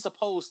playbook. He's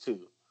supposed to.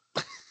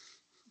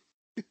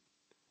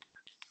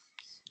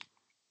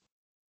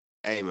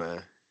 Hey,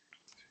 man.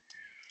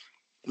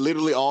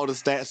 Literally all the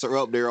stats are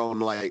up there on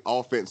like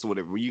offense or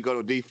whatever. When you go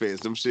to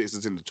defense, them shits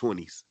is in the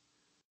 20s.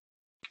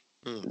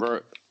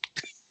 Bro,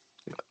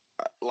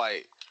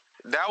 like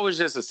that was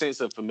just a sense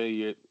of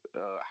familiar.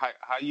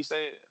 How you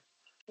say it?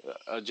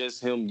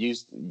 Just him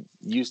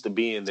used to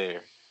being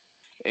there,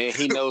 and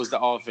he knows the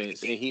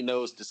offense and he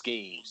knows the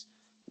schemes.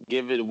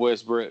 Give it to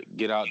Westbrook,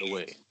 get out the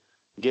way.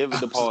 Give it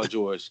to Paul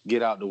George,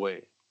 get out the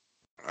way.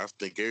 I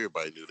think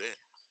everybody knew that.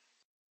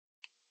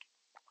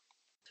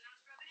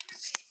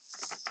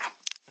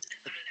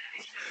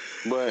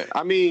 But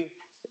I mean,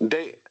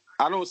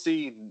 I don't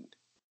see.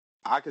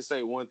 I can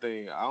say one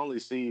thing. I only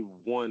see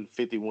one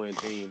 50-win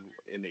team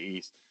in the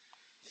East.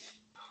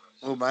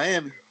 Oh,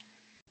 Miami.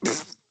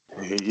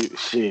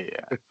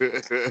 Shit.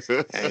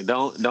 Hey,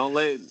 don't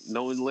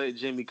let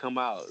Jimmy come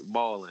out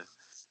balling.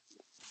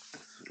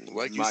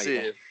 Like you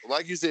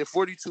said,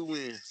 42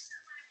 wins.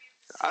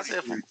 I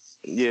said,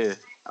 yeah.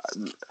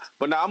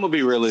 But now I'm gonna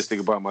be realistic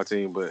about my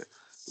team. But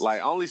like,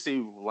 I only see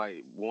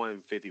like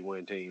one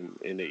 50-win team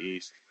in the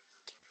East.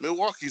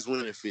 Milwaukee's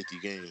winning 50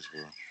 games,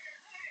 bro.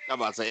 I'm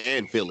about to say,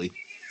 and Philly.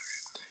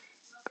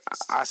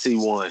 I see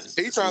one.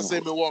 He trying to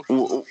say Milwaukee.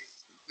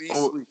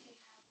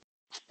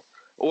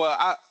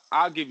 Well,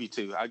 I'll give you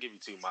two.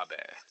 My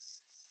bad.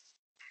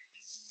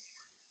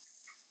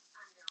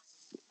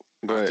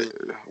 But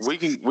we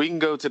can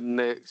go to the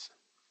next.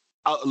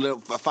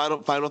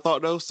 Final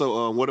thought though.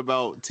 So, what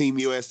about Team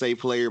USA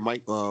player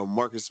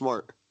Marcus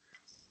Smart?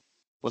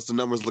 What's the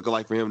numbers looking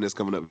like for him this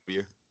coming up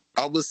year?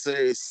 I would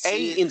say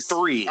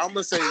 8-3. I'm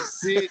gonna say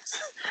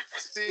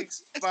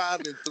 6,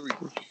 5, and 3.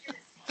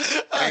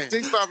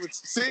 6, 5, and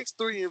 6,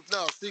 3, and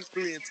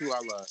 2. I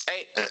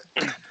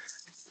lied.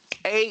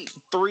 8,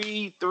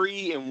 3,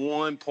 3, and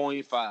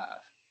 1.5.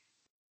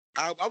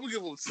 I'm gonna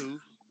give him 2.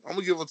 I'm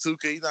gonna give him 2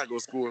 because he's not gonna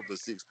score for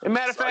 6. As a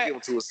matter of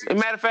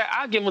fact,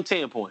 I'll give him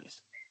 10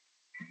 points.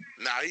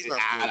 Nah, he's not.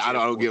 I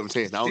don't give him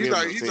 10. He's not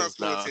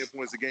scoring 10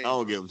 points a game. I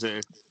don't give him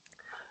 10.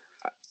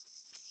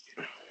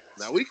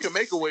 Now we can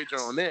make a wager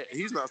on that.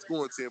 He's not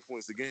scoring 10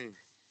 points a game.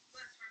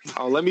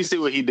 Oh, let me see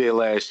what he did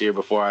last year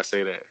before I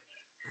say that.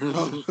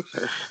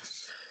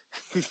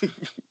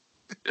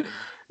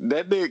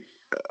 That big.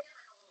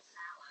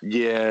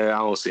 Yeah, I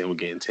don't see him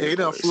getting 10. He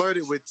done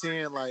flirted with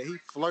 10. Like he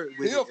flirted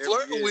with He'll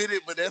flirt with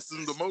it, but that's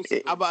the most.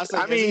 I'm about to say,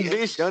 I mean,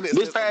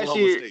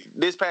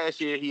 this past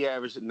year he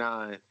averaged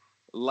 9.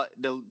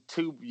 The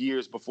 2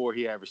 years before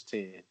he averaged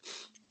 10.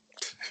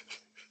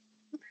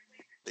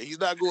 He's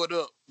not going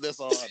up. That's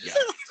all I got.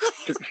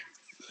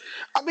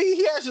 I mean,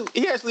 he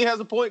actually has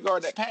a point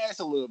guard that passed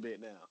a little bit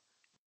now.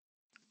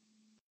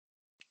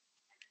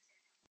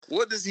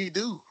 What does he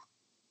do?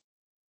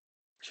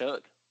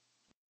 Chuck.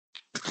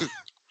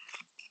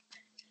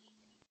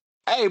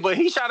 Hey, but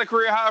he shot a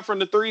career high from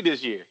the 3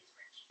 this year.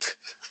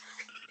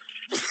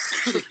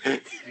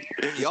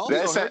 Y'all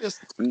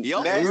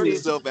hurt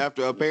yourself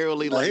after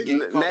apparently like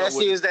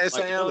nasty as that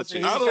sounds. I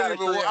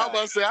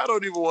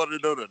don't even want to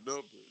know the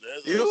number.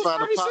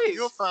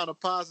 You'll find a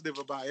positive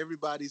about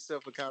everybody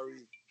except for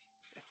Kyrie.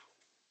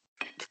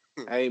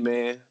 Hey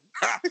man,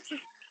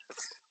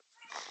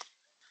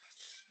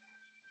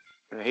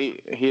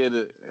 he I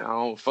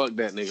don't fuck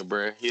that nigga,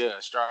 bro. He an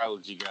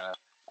astrology guy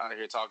out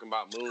here talking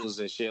about moons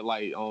and shit.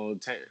 Like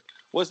on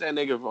what's that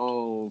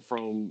nigga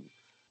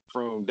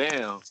from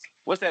Damn?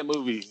 What's that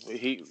movie?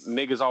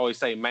 Niggas always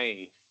say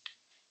Maine.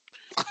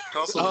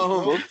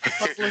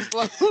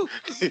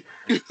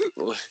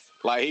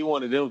 Like he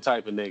one of them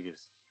type of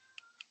niggas.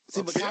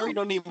 See, but Kyrie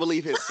don't even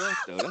believe himself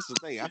though. That's the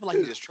thing. I feel like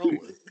he's just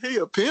trolling. He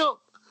a pimp.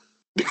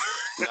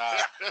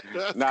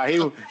 Nah, he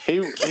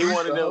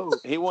wanted them.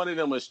 He wanted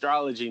them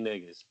astrology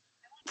niggas.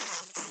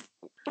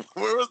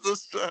 Where was the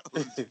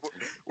strategy?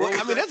 Well,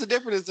 I mean, there's a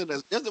difference in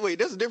there's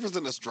a difference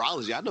in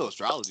astrology. I know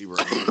astrology, bro.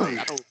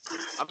 Like,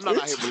 I'm not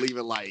out here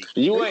believing like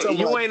You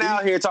ain't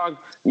out here talking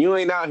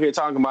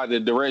about the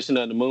direction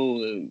of the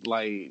moon and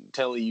like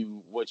telling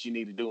you what you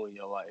need to do in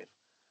your life.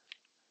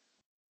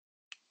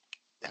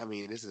 I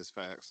mean, this is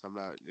facts. I'm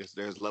not.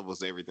 There's levels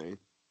to everything.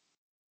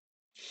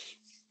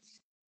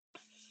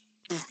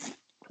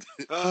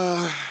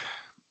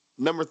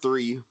 Number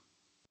 3,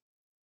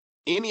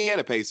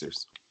 Indiana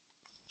Pacers.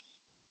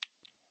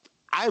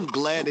 I'm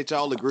glad that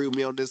y'all agree with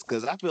me on this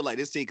because I feel like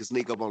this team can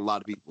sneak up on a lot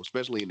of people,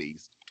 especially in the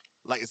East.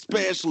 Like,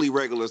 especially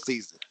regular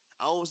season.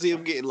 I don't see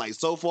them getting like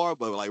so far,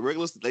 but like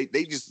regular,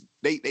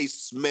 they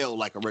smell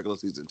like a regular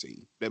season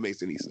team. That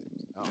makes any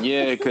sense.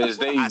 Yeah, because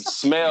they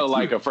smell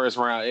like a first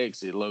round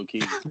exit, low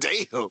key.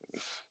 Damn.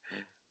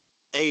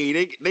 Hey,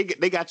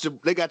 they got your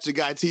guy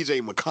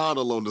TJ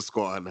McConnell on the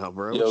squad now,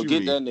 bro. Yo,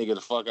 get that nigga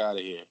the fuck out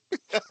of here.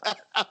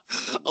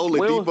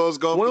 Oladipo's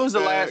going. When was the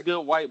last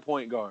good white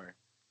point guard?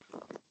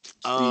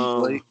 Damn.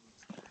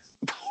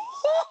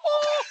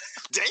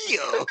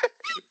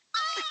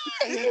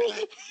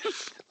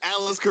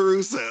 Alex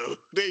Caruso.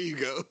 There you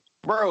go,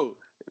 bro.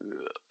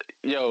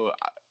 Yo,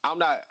 I'm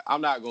not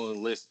going to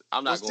list.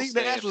 I'm not going to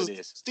stand for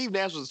this. Steve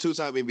Nash was a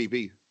 2-time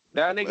MVP.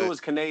 That nigga was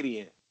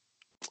Canadian.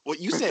 Well,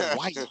 you said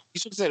white. You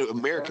should have said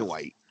American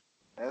white.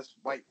 That's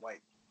white.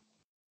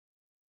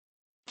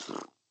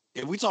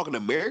 If we talking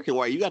American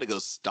white, you got to go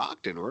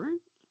Stockton, right?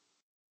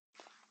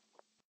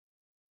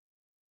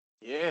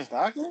 Yeah,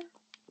 Stockton.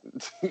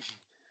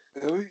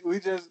 You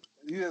just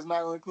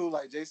not gonna include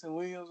like Jason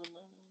Williams or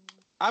nothing.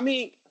 I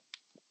mean,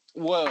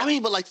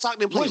 but like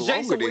Stockton played longer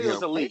Jason than Williams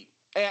him. elite.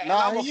 And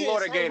I'm a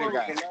Florida Gator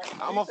guy.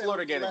 I'm a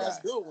Florida Gator guy.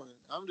 Good one.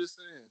 I'm just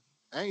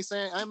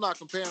saying. I'm not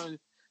comparing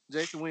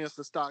Jason Williams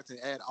to Stockton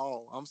at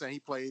all. I'm saying he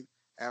played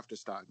after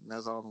Stockton.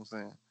 That's all I'm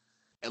saying.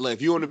 And like,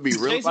 if you want to be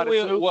real Jason about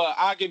Williams, it, well,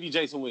 I'll give you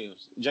Jason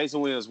Williams. Jason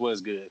Williams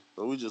was good.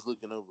 So we're just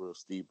looking over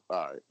Steve.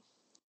 All right.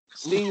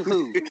 Steve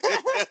who?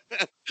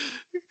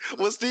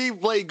 Well,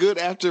 Steve played good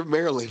after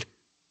Maryland.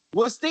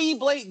 Was Steve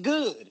Blake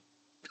good?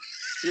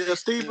 Yeah,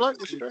 Steve Blake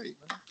was straight.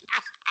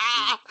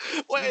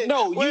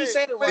 You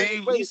said it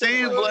right.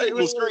 Steve Blake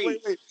was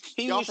straight.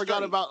 Y'all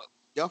forgot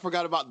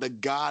about the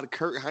god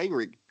Kurt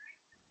Heinrich.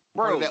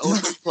 Bro, that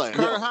old player.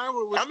 Kurt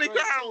Heinrich was.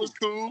 Kurt was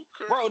cool.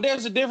 Bro,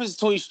 there's a difference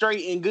between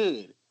straight and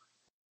good.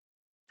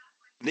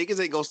 Niggas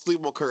ain't gonna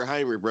sleep on Kurt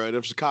Heinrich, bro.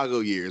 Them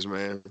Chicago years,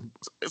 man.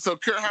 So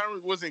Kurt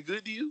Heinrich wasn't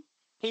good to you?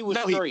 He was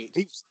straight.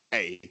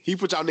 He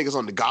put y'all niggas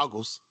on the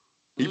goggles.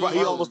 He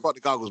almost brought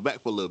the goggles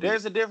back for a little bit.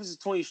 There's a difference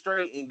between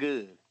straight and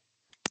good.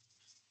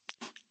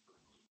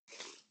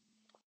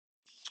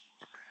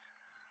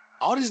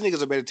 All these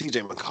niggas are better than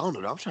TJ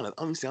McConnell. I'm trying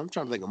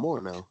to think of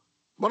more now.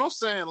 But I'm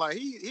saying like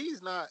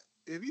he's not.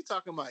 If you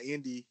talking about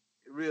Indy,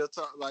 real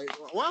talk, like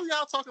why are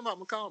y'all talking about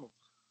McConnell?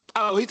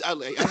 Oh, I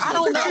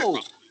don't know.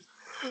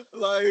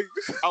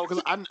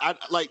 Because I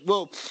like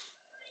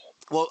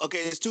well, okay.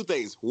 It's two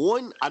things.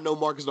 One, I know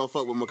Marcus don't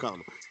fuck with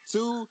McConnell.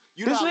 Two,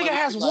 this nigga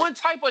has one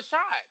type of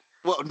shot.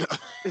 Well, no.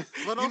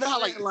 But you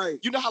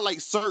know how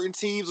certain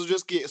teams will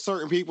just get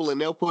certain people and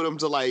they'll put them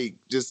to like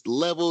just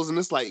levels, and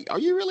it's like, are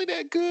you really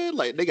that good?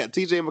 Like they got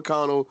TJ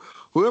McConnell,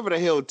 whoever the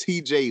hell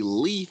TJ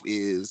Leaf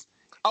is.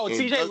 Oh,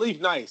 TJ Leaf,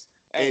 nice.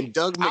 Hey, and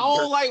Doug McDermott. I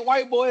don't like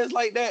white boys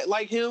like that,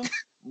 like him,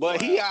 but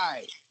he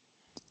alright.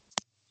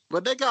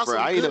 But they got some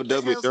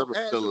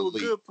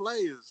good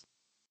players.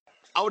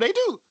 Oh, they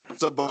do.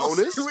 It's a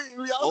bonus.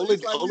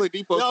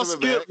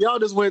 Y'all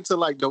just went to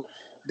like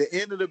the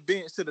end of the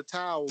bench to the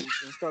towels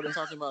and started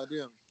talking about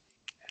them.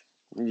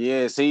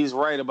 Yes, he's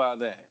right about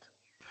that.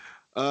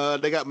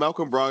 They got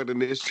Malcolm Brogdon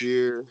this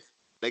year.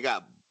 They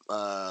got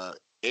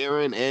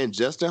Aaron and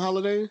Justin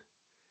Holiday.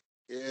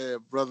 Yeah,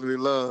 brotherly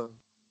love.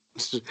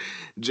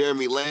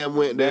 Jeremy Lamb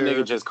went there. That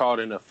nigga just called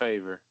in a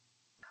favor.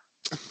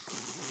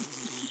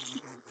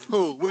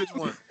 Who? Which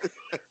one?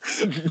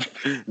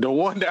 The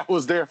one that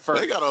was there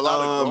first. They got a lot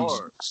of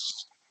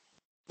guards.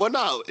 Well,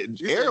 no,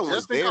 Aaron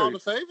was there. Called a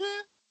favor?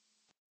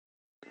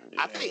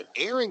 I think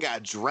Aaron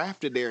got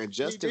drafted there, and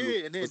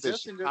Justin and then was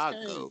Justin in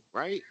Chicago,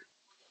 right?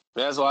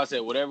 That's why I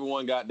said whatever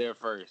one got there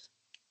first.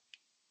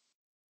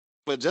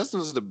 But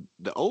Justin was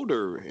the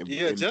older.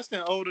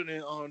 Justin older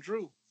than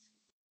Drew.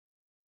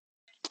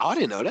 Oh, I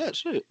didn't know that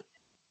shit.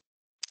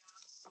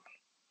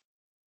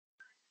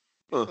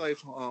 He played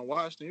for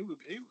Washington.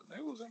 He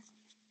was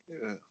yeah.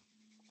 Let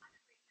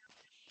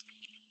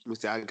me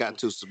see. I got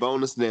to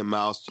Sabonis and then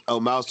Miles. Oh,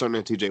 Miles Turner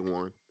and TJ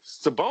Warren.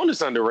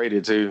 Sabonis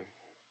underrated too.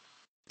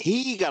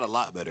 He got a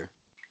lot better.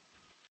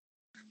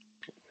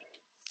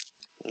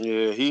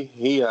 Yeah,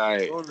 he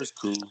alright. Warren's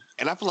cool.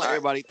 And I feel like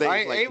everybody thinks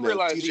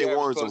TJ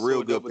Warren's a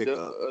real good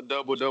pickup. A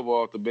double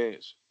off the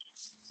bench.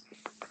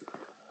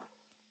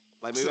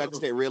 Like maybe I just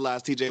didn't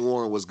realize TJ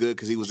Warren was good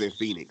because he was in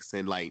Phoenix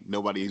and like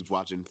nobody's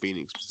watching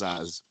Phoenix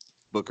besides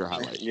Booker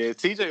highlights. Yeah,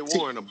 TJ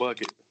Warren a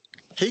bucket.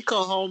 He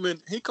come home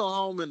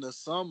in the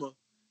summer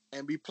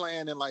and be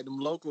playing in like them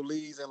local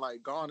leagues and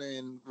like Garner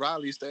and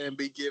Raleigh used to and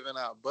be giving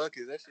out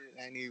buckets. That shit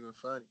ain't even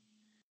funny.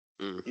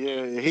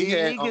 Yeah, He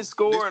had he can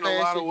score this in a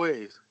lot of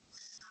ways.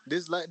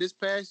 This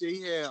past year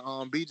he had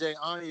BJ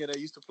Anya that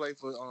used to play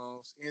for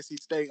NC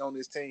State on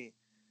his team.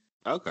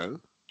 Okay.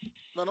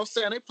 But I'm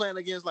saying they playing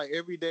against like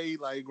everyday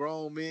like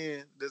grown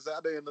men that's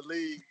out there in the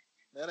league.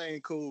 That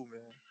ain't cool,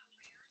 man.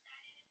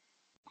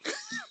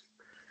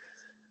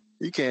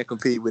 You can't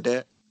compete with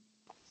that.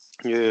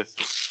 Yeah,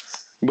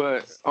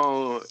 but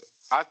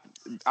I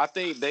I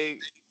think they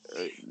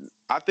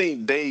I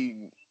think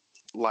they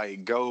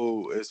like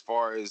go as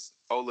far as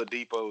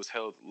Oladipo's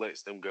health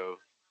lets them go.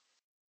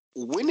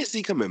 When is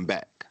he coming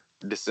back?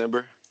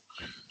 December.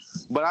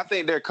 But I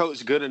think their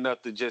coach good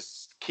enough to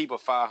just keep a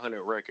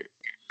 500 record.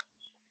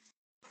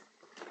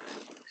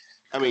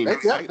 I mean, They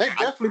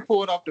definitely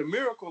pulled off the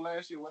miracle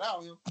last year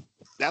without him.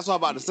 that's what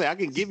I'm about to say. I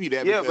can give you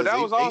that. Yeah, because but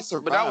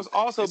that was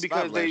also they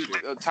because survived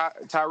last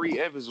year. Tyree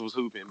Evans was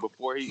hooping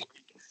before he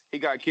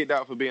got kicked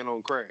out for being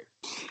on crack.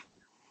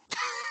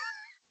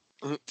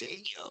 Damn.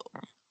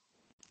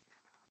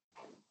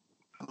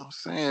 I'm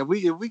saying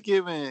if we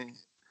giving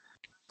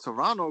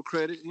Toronto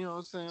credit, you know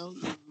what I'm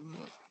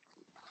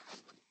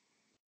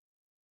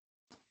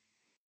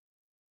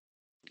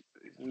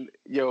saying?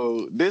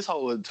 Yo, this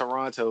whole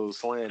Toronto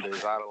slander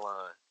is out of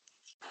line.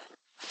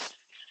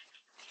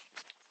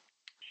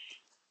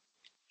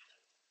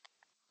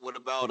 What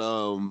about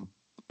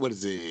what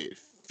is it?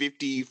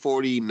 50,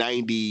 40,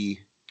 90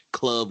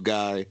 club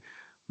guy,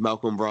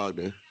 Malcolm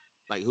Brogdon.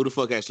 Like, who the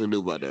fuck actually knew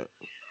about that?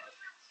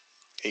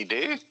 He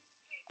did?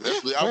 I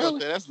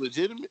was say that's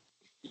legitimate.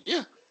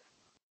 Yeah.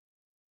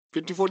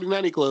 50, 40,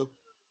 90 club.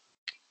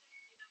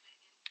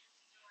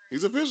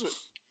 He's official.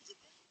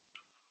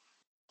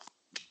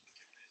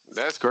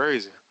 That's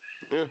crazy.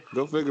 Yeah,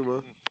 go figure,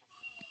 man.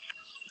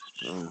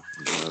 Oh,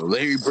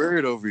 Larry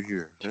Bird over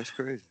here. That's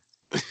crazy.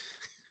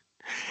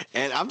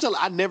 And I'm telling,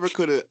 I never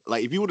could have,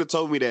 like, if you would have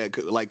told me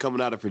that, like,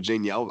 coming out of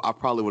Virginia, I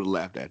probably would have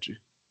laughed at you.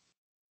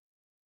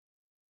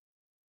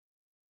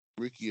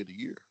 Rookie of the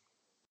year.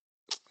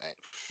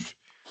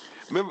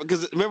 Remember,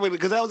 because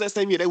that was that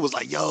same year. They was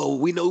like, "Yo,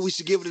 we know we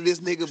should give it to this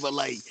nigga," but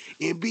like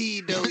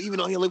Embiid though, even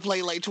though he only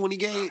played like 20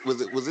 games, was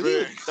it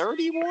even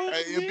 31?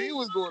 Hey, Embiid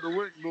was going to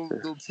work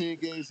those 10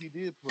 games he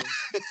did play.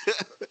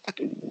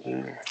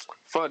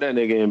 Fuck that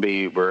nigga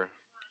Embiid, bro.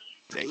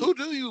 Who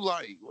do you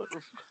like? What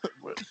the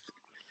fuck?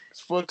 It's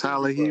fuck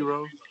Tyler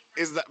Hero.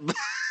 Is that?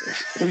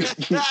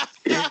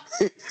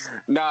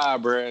 Nah,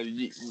 bro.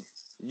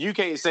 You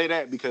can't say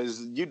that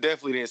because you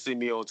definitely didn't see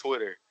me on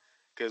Twitter.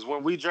 Because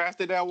when we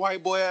drafted that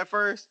white boy at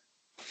first,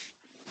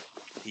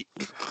 he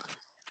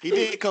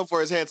did come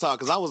for his head talk.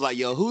 Because I was like,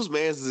 "Yo, whose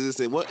man's is this?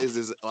 And what is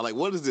this? Or like,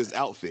 what is this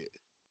outfit?"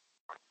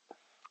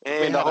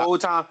 And the whole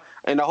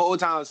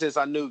time since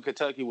I knew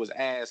Kentucky was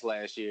ass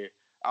last year,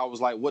 I was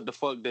like, "What the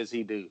fuck does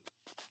he do?"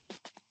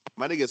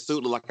 My nigga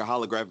suit looked like a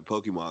holographic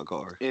Pokemon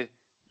card. Yeah.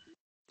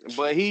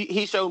 But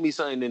he showed me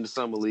something in the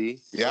summer league.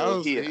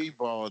 Yeah, he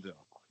balled out.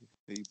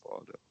 He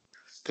balled out.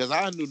 Because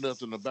I knew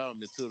nothing about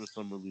him until the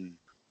summer league.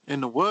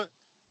 In the what?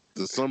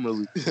 The summer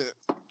league.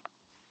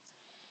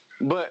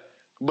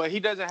 But he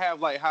doesn't have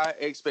like high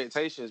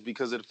expectations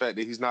because of the fact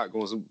that he's not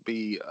going to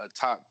be a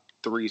top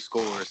 3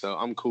 scorer. So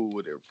I'm cool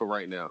with it for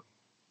right now.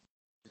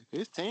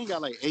 His team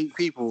got like 8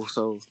 people,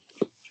 so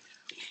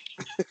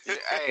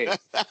hey,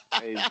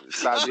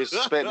 stop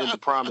disrespecting the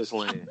promised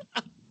land.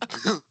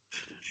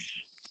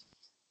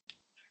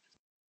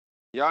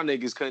 Y'all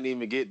niggas couldn't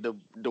even get the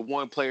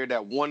one player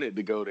that wanted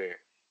to go there.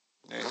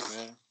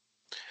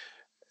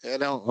 hey,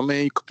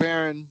 man.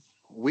 Comparing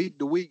week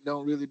to week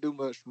don't really do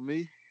much for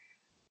me.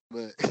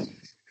 But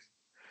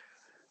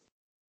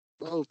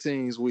both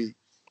teams weak.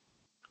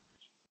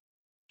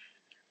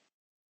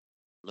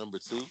 Number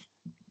 2.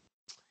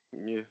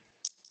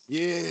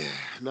 Yeah,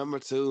 number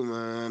 2,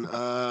 man.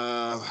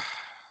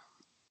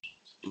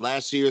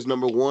 Last year's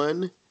number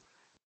 1.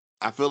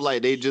 I feel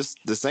like they just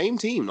the same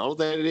team. All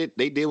that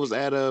they did was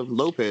add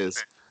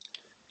Lopez.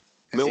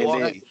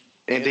 Milwaukee.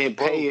 And then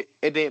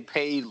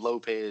pay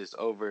Lopez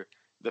over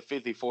the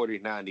 50, 40,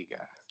 90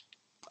 guy.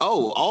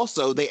 Oh,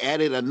 also they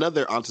added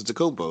another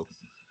Antetokounmpo.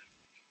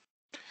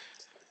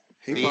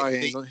 He probably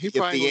ain't gonna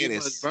get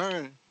much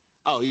burn.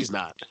 Oh, he's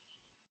not.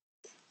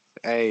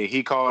 Hey,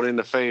 he called in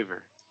the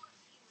favor.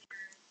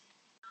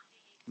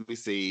 Let me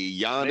see.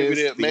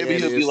 Giannis. Maybe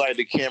he'll be like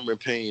the Cameron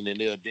Payne and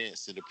they'll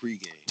dance in the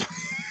pregame.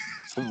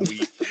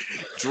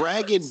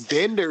 Dragon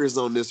Benders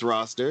on this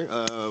roster.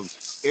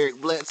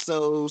 Eric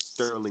Bledsoe,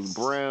 Sterling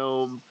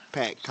Brown,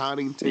 Pat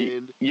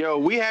Connaughton. Yo,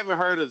 we haven't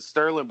heard of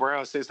Sterling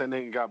Brown since that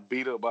nigga got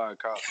beat up by a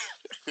cop.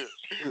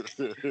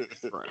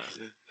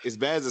 As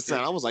bad as it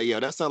sounds, I was like, yo,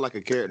 that sounds like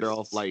a character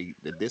off like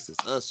the This Is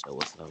Us show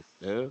or something.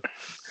 Yeah.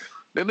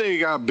 That nigga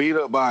got beat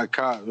up by a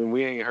cop and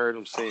we ain't heard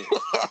him since.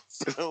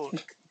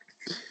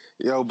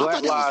 Yo,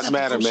 Black Lives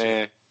Matter,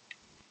 man.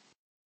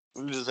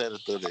 We just had to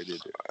throw that in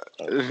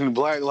there.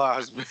 Black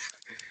Lives Matter.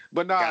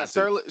 But nah,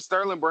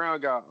 Sterling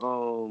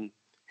Brown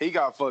he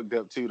got fucked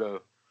up too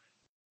though.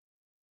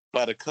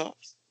 By the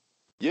cops?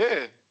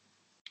 Yeah.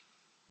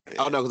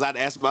 Oh no, because I'd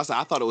asked myself.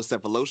 I thought it was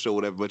Cephalosha or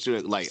whatever, but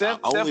you're like, I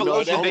only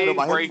know Cephalosha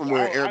about him did from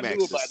wearing Air I knew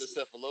about the Maxes.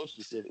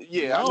 Cephalosha shit.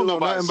 Yeah, I I don't knew know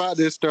about nothing about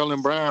this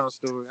Sterling Brown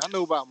story. I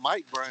know about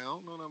Mike Brown. I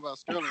don't know nothing about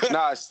Sterling Brown.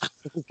 Nah,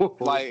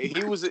 like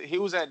he was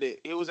at the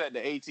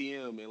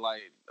ATM and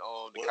like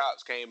the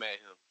cops came at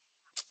him.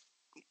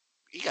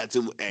 He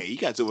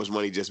got too much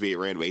money just being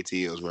random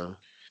ATMs, bro.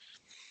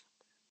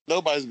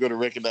 Nobody's gonna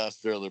recognize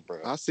Sterling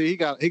Brown. I see he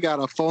got a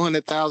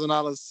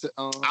 $400,000.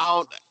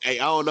 I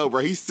don't know,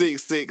 bro. He's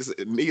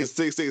 6'6". He's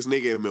 6'6"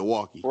 nigga in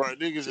Milwaukee. Right,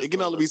 niggas. It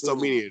can only be so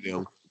many of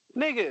them.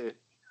 Nigga,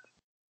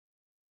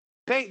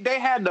 they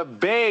had to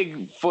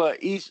beg for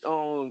each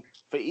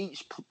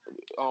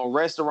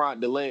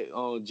restaurant to let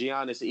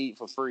Giannis eat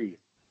for free.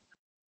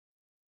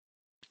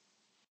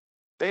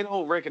 They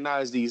don't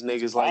recognize these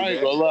niggas like I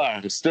ain't that. gonna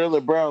lie.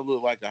 Sterling Brown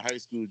looked like a high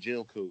school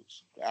gym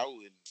coach. I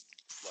wouldn't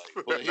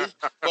like,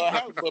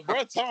 but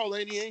bro, tall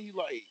ain't he? Ain't he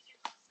like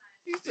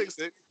He's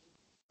 6'6".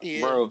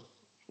 yeah, Bro,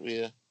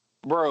 yeah.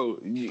 bro,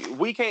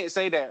 we can't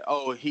say that.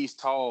 Oh, he's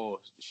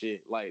tall.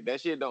 Shit, like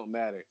that shit don't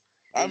matter.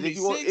 I mean,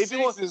 if you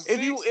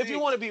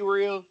want to be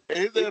real, and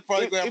he's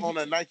probably gonna have on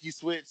a Nike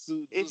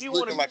sweatsuit, just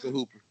looking like a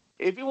hooper.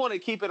 If you want to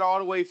keep it all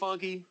the way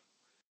funky,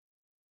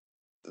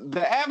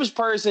 the average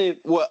person,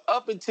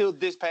 up until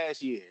this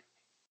past year,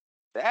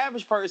 the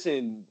average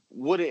person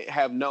wouldn't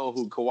have known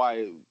who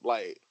Kawhi,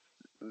 like,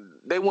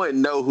 they wouldn't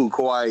know who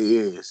Kawhi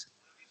is.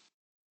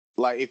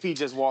 Like, if he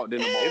just walked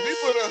in the mall.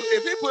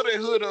 If he put a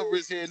hood over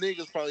his head,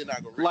 niggas probably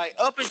not gonna. Like,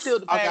 up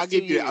until the past I'll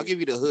give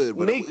you the hood,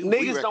 but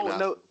niggas don't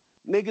know.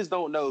 Niggas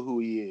don't know who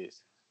he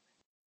is.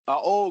 An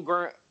old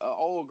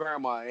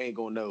grandma ain't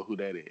gonna know who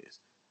that is.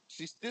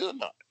 She's still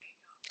not.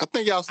 I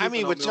think y'all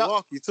sleeping on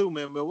Milwaukee too,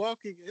 man.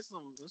 Milwaukee, it's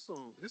some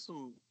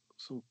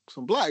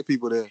black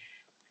people there.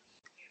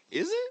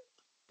 Is it?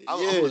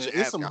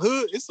 It's some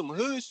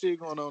hood shit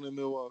going on in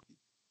Milwaukee.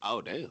 Oh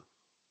damn.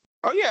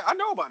 Oh yeah, I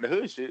know about the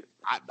hood shit.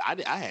 I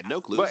had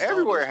no clue. But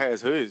everywhere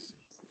has hoods.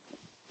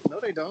 No,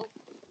 they don't.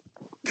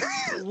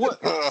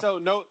 What?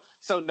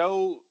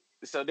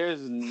 So there's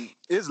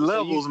it's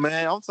levels,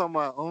 man. I'm talking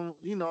about,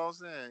 you know what I'm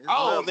saying?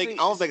 I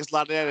don't think it's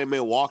like that in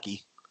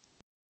Milwaukee.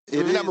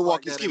 It's not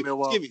Milwaukee.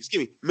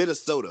 Excuse me.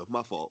 Minnesota.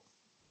 My fault.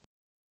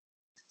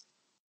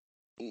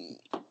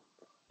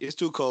 It's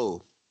too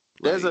cold.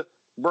 There's a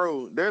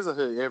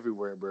hood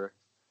everywhere, bro.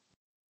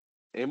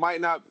 It might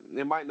not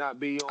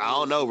be on. I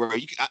don't know, bro.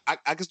 I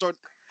can start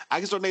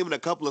naming a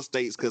couple of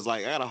states because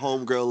like I got a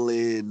homegirl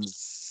in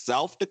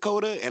South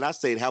Dakota, and I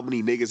said, "How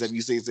many niggas have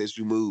you seen since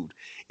you moved?"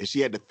 And she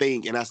had to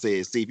think, and I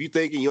said, "See, if you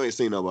thinking, you ain't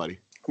seen nobody,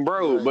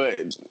 bro."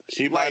 But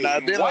she might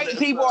not. White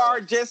people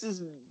are just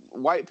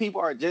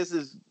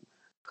as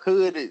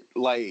hood,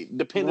 like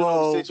depending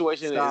on the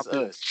situation as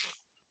us.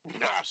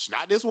 Nah,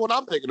 not this one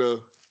I'm thinking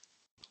of.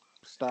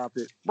 Stop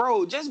it,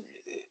 bro.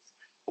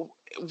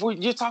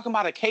 You're talking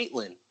about a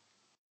Caitlyn.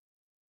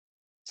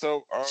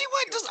 So she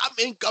went to.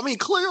 I mean,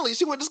 clearly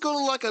she went to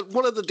school like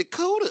one of the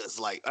Dakotas.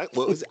 Like, I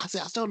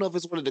still don't know if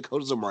it's one of the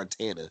Dakotas or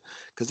Montana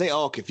because they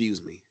all confuse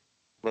me,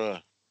 bro.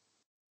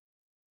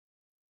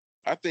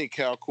 I think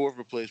Cal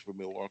Korver plays for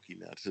Milwaukee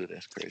now too.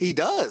 That's crazy. He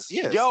does.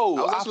 Yes.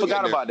 Yo, I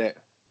forgot about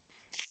that.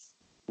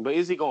 But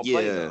is he gonna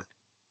play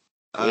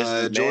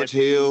though? George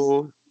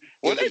Hill.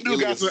 Well, they do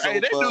got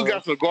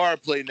some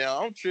guard play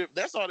now. I'm tripped.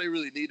 That's all they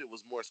really needed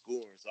was more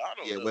scoring. So I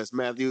don't know. Yeah, Wes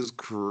Matthews,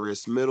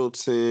 Chris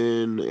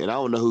Middleton, and I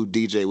don't know who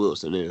DJ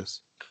Wilson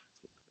is.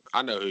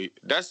 I know who.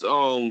 That's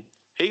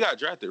he got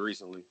drafted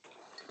recently.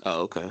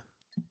 Oh, okay.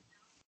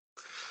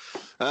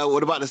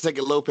 What about the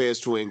second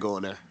Lopez twin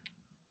going there?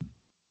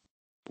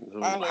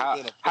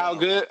 How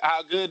good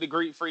the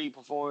Greek Freak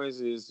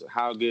performance is,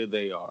 how good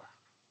they are.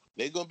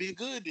 They're gonna be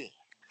good then.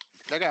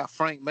 They got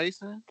Frank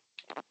Mason.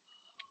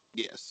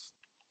 Yes.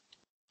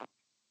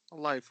 I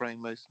like Frank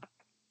Mason.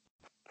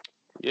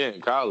 Yeah,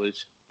 in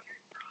college.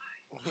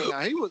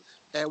 Now, he was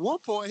at one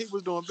point he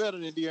was doing better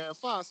than De'Aaron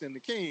Fox and the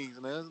Kings.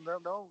 Man,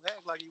 don't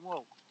act like he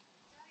won't.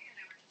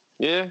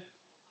 Yeah,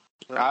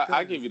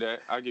 I give you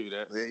that. I give you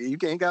that. You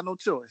ain't got no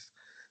choice.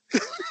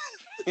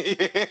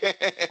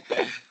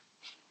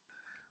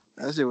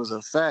 That shit was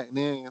a fact.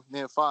 Then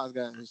Fox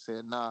got and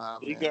said, "Nah,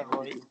 he man. got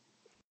right."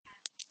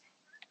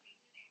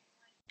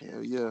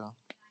 Hell yeah.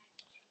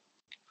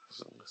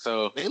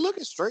 So they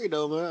looking straight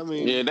though, man. I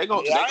mean, yeah, they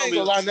gonna. I ain't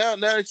gonna lie. Now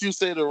that you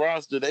say the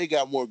roster, they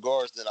got more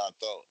guards than I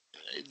thought.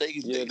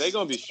 They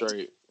gonna be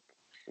straight.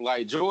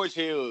 Like George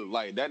Hill,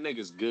 like that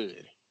nigga's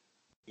good.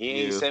 He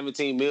ain't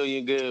 17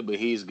 million good, but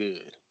he's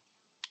good.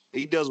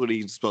 He does what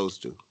he's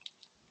supposed to.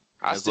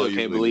 I still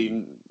can't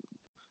believe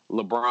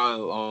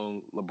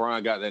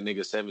LeBron got that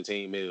nigga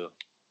 17 mil.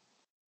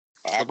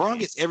 LeBron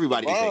gets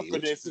everybody paid.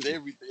 Finesses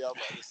everything I'm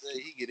about to say.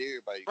 He get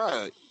everybody paid.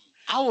 Right.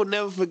 I will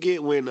never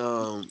forget when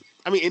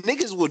and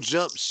niggas will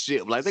jump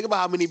ship. Like, think about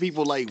how many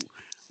people like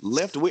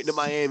left, went to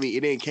Miami,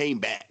 and then came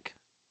back.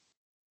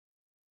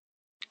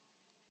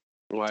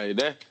 Like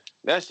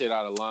that shit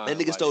out of line. That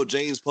nigga stole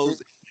James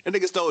Posey. That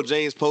nigga stole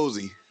James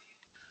Posey.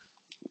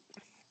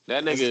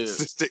 That nigga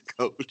assistant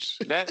coach.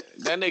 That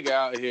nigga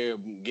out here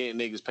getting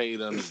niggas paid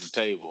under the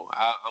table.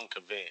 I'm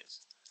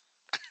convinced.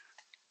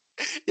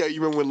 Yo,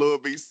 you remember when Lil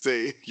B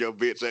said, "Yo,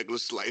 bitch, act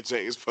just like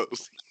James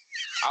Posey"?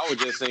 I was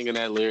just singing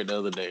that lyric the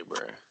other day,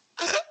 bro.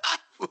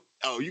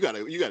 Oh, you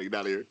gotta get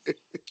out of here.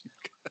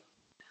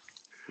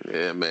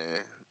 Yeah,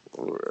 man.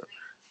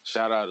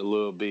 Shout out to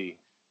Lil B.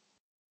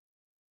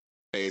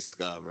 Hey,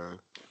 Scott, bro.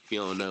 If you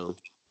don't know,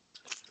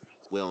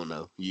 we don't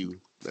know.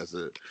 That's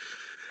it.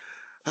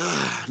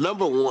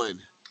 Number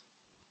one.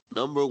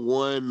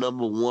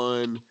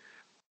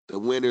 The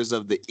winners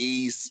of the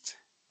East.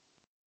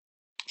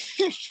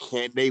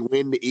 Can they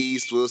win the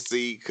East? We'll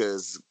see,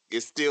 because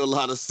it's still a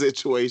lot of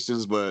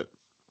situations, but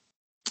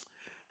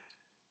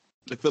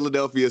the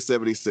Philadelphia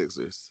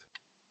 76ers.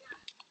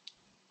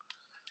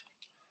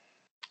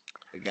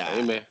 Hey,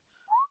 man.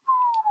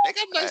 They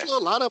got a nice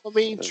little lineup. I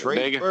mean,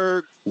 Trey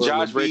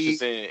Josh Embiid.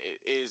 Richardson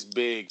is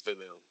big for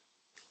them.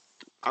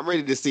 I'm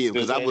ready to see him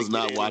because I was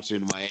not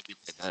watching Miami.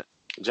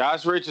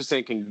 Josh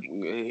Richardson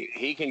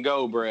can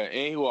go, bro, and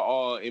he was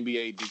all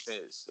NBA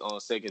defense on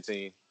second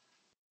team.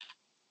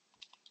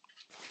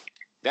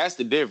 That's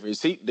the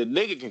difference. The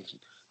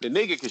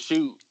nigga can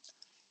shoot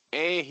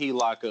and he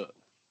lock up.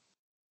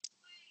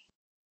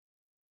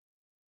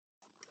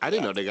 I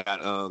didn't know they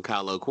got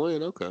Kyle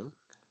O'Quinn. Okay.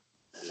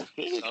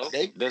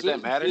 Does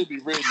that matter? Be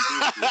ready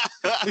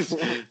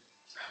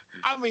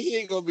I mean, he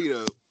ain't gonna be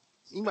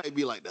he might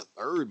be like the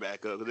third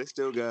backup, but they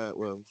still got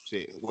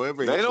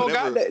whoever. They don't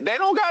got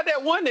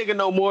that one nigga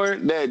no more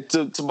that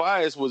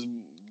Tobias was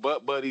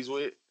butt buddies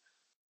with.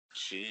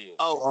 Shit.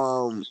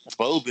 Oh,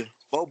 Boban.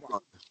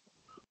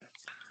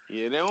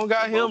 Yeah, they don't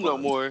got him no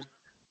more.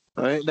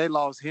 They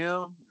lost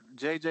him,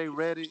 JJ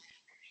Redick,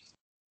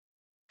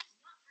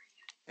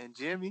 and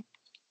Jimmy.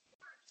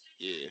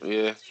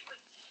 Yeah.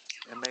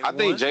 And I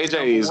think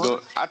JJ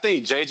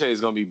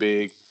is gonna be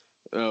big,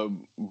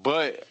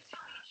 but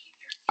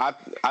I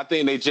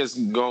think they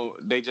just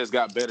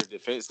got better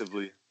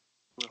defensively.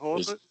 With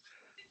Horford?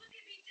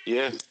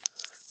 Yeah,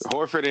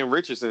 Horford and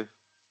Richardson.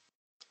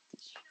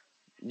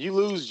 You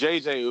lose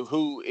JJ,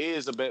 who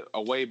is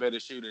a way better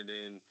shooter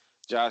than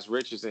Josh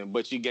Richardson,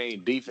 but you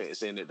gain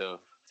defense in it though,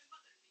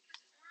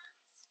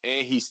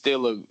 and he's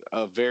still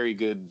a very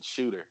good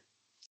shooter.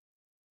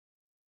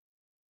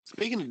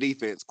 Speaking of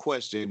defense,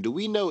 question: do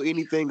we know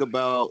anything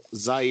about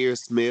Zaire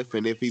Smith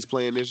and if he's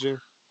playing this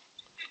year?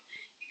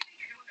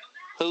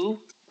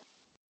 Who?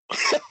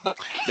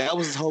 That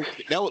was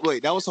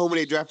homie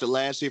they drafted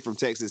last year from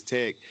Texas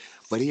Tech,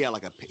 but he had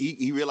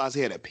he realized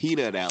he had a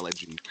peanut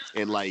allergy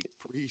in like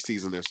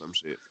preseason or some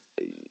shit.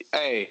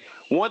 Hey,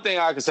 one thing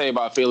I can say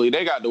about Philly,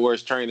 they got the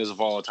worst trainers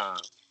of all time.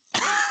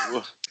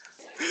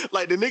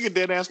 Like the nigga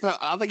dead ass found,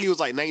 I think he was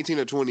like 19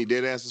 or 20,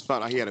 dead ass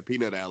found out he had a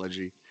peanut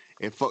allergy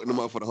and fucked him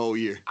up for the whole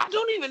year. I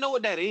don't even know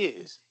what that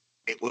is.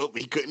 Well,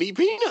 he couldn't eat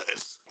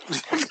peanuts.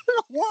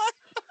 What?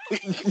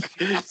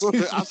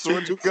 I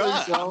swear to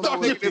God.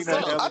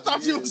 I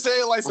thought you were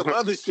saying like some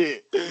other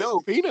shit. No,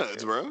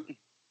 peanuts, bro.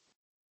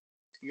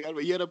 You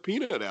had a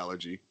peanut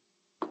allergy.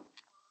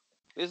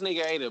 This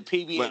nigga ate a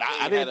PB. But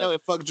I didn't know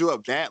it fucked you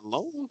up that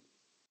long.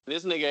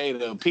 This nigga ate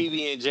a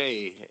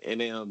PB&J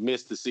and then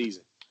missed the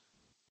season.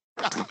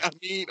 I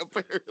mean,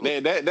 apparently.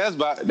 That's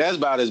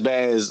about as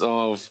bad as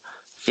on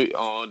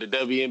the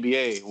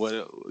WNBA.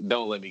 Well,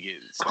 don't let me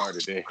get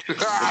started there.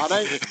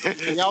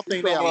 Y'all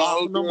think they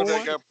are number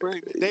one?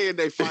 They in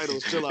their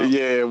finals. Chill out.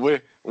 Yeah,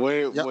 when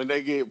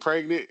they get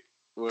pregnant,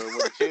 when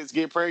the kids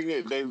get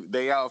pregnant,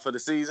 they out for the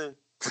season.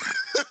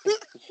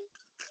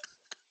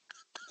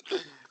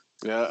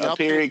 Yeah, a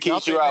period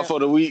keeps you out for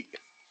the week.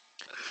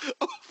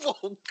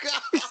 Oh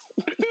God!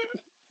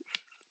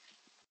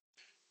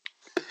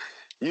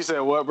 You said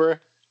what, bro?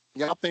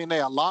 Y'all think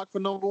they are locked for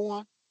number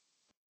one?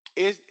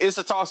 It's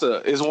a toss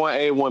up. It's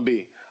 1A,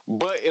 1B,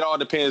 but it all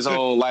depends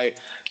on on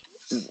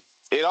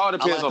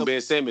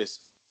Ben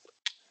Simmons.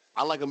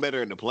 I like him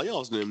better in the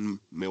playoffs than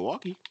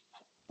Milwaukee.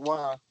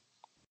 Why?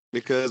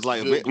 Because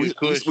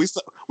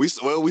we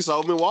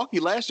saw Milwaukee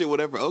last year.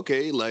 Whatever.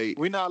 Okay, like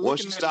we're not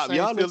looking at the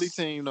same Philly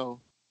team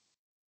though.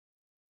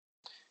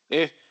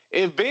 If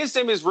Ben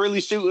Simmons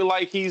really shooting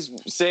like he's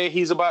said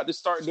he's about to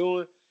start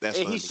doing,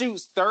 he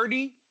shoots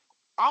 30,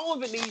 I don't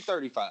even need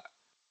 35.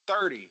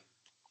 30.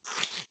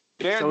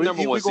 They're so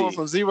number one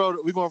seed.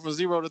 We're going from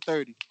 0 to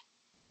 30.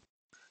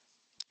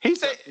 He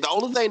said the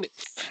only thing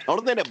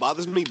that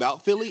bothers me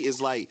about Philly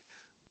is like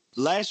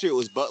last year it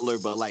was Butler,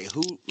 but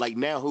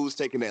now who's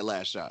taking that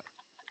last shot?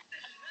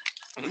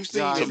 You see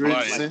Josh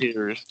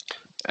Richardson.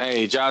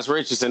 Hey, Josh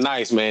Richardson,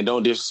 nice man.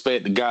 Don't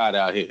disrespect the God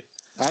out here.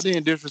 I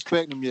didn't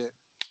disrespect him yet.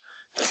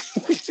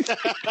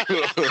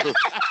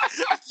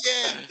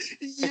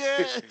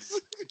 Yes.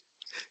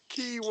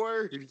 Key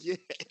word, yeah.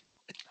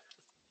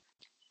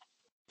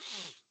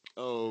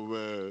 Oh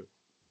man.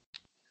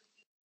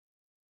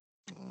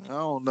 I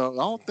don't know. I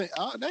don't think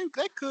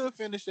they could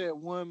finish at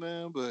one,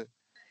 man, but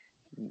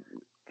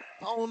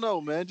I don't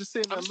know, man. Just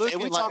sitting there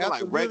looking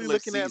after really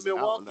looking at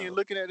Milwaukee and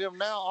looking at them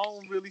now, I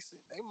don't really see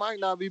they might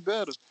not be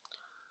better.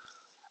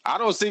 I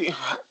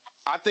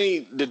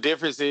think the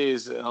difference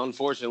is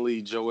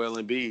unfortunately Joel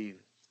Embiid.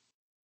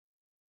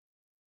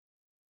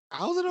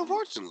 How's it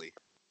unfortunately?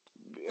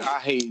 I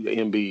hate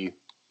Embiid.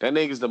 That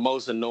nigga's the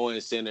most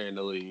annoying center in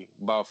the league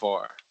by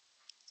far.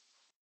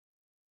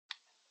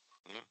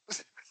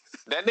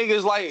 That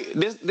nigga's like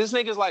this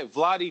nigga's like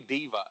Vlade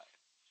Divac.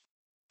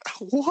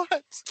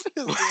 What?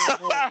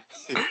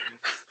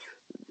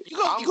 You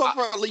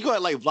go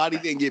like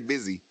Vlade didn't get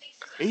busy.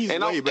 And he's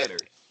way better.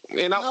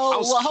 And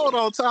hold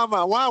on, time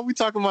out. Why are we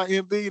talking about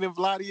Embiid and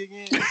Vlade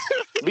again?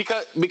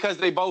 because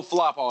they both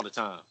flop all the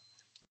time.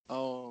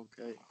 Oh,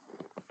 okay.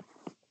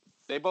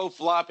 They both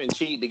flop and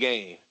cheat the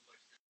game.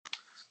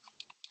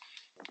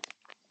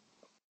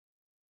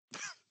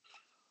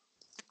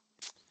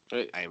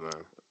 Hey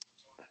man.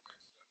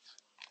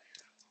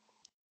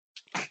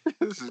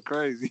 This is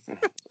crazy.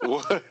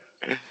 What?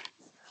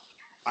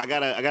 I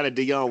got a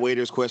Deion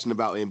Waiters question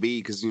about Embiid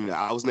because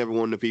I was never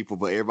one of the people,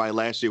 but everybody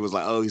last year was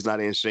like, "Oh, he's not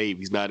in shape.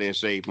 He's not in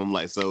shape." I'm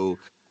like, so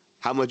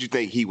how much you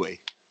think he weigh?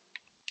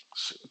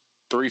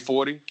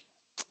 340.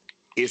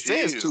 It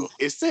says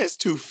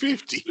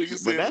 250,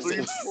 but that's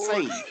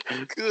insane.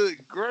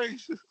 Good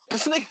gracious!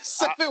 This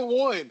nigga's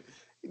 7'1".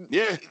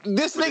 Yeah,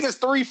 this nigga's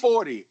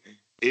 340.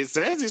 It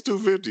says he's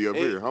 250 up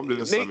here. I'm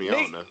just I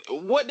don't know.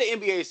 What the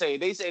NBA say?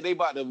 They say they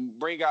about to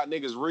bring out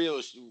niggas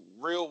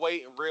real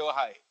weight and real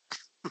height.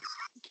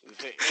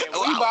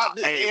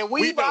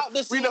 We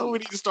know who we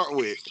need to start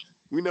with.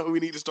 We know who we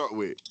need to start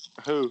with.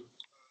 Who?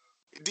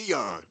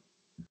 Dion.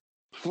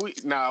 We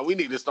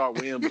need to start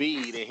with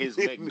Embiid and his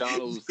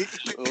McDonald's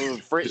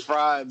French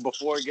fries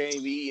before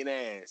game eating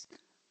ass.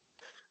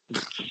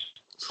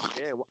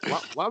 Yeah,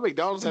 why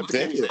McDonald's have to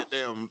catch that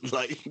damn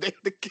like they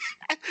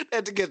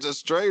had to catch a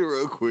stray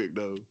real quick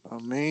though. I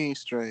mean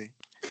stray.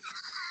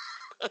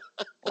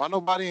 Why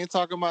nobody ain't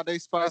talking about they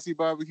spicy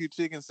barbecue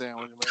chicken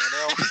sandwich, man?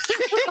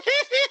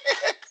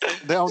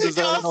 They don't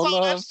deserve no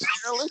love.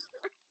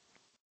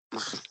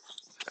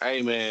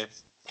 Hey man,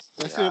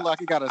 that shit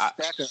like it got a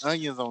stack of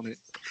onions on it.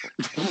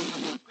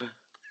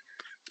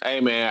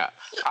 Hey man,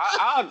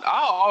 I'll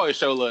always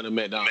show love to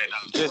McDonald's.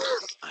 Just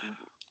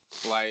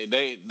like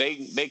they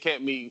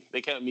kept me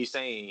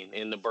sane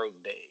in the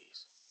broke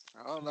days.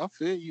 I don't know. I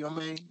feel you. I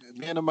mean,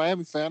 being a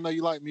Miami fan, I know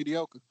you like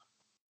mediocre.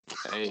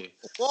 Hey,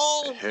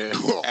 Whoa.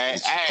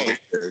 hey.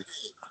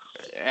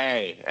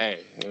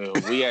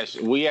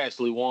 We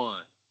actually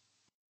won.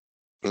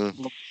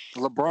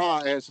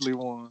 LeBron actually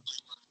won.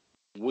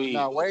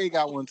 Nah, Wade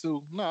got one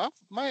too. Nah,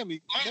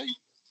 Miami,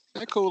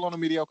 they cool on the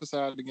mediocre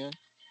side of the game.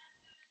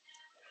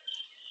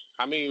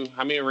 How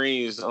many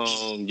rings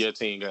your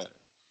team got?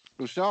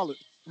 With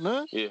Charlotte,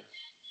 none. Yeah.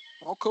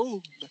 Oh,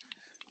 cool.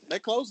 They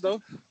close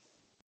though.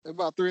 They're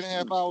about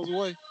 3.5 hours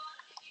away.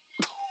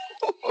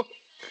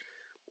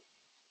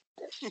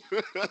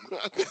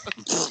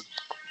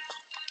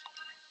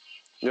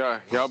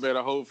 Yeah, y'all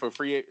better hope for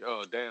free.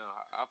 Oh damn,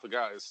 I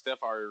forgot.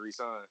 Steph already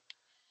resigned.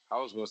 I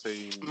was gonna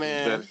say,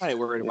 man, I ain't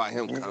worried about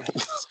him.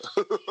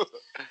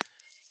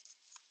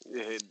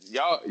 Yeah,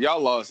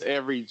 y'all lost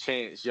every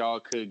chance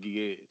y'all could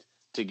get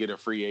to get a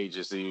free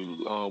agency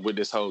with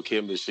this whole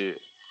Kimba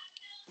shit.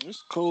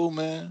 It's cool,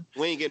 man.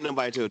 We ain't getting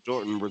nobody till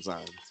Jordan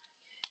resigns.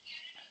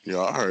 Yeah,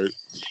 I heard.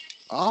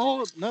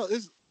 Oh no,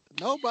 it's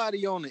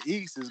nobody on the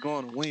East is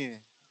going to win.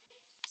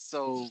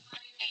 So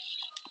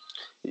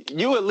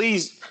you at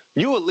least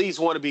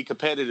want to be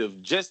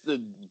competitive just to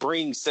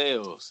bring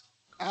sales.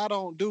 I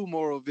don't do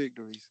moral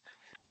victories.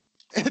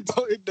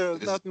 It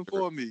does nothing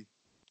for me.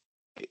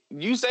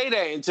 You say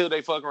that until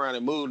they fuck around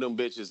and move them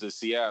bitches to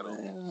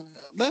Seattle.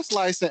 That's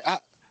like saying I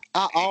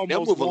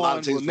almost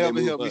won will never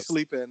help me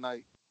sleep at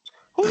night.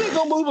 Who they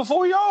gonna move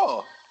before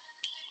y'all?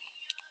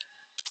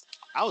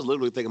 I was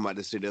literally thinking about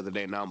this shit the other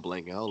day. Now I'm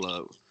blanking. Hold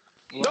up.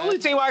 The only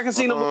team I can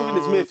see them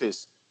moving is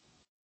Memphis.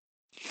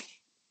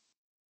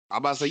 I'm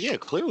about to say, yeah,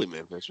 clearly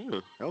Memphis. Yeah,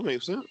 that would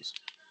make sense.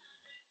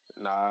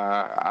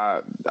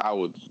 Nah, I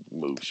would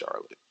move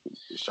Charlotte.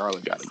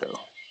 Charlotte got to go.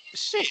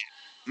 Shit,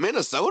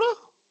 Minnesota?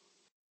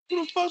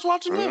 Who the fuck's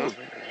watching them?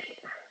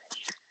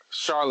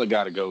 Charlotte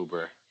got to go,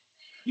 bro.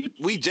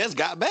 We just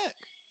got back.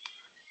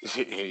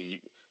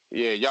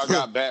 Yeah, y'all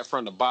got back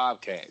from the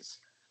Bobcats.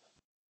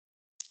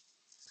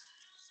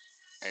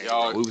 Hey,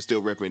 y'all, we were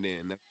still repping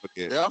then. Never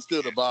forget. Yeah, I'm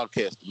still the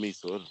Bobcats to me,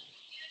 so.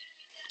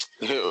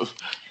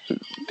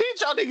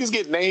 Didn't y'all niggas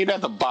get named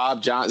after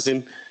Bob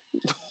Johnson?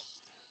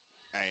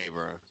 Hey,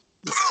 bro.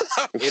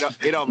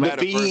 It don't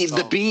matter.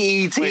 The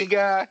BET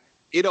guy.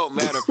 It don't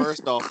matter.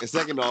 First off, and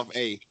second off,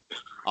 hey,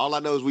 all I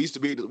know is we used to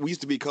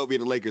be Kobe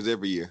and the Lakers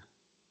every year.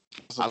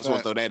 I just want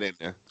to throw that in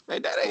there. Hey,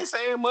 that ain't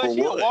saying much.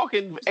 You're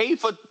walking 8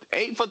 for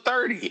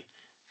 30.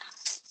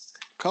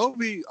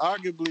 Kobe,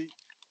 arguably.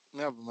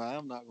 Never mind.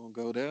 I'm not gonna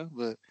go there,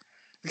 but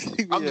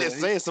I'm just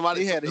saying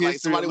somebody had like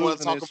somebody want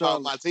to talk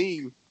about my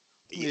team.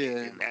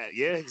 Yeah,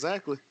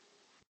 exactly.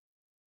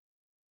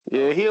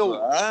 Yeah, he'll.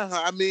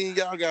 I mean,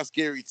 y'all got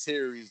scary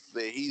theories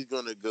that he's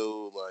gonna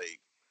go like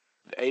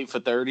 8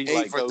 for 30.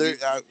 8 for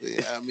 30.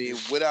 I mean,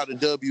 without a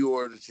W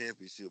or the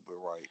championship, but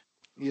right.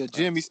 Yeah,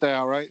 Jimmy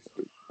style, right?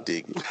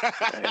 Dig.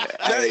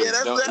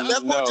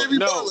 That's more Jimmy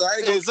Butler.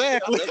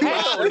 Exactly.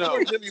 That's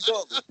more Jimmy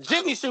Butler.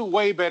 Jimmy shoot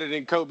way better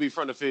than Kobe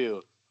from the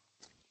field.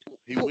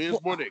 He wins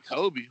more than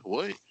Kobe.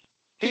 What?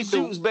 He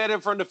shoots better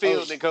from the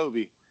field than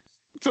Kobe.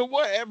 So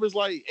what? Average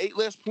like 8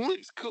 less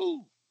points?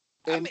 Cool.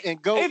 And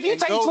go. If you and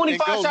take go, 25 and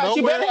go shots,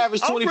 you nowhere. better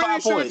average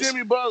 25 points.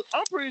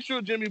 I'm pretty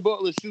sure Jimmy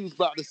Butler shoots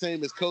about the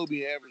same as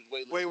Kobe average.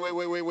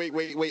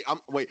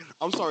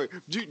 I'm sorry.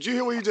 Did you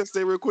hear what you just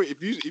said real quick?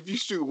 If you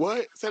shoot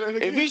what? Say that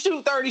again. If you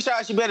shoot 30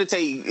 shots, you better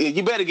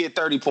get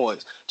 30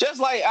 points. Just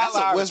like that's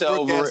a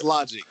Westbrook ass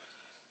logic.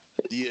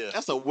 Yeah,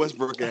 that's a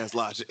Westbrook ass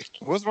logic.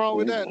 What's wrong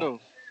with that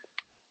though?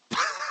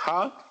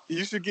 Huh?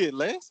 You should get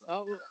less.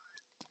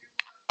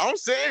 I'm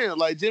saying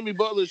like Jimmy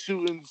Butler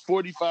shooting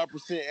 45%,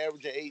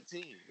 averaging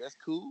 18. That's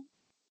cool.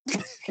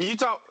 You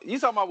talking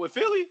about with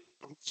Philly?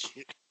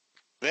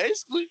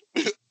 Basically,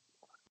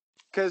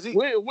 because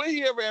when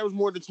he ever averaged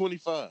more than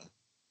 25?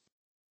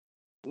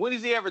 When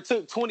has he ever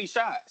took 20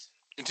 shots?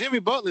 Jimmy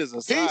Butler is a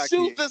sidekick. He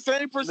shoots the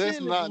same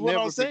percentage. Is what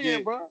I'm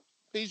saying, bro.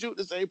 He shoots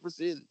the same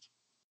percentage.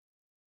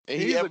 And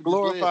he's a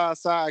glorified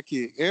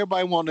sidekick.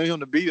 Everybody wanted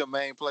him to be a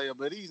main player,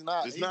 but he's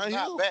not. He's not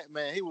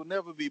Batman. He will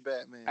never be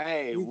Batman.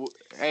 Hey,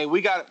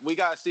 we got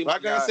to see.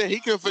 Like I said, he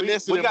can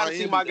finesse it. We got to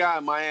see my guy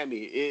in Miami.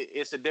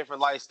 It's a different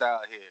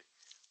lifestyle here.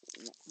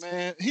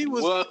 Man, he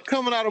was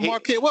coming out of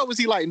Marquette. What was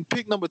he like?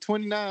 Pick number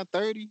 29,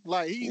 30?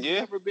 Like he's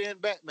never been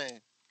Batman.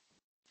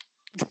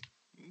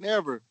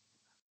 Never.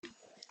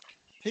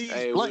 He's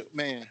blank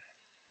man.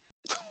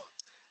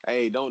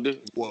 Hey, don't do.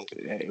 Well,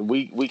 hey,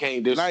 we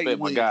can't disrespect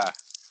my guy.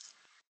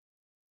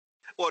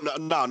 Well,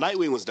 no,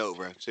 Nightwing was dope,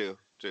 bro. Chill.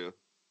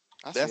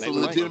 That's a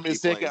legitimate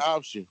second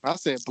option. I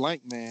said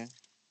blank man.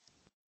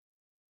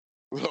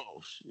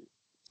 Oh shit.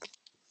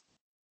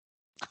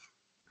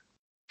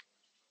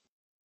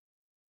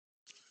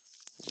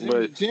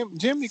 But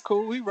Jimmy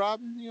cool, he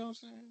robbing, you know what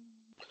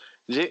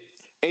I'm saying?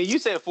 And you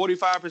said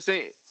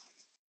 45%.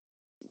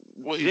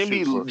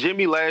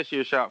 Jimmy last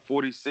year shot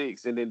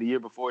 46, and then the year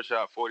before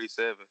shot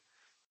 47.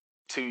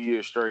 2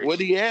 years straight. What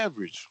he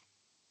average?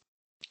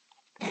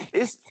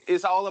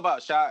 It's all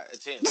about shot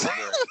attempts.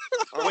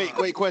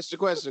 Wait, question.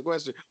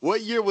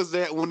 What year was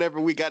that whenever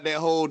we got that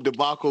whole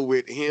debacle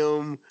with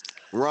him,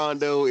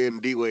 Rondo,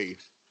 and D-Wade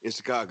in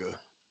Chicago?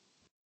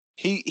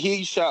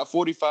 He shot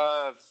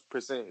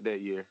 45%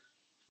 that year.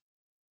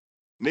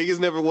 Niggas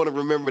never want to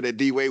remember that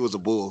D-Wade was a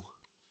bull.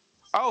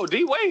 Oh,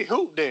 D-Wade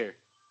hooped there.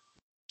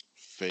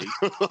 Fake.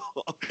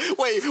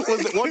 Wait,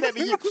 was it one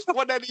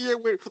that year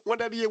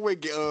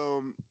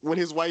when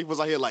his wife was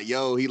out here like,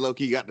 yo, he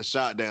low-key got the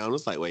shot down.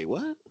 It's like, wait,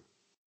 what?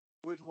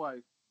 Which wife?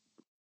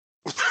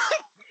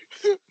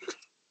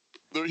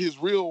 His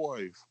real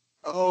wife.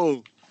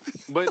 Oh.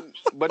 But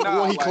the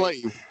one he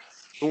claimed.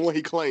 The one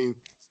he claimed.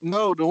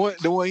 No, the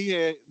one he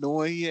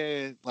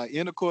had like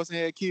intercourse and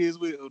had kids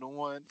with, or the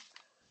one.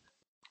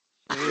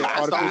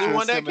 That's the only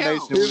one that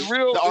counts. His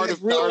real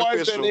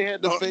wife that they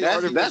had to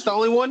fake. That's the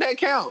only one that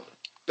counts.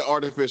 The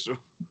artificial.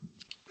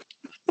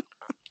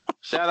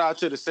 Shout out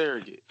to the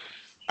surrogate.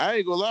 I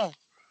ain't gonna lie.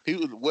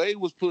 Wade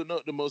was putting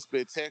up the most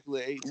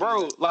spectacular 18.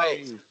 Bro,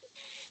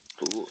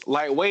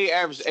 like Wade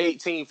averaged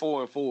 18,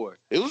 4, and 4.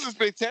 It was a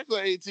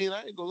spectacular 18.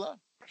 I ain't gonna lie.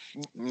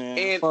 Man,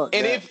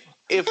 and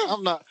if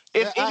I'm not,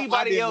 if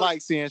anybody didn't else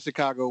like seeing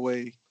Chicago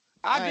Wade.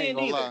 I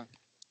didn't either. Lie.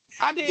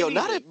 I didn't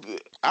either.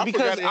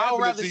 Because I'd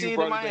rather see it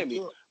in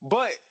Miami.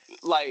 But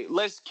like,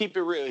 let's keep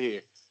it real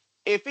here.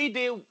 If he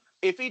did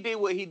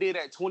what he did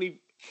at 20,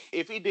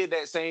 if he did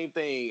that same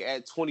thing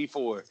at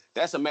 24,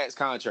 that's a max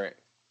contract.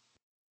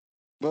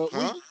 But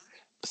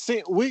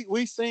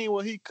we seen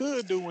what he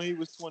could do when he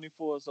was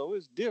 24, so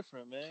it's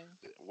different, man.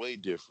 Way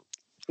different.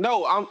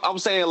 No, I'm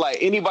saying like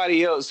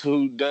anybody else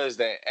who does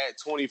that at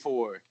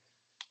 24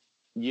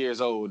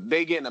 years old,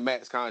 they getting a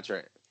max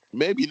contract.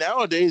 Maybe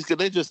nowadays because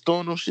they just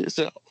throwing those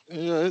shits out.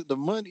 Yeah, the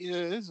money.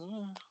 Yeah, it's.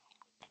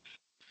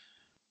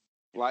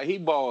 Like he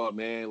balled,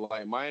 man.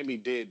 Like Miami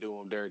did do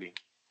him dirty.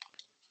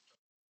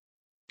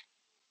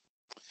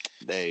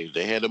 They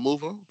had to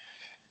move on.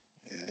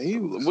 Yeah,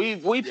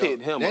 we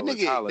picked him. That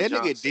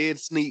nigga did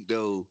sneak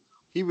though.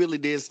 He really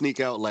did sneak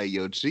out like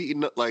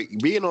cheating, like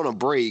being on a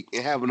break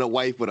and having a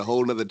wife with a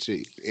whole nother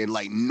chick, and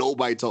like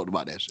nobody talked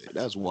about that shit.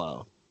 That's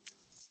wild.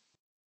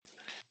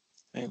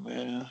 Hey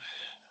man,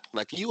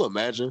 like can you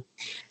imagine?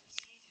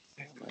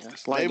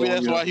 Maybe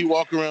that's why he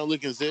walk around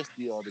looking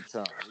zesty all the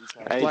time.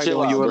 Hey, like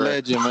chill out, you a bro.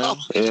 legend, man.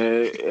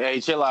 Hey,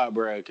 chill out,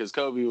 bro. Because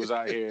Kobe was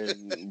out here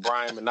and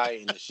Brian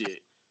McKnight and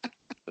shit.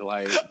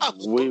 Like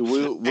we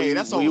would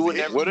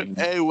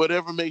never.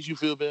 Whatever makes you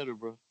feel better,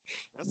 bro.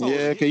 That's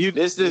you.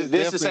 This the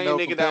same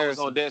nigga that was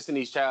on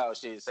Destiny's Child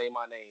shit. Say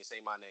my name.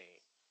 Say my name.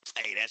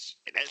 Hey,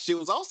 that shit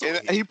was also.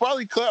 And he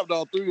probably clapped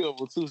all three of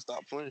them too.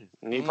 Stop playing.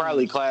 And he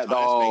probably clapped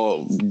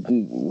all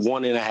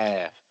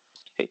 1.5.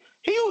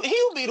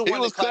 He'll be the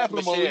one that clapped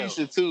Michelle.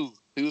 Moesha too.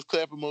 He was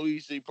clapping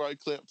Moesha. He probably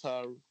clapped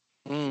Tyra.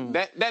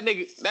 That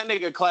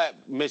nigga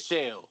clapped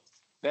Michelle.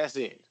 That's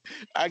it.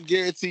 I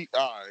guarantee.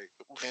 All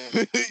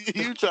right,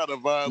 you try to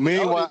violate.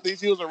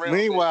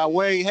 Meanwhile,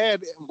 Wade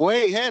had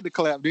to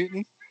clap, didn't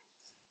he?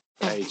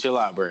 Hey, chill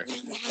out, bro.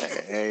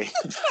 Hey,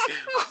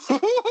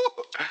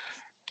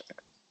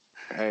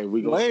 hey,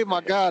 we go. Wade,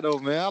 my guy, though,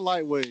 man. I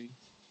like Wade.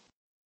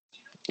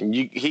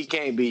 He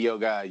can't be your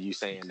guy. You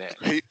saying that?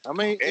 I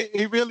mean,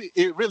 it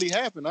really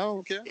happened. I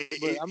don't care,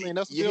 but I mean,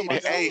 that's still my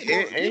guy.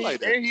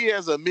 And he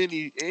has a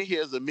mini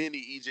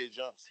EJ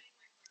Johnson.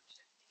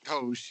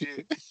 Oh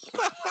shit!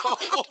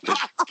 Oh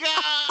my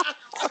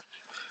god!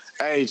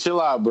 Hey,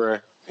 chill out, bro.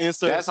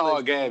 Insert That's all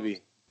flex.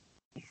 Gabby.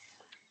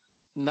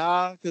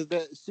 Nah, cause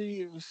that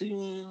she.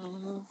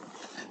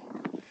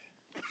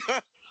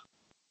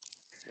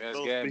 That's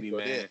Don't Gabby, speak on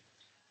man. that.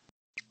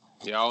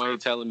 Y'all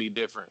ain't telling me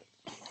different.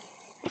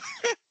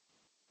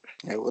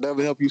 Hey,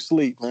 whatever help you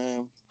sleep,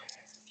 man.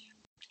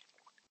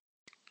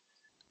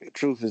 The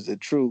truth is the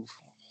truth.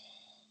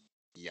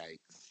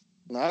 Yikes!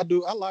 No,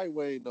 I like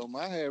Wade though.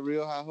 Man, I had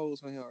real high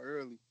hopes for him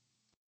early.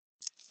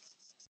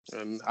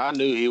 And I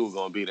knew he was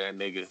gonna be that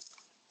nigga.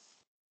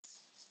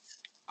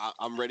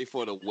 I'm ready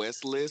for the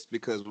West list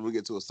because when we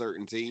get to a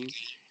certain team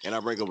and I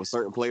bring up a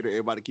certain player that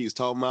everybody keeps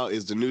talking about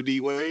is the new D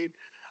Wade,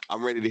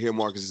 I'm ready to hear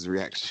Marcus's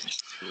reaction.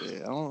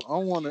 Yeah, I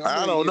don't want to.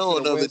 I don't know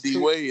another D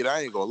Wade. I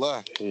ain't gonna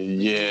lie.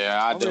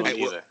 Yeah, I don't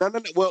either.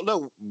 No. Well,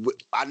 no,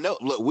 I know.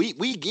 Look,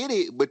 we get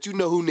it, but you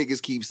know who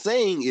niggas keep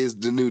saying is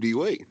the new D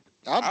Wade.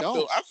 I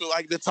don't. I feel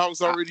like the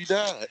talk's already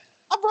died.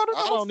 I brought it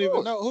up. I don't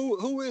even know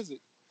who is it.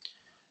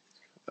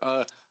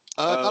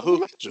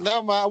 Who?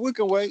 Never mind. We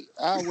can wait.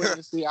 I'll wait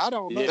and see. I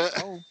don't know. Yeah.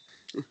 Oh.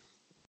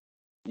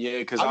 Yeah,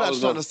 because I'm I not was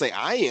trying to say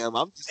I am.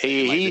 I'm just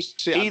saying like, the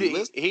shit I be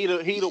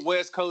listening. he the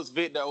West Coast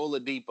Victor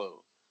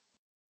Oladipo.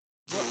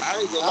 I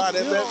ain't gonna lie.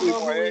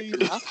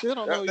 I still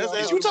don't know.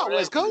 That's you talk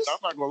West Coast? I'm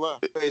not gonna lie.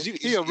 Is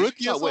He a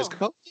rookie or West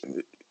something?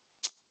 Coast?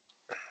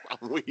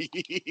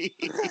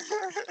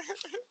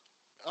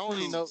 I don't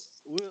even know.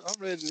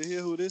 I'm ready to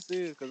hear who this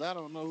is because I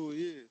don't know who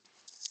he is.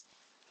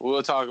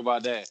 We'll talk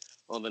about that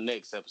on the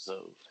next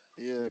episode.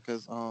 Yeah,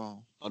 because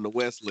On the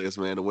West list,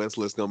 man. The West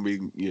list gonna be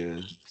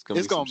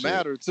it's gonna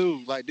matter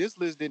too. Like this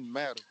list didn't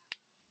matter.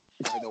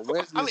 Like the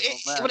West I list mean,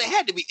 don't matter. but it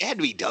had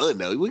to be done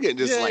though. We can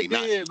just yeah,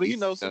 not. but you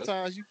know,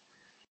 sometimes you.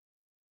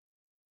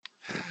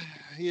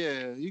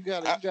 Yeah, you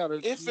gotta.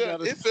 It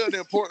felt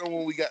important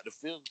when we got to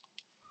Philly.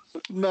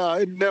 No,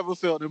 it never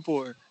felt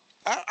important.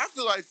 I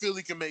feel like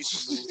Philly can make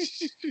some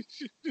moves.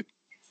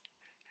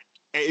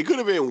 Hey, it could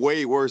have been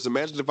way worse.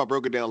 Imagine if I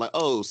broke it down like,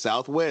 oh,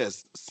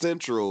 Southwest,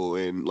 Central,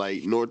 and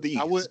like Northeast.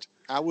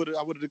 I would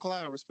have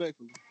declined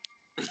respectfully.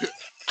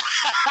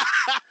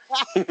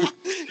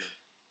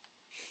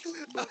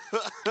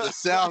 The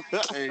South.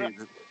 Hey,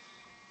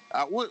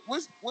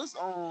 what's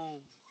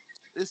on?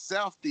 It's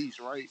Southeast,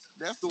 right?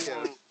 That's the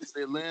one. It's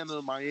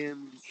Atlanta,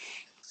 Miami,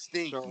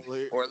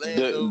 Stinky,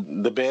 Orlando,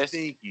 The best.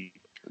 Stinky,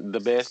 The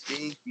best.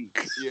 Stinky.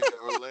 Yeah,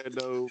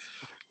 Orlando,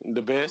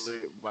 The best.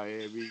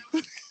 Miami.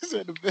 Is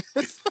that the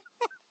best?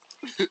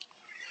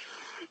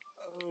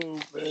 Oh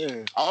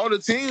man! All the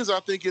teams I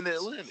think in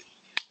Atlantic.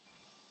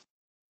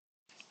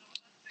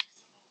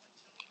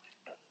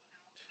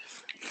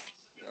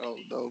 Oh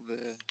no,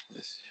 man!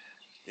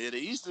 Yeah, the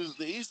East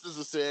is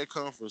a sad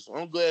conference.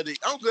 I'm glad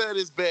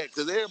it's back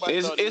because everybody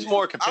It's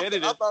more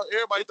competitive. I thought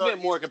everybody It's been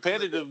more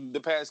competitive the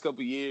past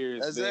couple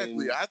years.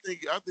 Exactly. I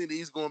think the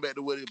East going back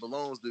to where it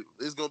belongs.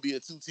 It's going to be a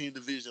 2-team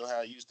division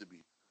how it used to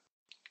be.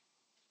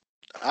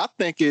 I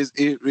think it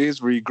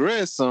is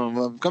regressed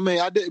some. I mean,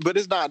 but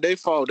it's not their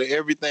fault that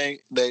everything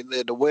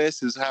that the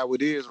West is how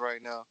it is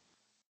right now.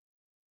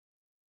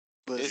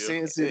 But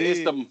since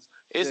it's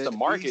the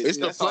market. It's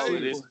the That's all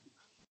it is.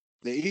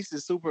 The East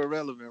is super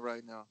irrelevant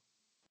right now.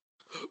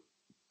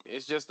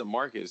 It's just the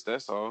markets.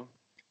 That's all.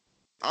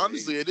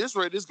 Honestly, at this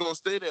rate, it's going to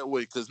stay that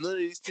way because none of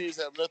these teams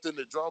have nothing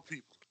to draw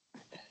people.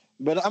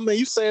 But I mean,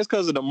 you say it's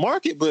because of the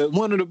market, but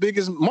one of the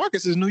biggest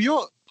markets is New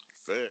York.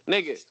 Fair.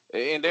 Nigga,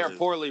 and they're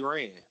poorly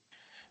ran.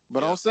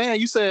 But I'm saying,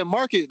 you said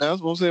market.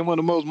 That's what I'm saying. One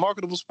of the most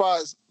marketable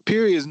spots,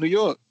 period, is New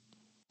York.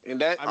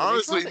 And that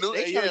honestly,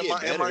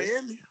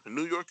 Miami,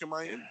 New York and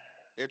Miami.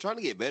 They're trying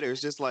to get better.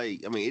 It's just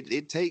like, I mean,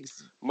 it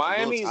takes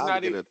Miami's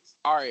not even.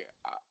 All right,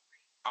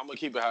 I'm gonna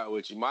keep it high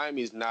with you.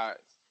 Miami's not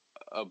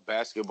a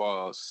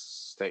basketball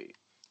state.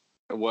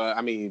 Well,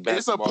 I mean,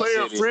 basketball it's a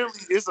player city. friendly.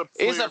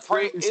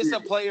 It's a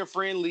player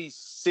friendly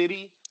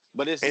city,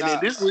 but it's and not.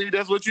 And in this league,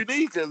 that's what you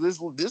need because it's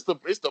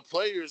the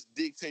players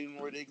dictating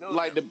where they go.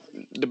 Like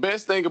the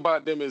best thing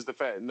about them is the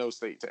fact no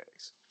state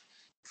tax.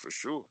 For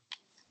sure.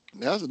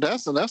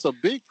 That's a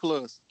big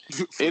plus.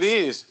 It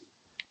is,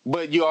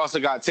 but you also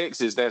got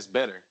Texas. That's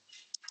better.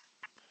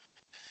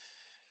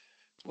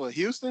 What,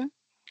 Houston?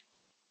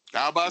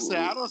 I was about to say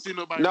I don't see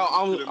nobody. No,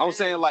 I'm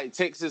saying like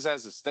Texas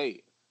as a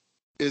state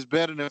is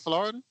better than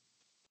Florida.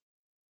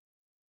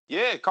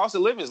 Yeah, cost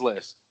of living is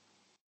less.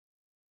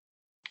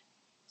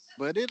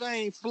 But it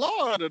ain't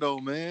Florida though,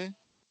 man.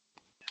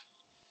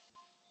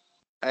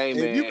 Hey,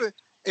 man.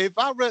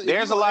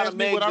 There's a lot of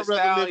Meg Thee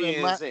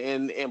Stallions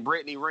and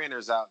Brittany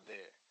Renners out there.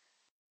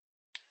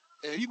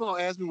 If you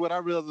gonna ask me would I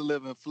rather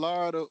live in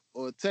Florida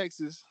or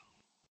Texas,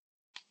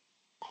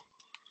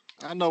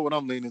 I know what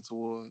I'm leaning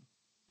toward.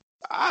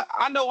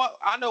 I know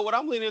what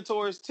I'm leaning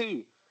towards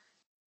too.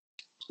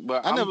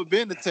 But I've never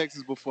been to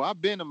Texas before.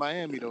 I've been to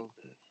Miami though.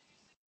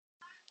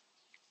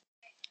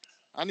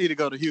 I need to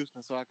go to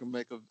Houston so I can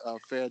make a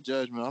fair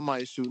judgment. I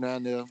might shoot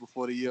down there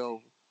before the year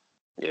over.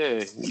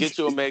 Yeah, get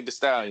you a Meg the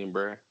Stallion,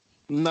 bro.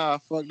 Nah,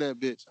 fuck that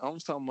bitch. I'm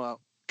talking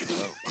about.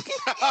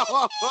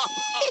 I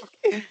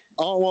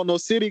don't want no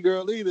city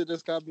girl either.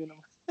 Just gotta be in the.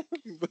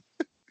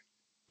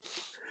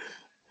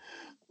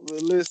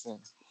 But listen,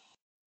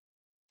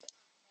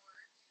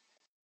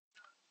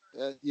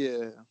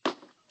 yeah,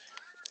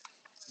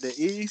 the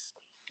East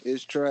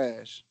is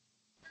trash.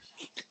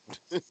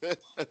 The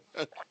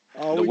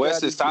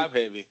West is top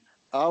heavy.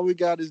 All we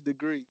got is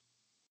degree.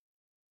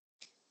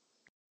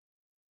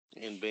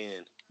 And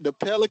Ben. The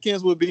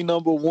Pelicans would be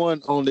number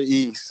one on the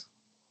East.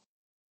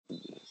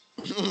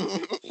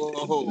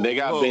 They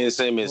got Ben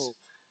Simmons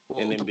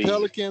and The Embiid.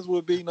 Pelicans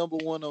would be number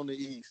one on the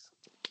East.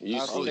 You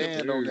I see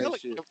stand on that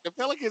shit. The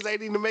Pelicans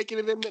ain't even making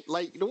it in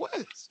the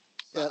West.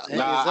 Yeah,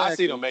 Nah, I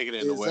see exactly. them making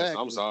it in the West.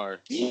 I'm sorry.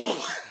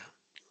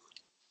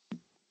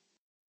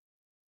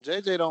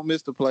 JJ don't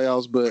miss the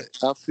playoffs, but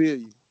I feel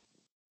you.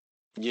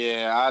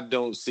 Yeah, I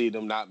don't see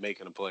them not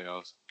making the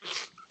playoffs.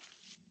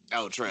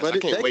 Oh, trash! But I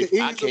can't wait.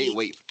 I can't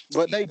wait.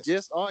 But they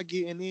just are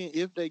getting in.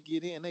 If they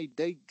get in,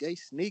 they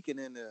sneaking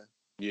in there.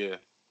 Yeah.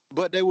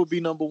 But they would be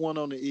number one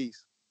on the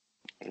East.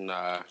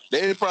 Nah.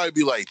 They'd probably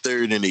be like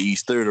third in the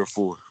East, third or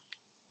fourth.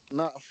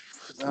 Nah,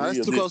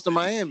 that's too close to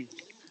Miami.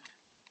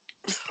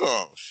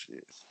 Oh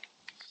shit!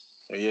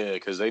 Yeah,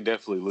 because they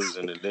definitely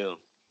losing to them.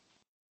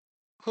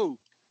 Who?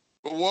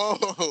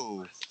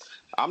 Whoa!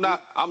 I'm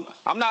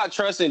not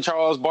trusting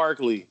Charles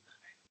Barkley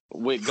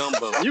with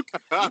gumbo. You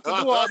can do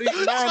all these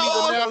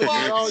 90s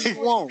analogies all you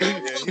want.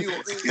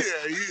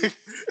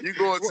 You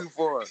going too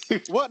far.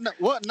 What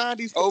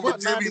 90s? Over What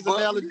Jimmy 90s Butler?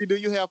 analogy do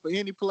you have for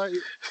any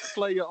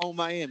player on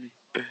Miami?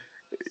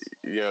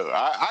 Yeah,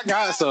 I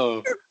got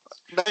some.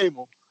 Name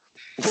them.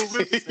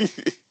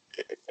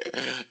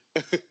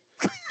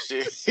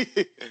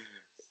 Shit.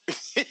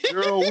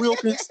 Earl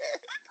Wilkins.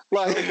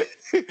 Like,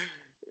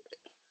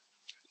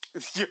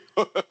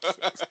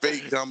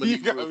 Fake You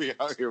Dominique. got me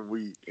out here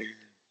weak.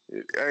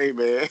 Hey,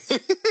 man.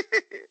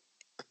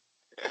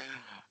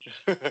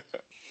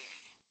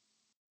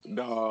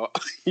 No,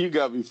 you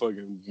got me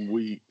fucking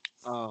weak.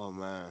 Oh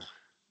man.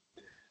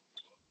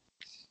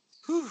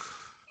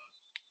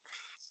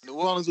 New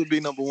Orleans would be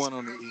number one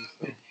on the East.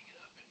 So.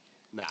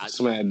 Nah,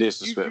 This man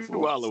disrespectful.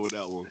 You wallow with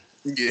that one.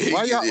 Yeah,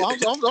 Why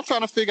y'all? I'm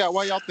trying to figure out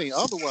why y'all think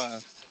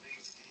otherwise.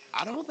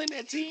 I don't think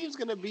that team's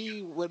gonna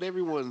be what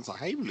everyone's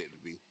hyping it to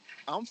be.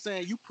 I'm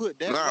saying you put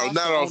that No, roster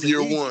not on off the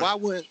year East, one. why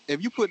wouldn't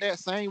if you put that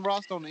same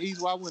roster on the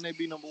East, why wouldn't they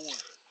be number one?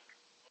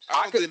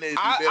 I don't think they'd be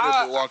better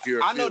than Milwaukee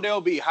or I know Philly.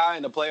 they'll be high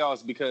in the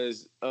playoffs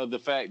because of the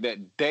fact that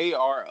they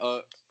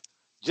are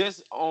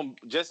just on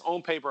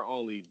paper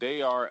only.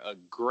 They are a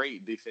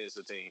great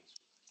defensive team.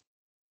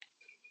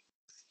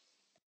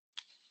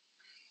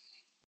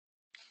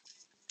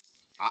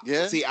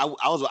 Yeah. See, I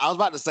was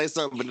about to say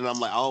something, but then I'm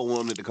like, I don't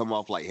want it to come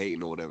off like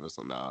hating or whatever.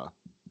 So nah.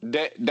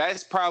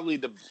 That's probably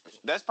the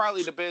best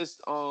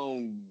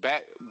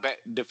back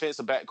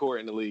defensive backcourt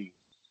in the league.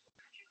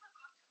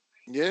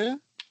 Yeah,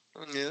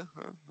 Yeah.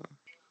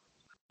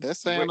 that's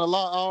saying a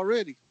lot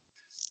already.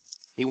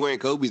 He wearing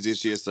Kobe's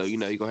this year, so you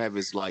know he gonna have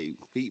his like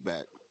feet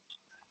back.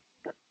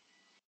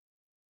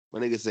 My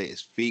nigga said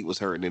his feet was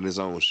hurting in his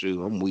own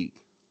shoe. I'm weak.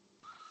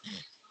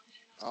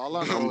 All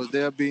I know is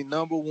they'll be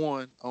number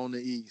one on the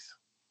East.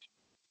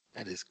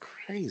 That is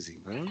crazy,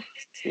 bro.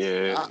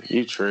 Yeah,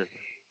 you tripping.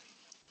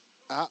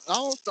 I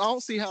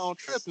don't see how I'm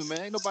tripping,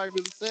 man. Ain't nobody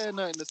really said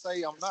nothing to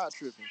say I'm not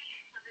tripping.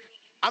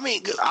 I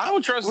mean, I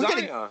don't trust we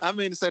Zion. gotta- I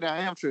mean to say that I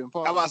am tripping.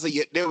 I'm about to say,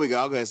 yeah, there we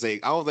go. I'm gonna say,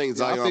 I don't think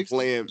Yeah, I Zion fixed it.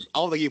 playing. I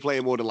don't think he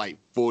playing more than like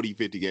 40,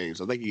 50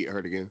 games. I think he get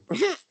hurt again.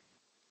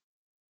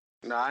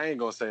 Nah, I ain't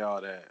gonna say all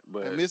that, I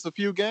but miss a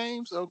few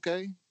games,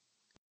 okay.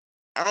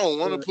 I don't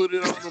want to put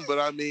it on him, but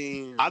I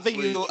mean, I think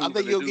you'll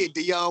do. get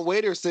Deion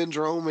Waiter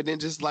syndrome, and then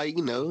just like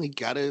he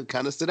gotta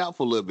kind of sit out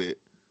for a little bit.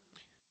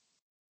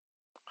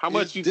 how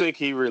much you think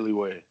he really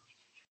weigh?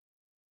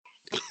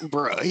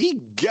 Bro, he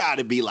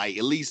gotta be like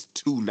at least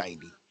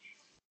 290.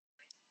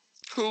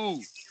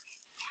 Who?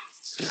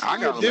 I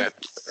got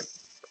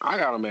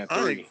him at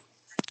 3.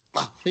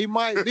 He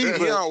might be, but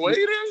Deion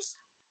Waiters?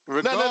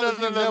 regardless,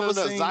 you never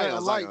seen Zion,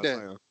 nothing like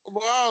that.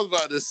 Well, I was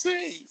about to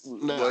say,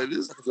 boy,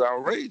 this is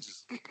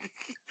outrageous.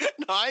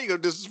 No, I ain't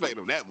gonna disrespect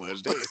him that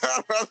much. Damn.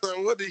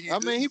 What did he I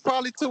do? mean, he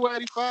probably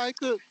 285. He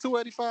could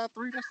 285,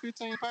 3. That's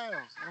 15 pounds.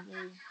 I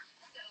mean,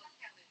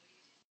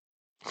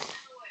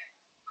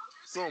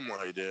 Something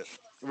like that.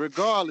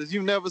 regardless,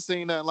 you've never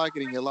seen nothing like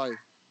it in your life.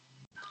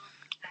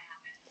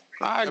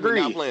 I I mean,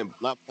 agree,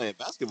 not playing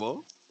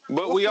basketball.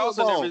 but Or we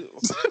also football.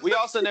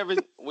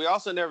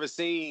 never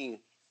seen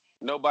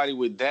nobody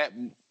with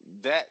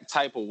that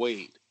type of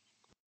weight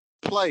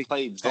Play.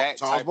 play that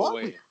Charles type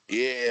Barkley? of weight.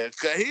 Yeah,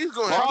 cause he's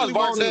going Charles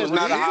Barkley was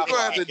not a high He's going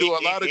to have flyer. to do a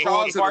lot of going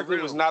Charles to the Barkley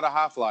rim. was not a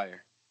high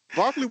flyer.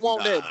 Barkley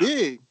won't that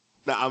big.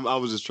 Nah, I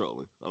was just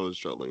trolling.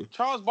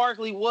 Charles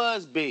Barkley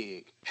was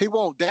big. He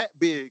won't that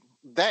big.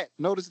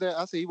 Notice that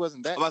I said he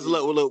wasn't that. I'm about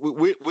to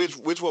big.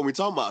 look, which one we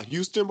talking about?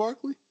 Houston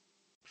Barkley?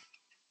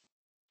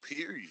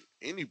 Period.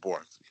 Any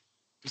Barkley.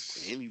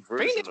 Any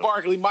version Phoenix of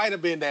Barkley might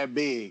have been that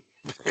big.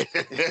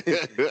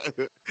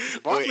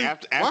 Barkley,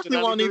 after Barkley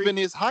wasn't 93? even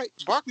his height.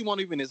 Barkley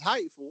wasn't even his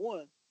height for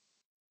one.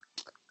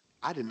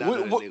 I did not know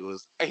that nigga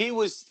was. He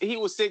was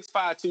 6'5",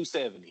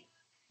 270.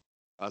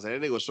 I was like,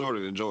 that nigga was shorter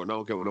than Jordan. I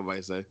don't care what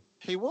nobody say.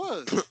 He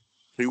was.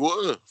 He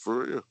was,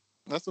 for real.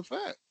 That's a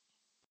fact.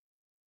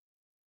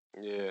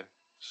 Yeah.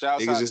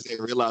 Shouts Niggas out, just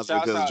didn't realize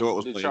shouts because out Jordan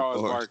was to playing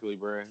Charles for her. Barkley,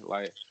 bro.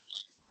 Like,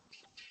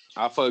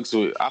 I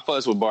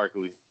fucks with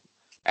Barkley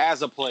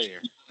as a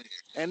player.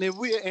 And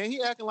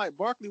he acting like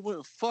Barkley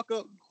wouldn't fuck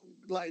up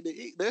like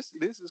this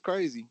is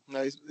crazy.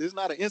 Like, it's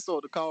not an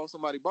insult to call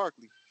somebody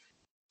Barkley.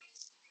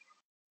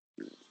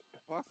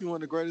 Barkley one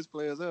of the greatest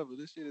players ever.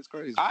 This shit is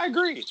crazy. I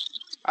agree.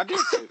 I did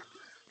say.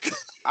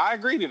 I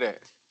agree to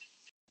that.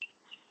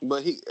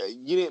 But you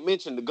didn't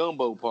mention the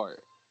gumbo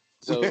part.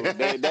 So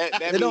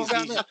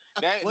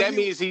that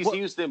means he's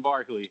Houston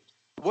Barkley.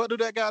 What do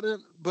that got in?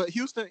 But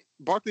Houston,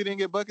 Barkley didn't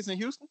get buckets in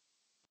Houston?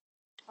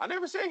 I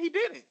never said he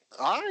didn't.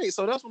 All right,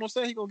 so that's what I'm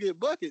saying. He gonna get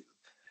buckets.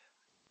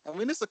 I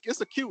mean, it's a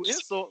cute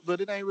insult,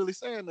 but it ain't really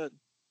saying nothing.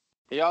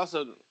 He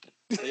also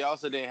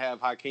didn't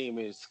have Hakeem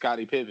and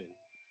Scottie Pippen.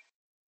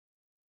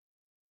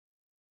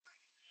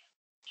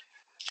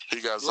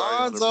 He got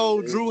Zion.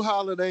 Lonzo, Drew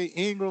Holiday,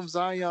 Ingram,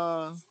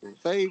 Zion,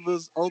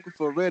 Favors,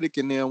 Okafor, Redick,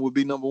 and them would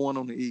be number one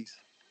on the East.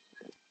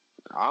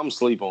 I'm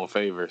sleep on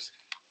Favors.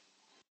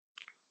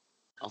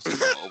 I'm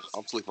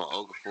sleeping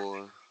on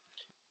Okafor.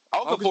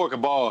 Okafor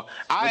can ball.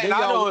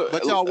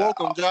 But y'all woke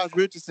him, Josh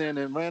Richardson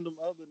and random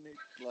other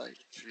niggas. Like,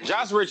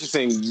 Josh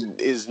Richardson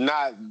is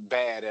not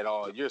bad at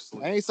all. You're I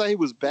sleeping. ain't say he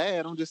was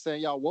bad. I'm just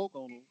saying y'all woke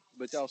on him,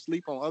 but y'all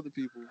sleep on other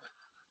people.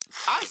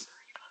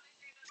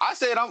 I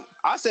said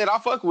I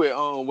fuck with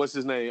what's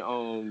his name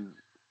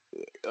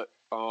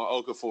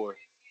Okafor.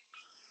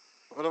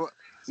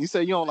 You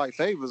say you don't like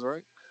Favors,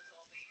 right?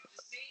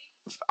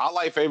 I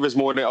like Favors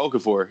more than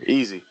Okafor.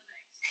 Easy.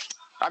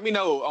 I mean,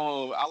 no.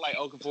 I like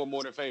Okafor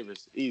more than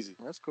Favors. Easy.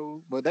 That's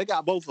cool, but they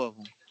got both of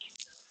them.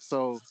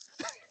 So,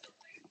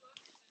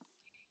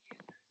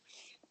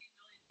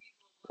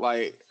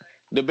 like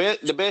the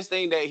best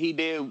thing that he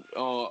did,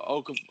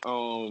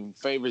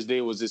 Favors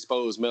did was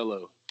expose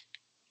Melo.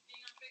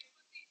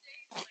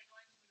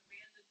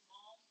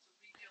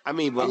 I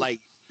mean, but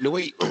like the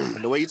way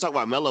you talk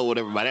about Melo,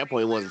 whatever. By that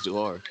point, it wasn't too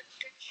hard.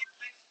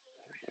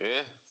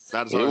 Yeah,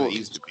 Not as hard as it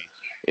used to be.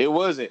 It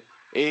wasn't.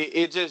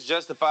 It just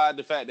justified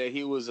the fact that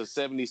he was a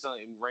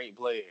 70-something ranked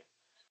player.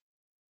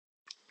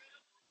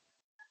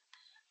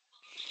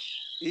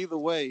 either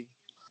way,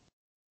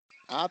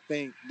 I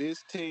think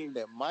this team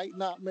that might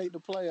not make the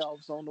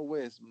playoffs on the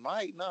West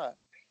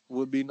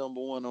would be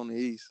number one on the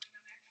East.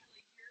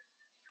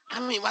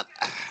 I mean, my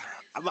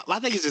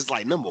thing is just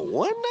like number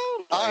one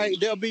now. All right,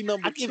 they'll be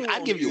number two.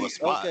 I give you a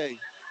spot. Okay,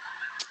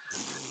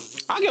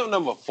 I give him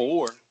number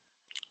 4.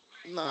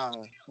 nah,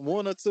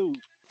 1 or 2.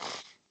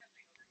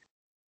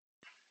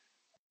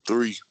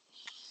 3.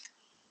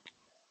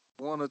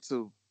 1 or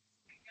 2.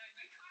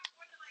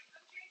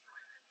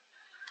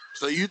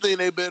 So you think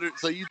they're better?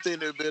 So you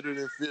think they're better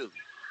than Philly?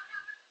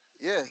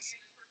 Yes,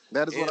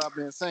 that is what I've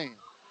been saying.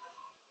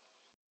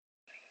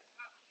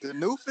 The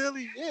new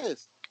Philly,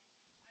 yes.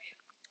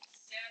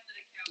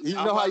 You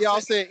know how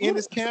y'all said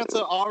Ennis Cantor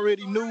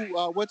already knew and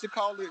already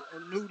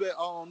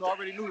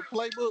knew the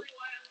playbook.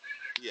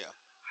 Yeah.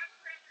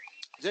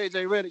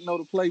 JJ Redick know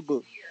the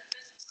playbook.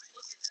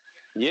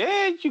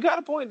 Yeah, you got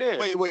a point there.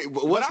 Wait.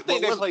 But I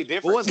think they play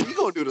different. What's he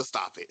gonna do to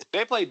stop it?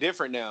 They play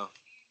different now.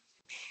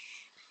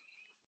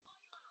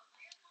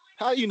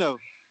 How you know?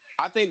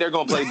 I think they're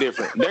gonna play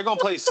different. They're gonna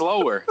play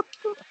slower.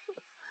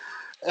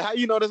 How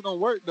you know that's gonna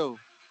work though?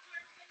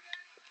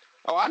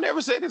 Oh, I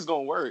never said it's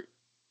gonna work.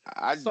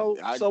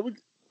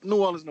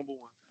 New Orleans number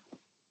 1.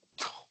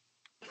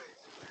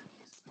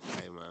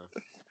 Hey man,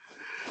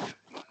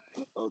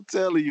 I'm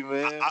telling you,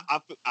 man.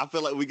 I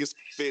feel like we can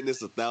spin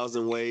this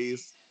 1,000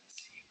 ways.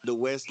 The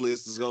West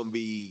list is gonna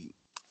be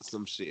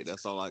some shit.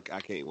 That's all. I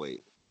can't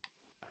wait.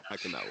 I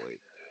cannot wait.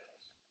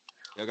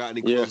 Y'all got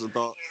any closing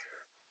thoughts?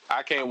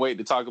 I can't wait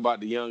to talk about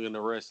the Young and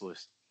the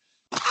Restless.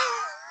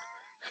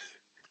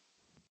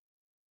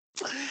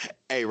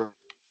 Hey, every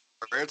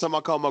time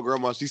I call my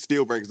grandma, she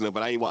still brings it up,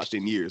 but I ain't watched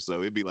in years, so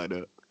it'd be like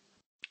that.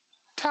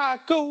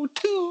 Taco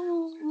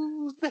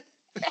Tuesday.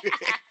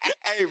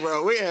 Hey,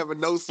 bro, we ain't having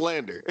no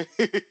slander.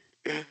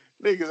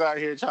 Niggas out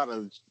here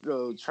trying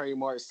to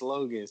trademark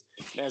slogans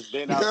that's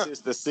been out since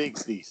the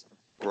 60s.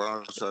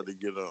 Brian tried to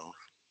get off.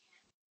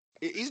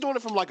 He's doing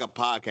it from like a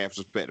podcast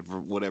perspective,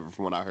 from what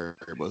I heard,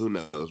 but who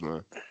knows,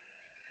 man?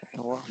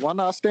 Why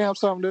not stamp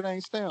something that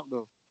ain't stamped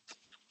though?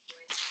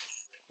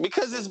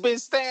 Because it's been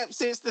stamped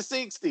since the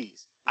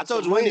 60s. I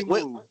told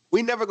you,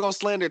 we never gonna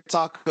slander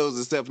tacos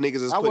except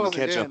niggas is putting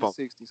ketchup on.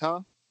 60s, huh?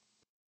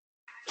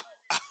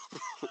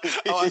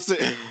 Oh, I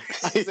said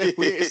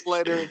we ain't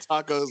slandering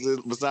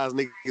tacos besides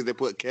niggas that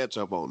put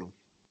ketchup on them.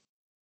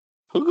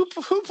 Who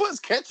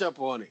puts ketchup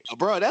on it?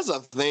 Bro, that's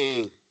a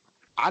thing.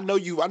 I know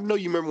you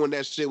remember when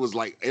that shit was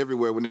like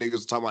everywhere when niggas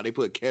was talking about they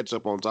put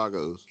ketchup on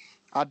tacos.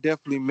 I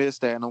definitely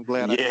missed that, and I'm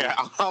glad. Yeah,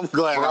 I'm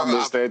glad Bro, I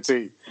missed that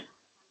too.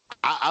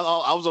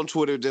 I was on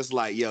Twitter just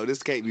like, yo,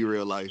 this can't be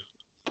real life.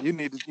 You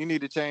need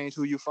to change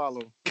who you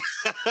follow.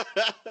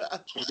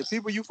 The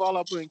people you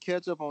follow putting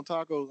ketchup on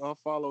tacos,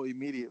 unfollow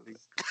immediately.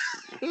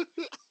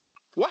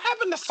 What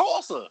happened to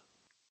salsa?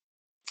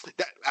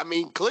 I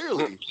mean,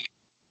 clearly.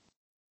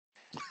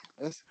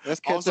 That's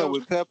ketchup Also-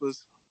 with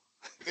peppers.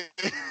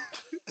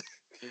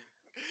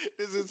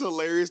 This is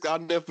hilarious. I'll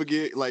never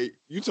forget. Like,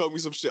 you told me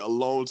some shit a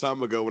long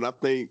time ago, and I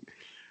think,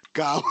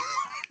 God,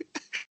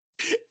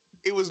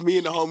 it was me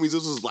and the homies.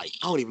 This was like,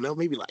 I don't even know,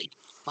 maybe like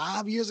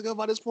 5 years ago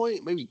by this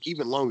point, maybe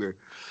even longer.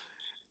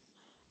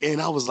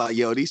 And I was like,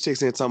 yo, these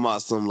chicks ain't talking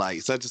about some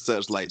like such and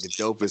such, like the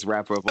dopest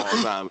rapper of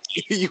all time.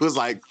 He was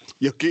like,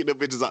 yo, get the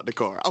bitches out the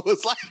car. I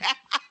was like,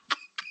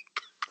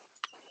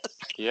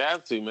 You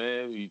have to,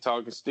 man. You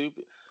talking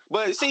stupid.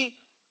 But see,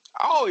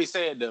 I always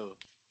said though,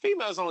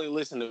 females only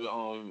listen to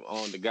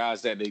on the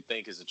guys that they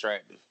think is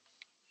attractive.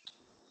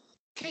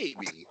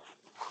 KB.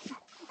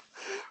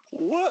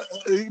 What?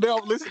 You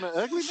don't listen to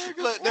ugly niggas?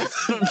 Look,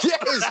 that's,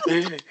 Yes,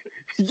 that's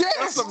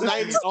yes, some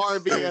 90s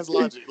R&B ass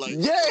logic. Like,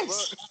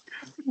 yes.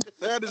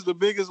 That is the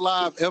biggest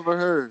lie I've ever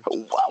heard.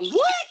 What?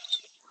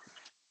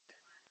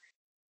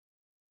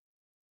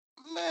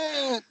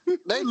 Man,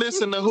 they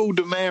listen to who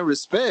demand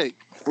respect.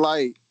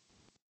 Like,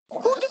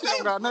 Who that did shit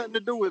don't got nothing to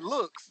do with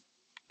looks.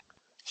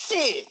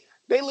 Shit.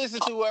 They listen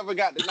to whoever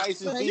got the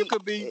nicest Man, beat. you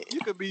could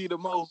be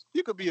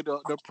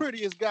the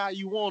prettiest guy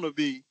you want to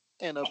be,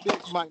 and a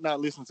bitch might not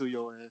listen to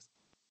your ass.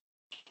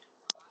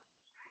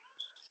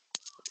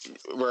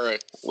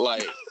 Right.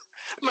 Like,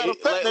 Matter of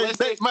fact,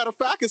 let's matter of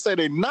fact, I can say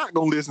they're not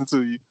gonna listen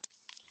to you.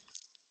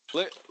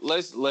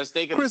 let's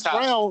take it Chris to the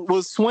top. Brown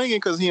was swinging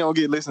because he don't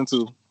get listened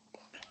to.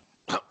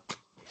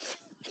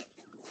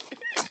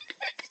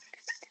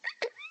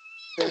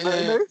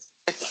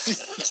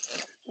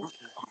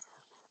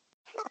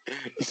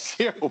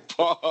 Zero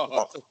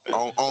pause.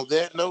 On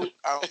that note,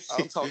 I'll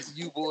talk to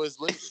you boys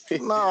later.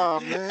 Nah,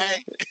 man.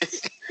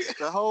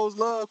 The hoes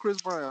love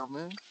Chris Brown,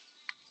 man.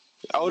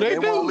 Oh, But they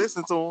won't do.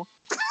 listen to him.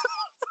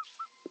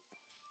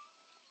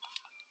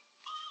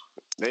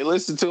 They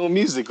listen to him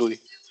musically.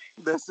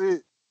 That's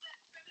it.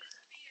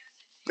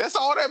 That's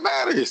all that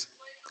matters.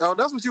 Oh,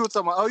 that's what you were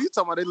talking about. Oh, you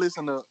talking about they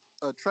listen to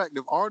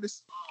attractive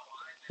artists?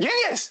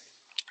 Yes.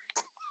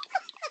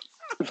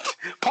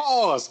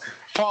 Pause.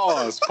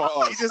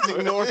 You just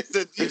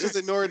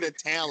ignored the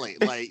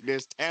talent. Like,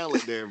 there's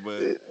talent there,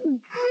 but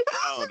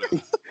I don't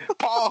know.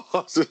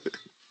 Pause.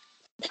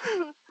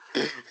 Well,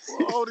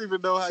 I don't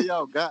even know how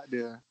y'all got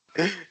there.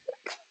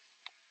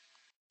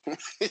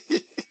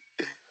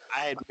 I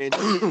had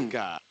mentioned,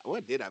 God,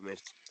 what did I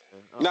mention?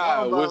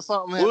 Nah, Something about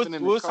something happened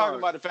in we the was talking car.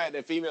 about the fact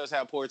that females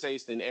have poor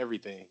taste in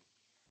everything.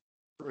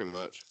 Pretty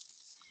much.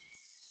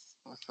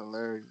 That's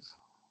hilarious.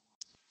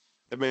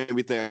 That made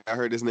me think. I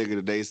heard this nigga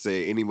today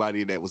say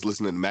anybody that was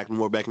listening to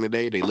Macklemore back in the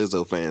day, they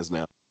Lizzo fans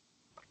now.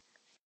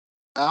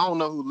 I don't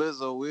know who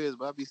Lizzo is,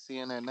 but I be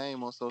seeing that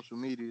name on social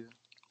media.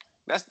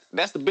 That's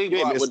the big You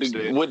ain't part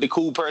missing with the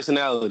cool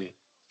personality.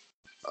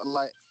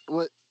 Like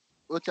what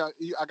y'all?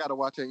 I gotta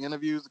watch her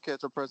interviews to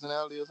catch her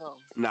personality or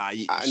something. Nah,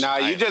 you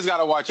just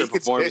gotta watch her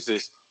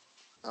performances.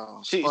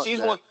 Oh,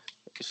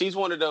 She's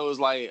one of those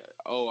like,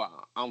 oh,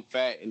 I'm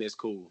fat and it's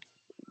cool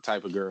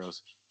type of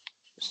girls.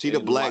 She the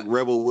And Black like-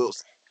 Rebel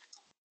Wilson,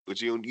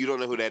 but you don't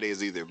know who that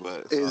is either.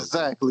 But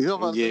exactly. I'm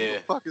about to say, Yeah. who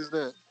the fuck is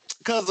that?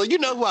 cause you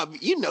know who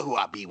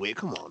I be with.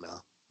 Come on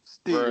now.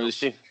 Bro,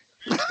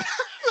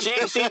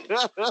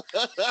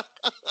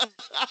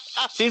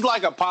 she's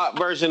like a pop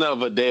version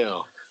of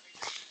Adele.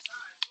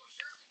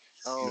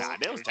 Oh, Nah,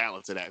 that was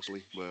talented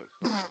actually, but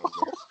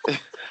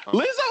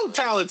Lizzo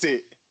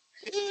talented.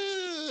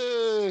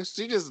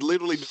 she just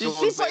literally She doing the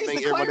plays same thing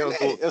the everybody else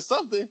doing. clarinet or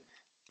something.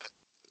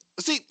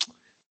 See,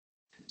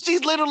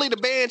 she's literally the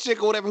band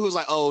chick or whatever who's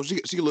like, oh, she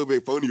a little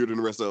bit funnier than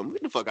the rest of them.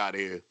 Get the fuck out of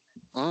here.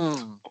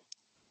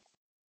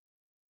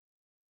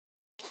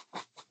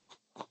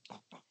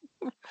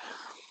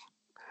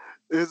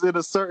 Is it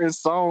a certain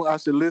song I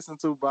should listen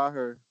to by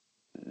her?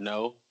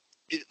 No.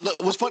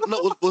 Look, what's funny?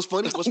 No, what's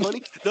funny? What's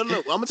funny? No.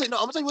 I'm gonna tell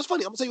you what's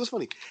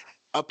funny.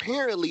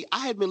 Apparently,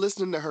 I had been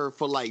listening to her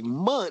for like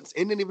months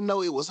and didn't even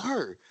know it was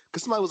her.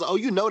 Cause somebody was like, "Oh,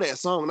 you know that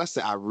song?" And I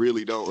said, "I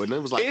really don't." And it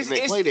was like, and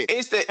they played it.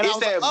 It's that. And I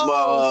was like,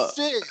 oh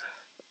shit!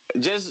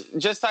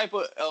 Just type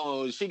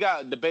of. She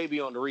got the baby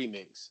on the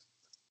remix.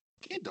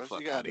 Get the She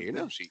fuck got out of here! the-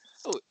 No, she.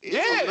 Oh,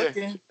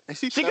 Yeah. And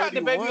she She got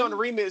the baby 31? on the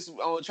remix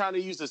on trying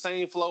to use the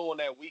same flow on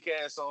that weak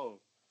ass song.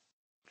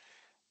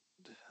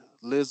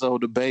 Lizzo,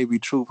 the Baby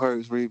Truth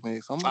Hurts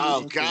remix. I'm gonna Oh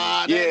listen to it.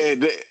 God! Yeah,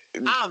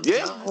 I'm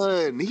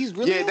done. He's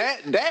really. yeah.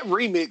 That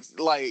remix,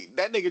 like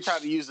that nigga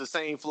tried to use the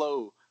same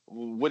flow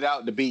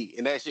without the beat,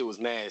 and that shit was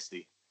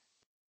nasty.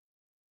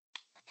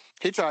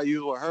 He tried to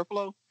use her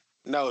flow.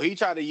 No, he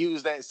tried to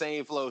use that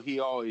same flow he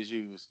always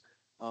used.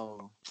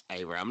 Oh,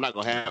 Hey, bro, I'm not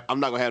gonna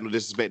have no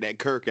disrespect. That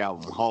Kirk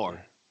album hard.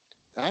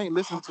 I ain't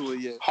listened to it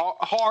yet.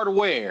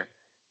 Hardware.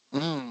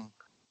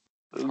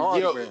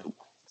 Hardware.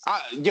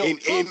 Yo, In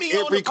put me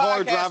on every the car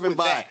podcast driving with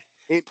by, that.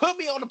 Put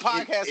me on the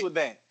podcast with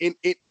that. In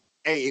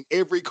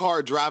every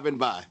car driving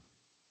by.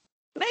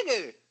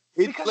 Nigga.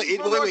 Because he's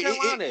from North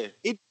Carolina.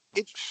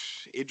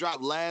 It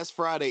dropped last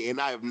Friday, and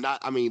I have not.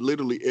 I mean,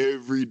 literally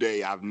every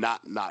day, I've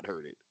not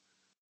heard it.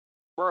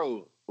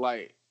 Bro,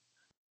 like,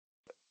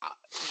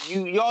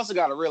 you also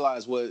got to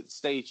realize what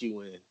state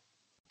you in.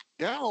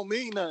 That don't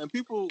mean nothing.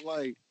 People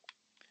like,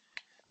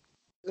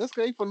 let's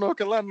say from North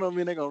Carolina, don't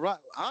mean they gonna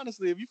rock.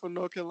 Honestly, if you from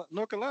North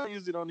Carolina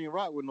usually don't even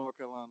rock with North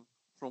Carolina,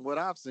 from what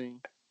I've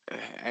seen.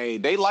 Hey,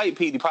 they like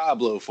Petey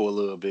Pablo for a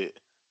little bit.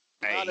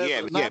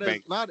 Hey,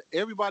 not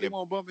everybody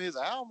won't bump his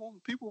album.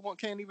 People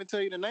can't even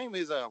tell you the name of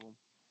his album.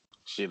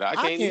 Shit, I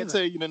can't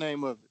tell you the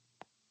name of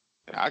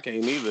it. I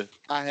can't either.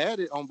 I had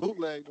it on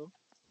bootleg though.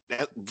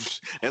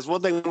 That's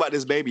one thing about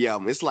this Baby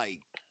album. It's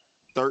like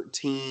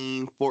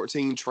 13,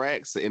 14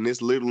 tracks, and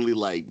it's literally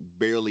like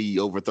barely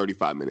over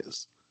 35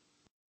 minutes.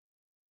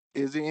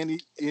 Is there any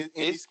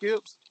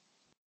skips?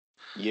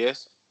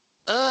 Yes.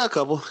 A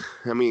couple.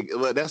 I mean,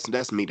 well,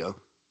 that's me though.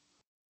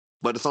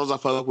 But the songs I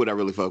fuck with, I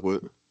really fuck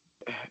with.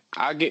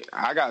 I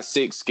got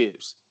 6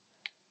 skips.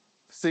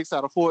 6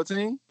 out of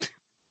 14?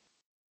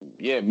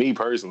 Yeah, me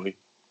personally.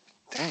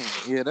 Damn,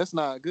 yeah, that's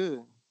not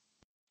good.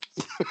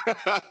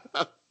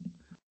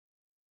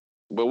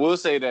 But we'll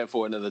say that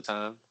for another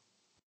time.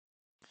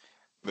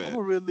 I'm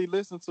gonna really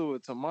listen to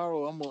it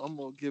tomorrow. I'm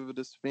gonna give it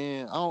a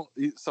spin.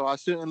 So I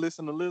shouldn't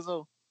listen to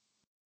Lizzo?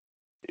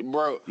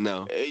 Bro,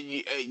 no.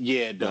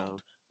 Yeah, don't. No.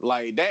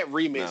 Like, that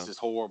remix is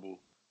horrible.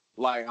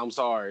 Like, I'm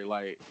sorry.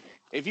 Like,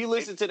 if you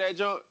listen to that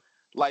junk,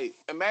 like,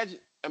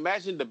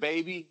 imagine the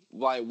baby,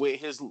 like, with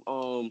his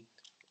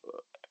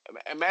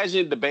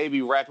imagine the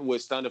baby rapping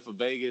with Stunner for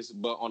Vegas,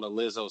 but on a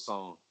Lizzo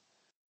song.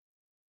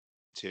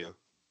 Chill.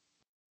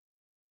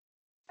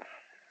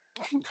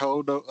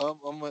 Hold up,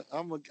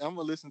 I'm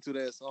gonna listen to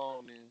that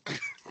song. Then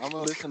I'm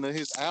gonna listen to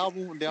his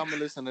album. Then I'm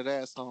gonna listen to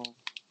that song.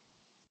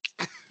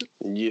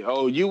 Yeah,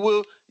 oh, you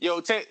will.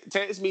 Yo,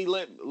 text me.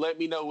 Let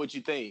me know what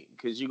you think,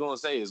 because you're gonna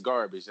say it's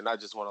garbage, and I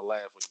just want to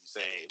laugh when you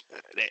say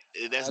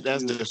it.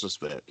 That's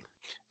disrespect.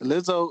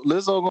 Lizzo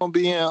gonna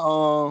be in.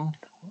 Oh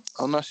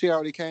no, she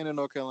already came to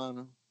North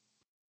Carolina.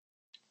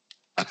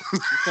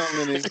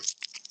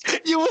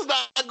 You was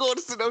not going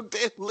to see no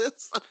damn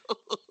Lizzo.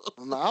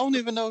 No, I don't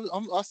even know.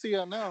 I see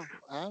her now.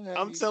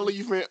 I'm telling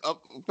you,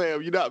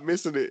 fam, you're not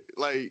missing it.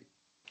 Like,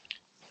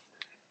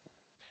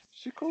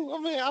 she cool. I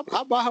mean,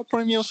 I buy her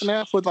premium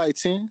Snap for like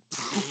 10.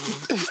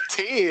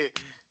 10.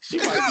 She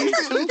might be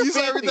you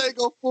say everything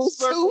go full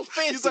circle.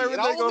 You say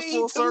everything go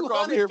full circle.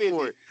 I'm here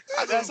for it.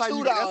 That's how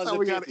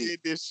we gotta end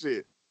this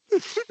shit.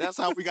 That's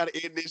how we gotta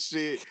end this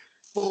shit.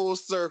 Full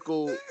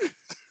circle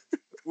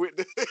with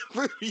the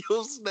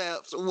premium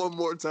snaps one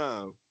more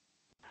time.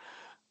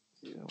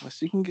 Yeah, well,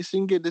 she can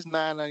get this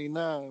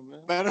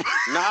 $9.99, man.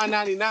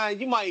 $9.99.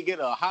 You might get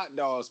a hot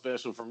dog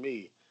special from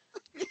me.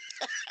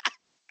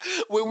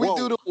 When we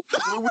do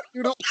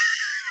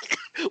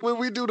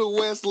the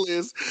West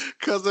list,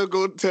 cuz I'm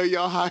gonna tell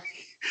y'all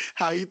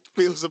how he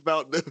feels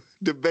about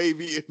the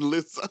baby and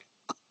Lizzo.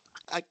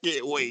 I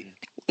can't wait.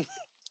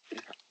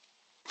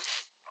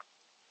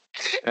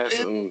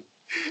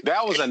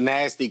 That was a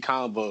nasty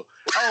combo.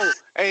 Oh,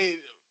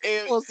 and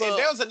there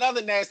was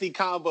another nasty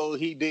combo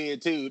he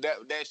did too.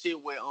 That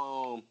shit with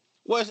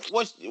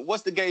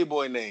what's the gay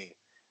boy name?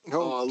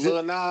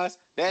 Lil Nas.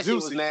 That shit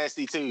was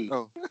nasty too.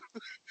 Oh.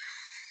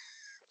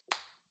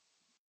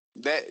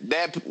 That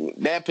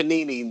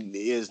panini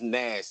is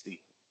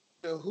nasty.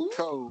 Who?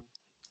 Cold.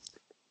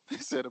 He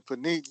said a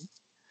panini.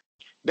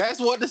 That's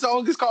what the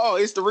song is called.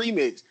 It's the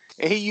remix,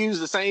 and he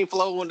used the same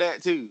flow on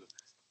that too.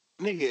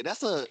 Nigga,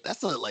 that's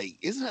a like,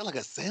 isn't that like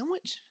a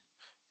sandwich?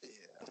 Yeah.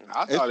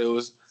 I thought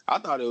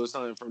it was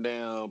something from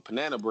down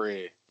Panera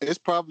Bread. It's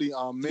probably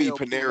Mel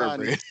Panera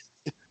Bread.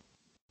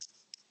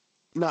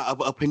 Nah,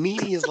 a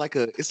panini is like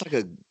a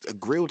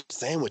grilled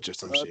sandwich or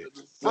some shit.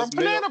 From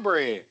Panera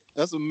Bread.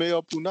 That's a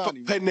Mel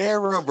Punani.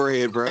 Panera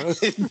Bread, bro.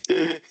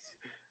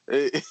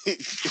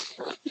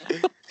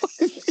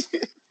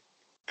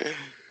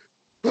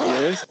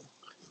 Yeah,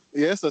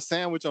 it's a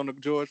sandwich on the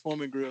George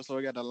Foreman grill, so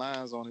it got the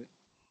lines on it.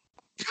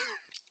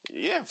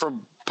 Yeah,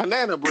 from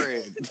Panera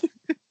Bread.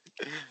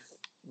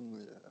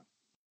 Yeah.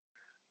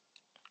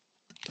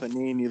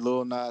 Panini,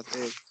 Lil Nas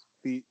X.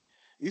 He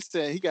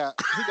said he got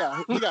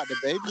the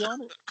baby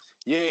on it.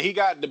 Yeah, he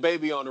got the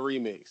baby on the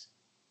remix.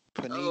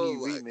 Panini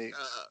remix.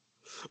 God.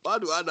 Why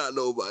do I not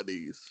know about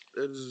these?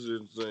 That is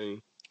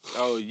insane.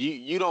 Oh,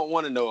 you don't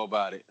want to know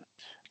about it,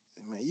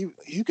 man. You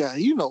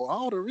know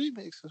all the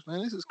remixes,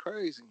 man. This is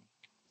crazy,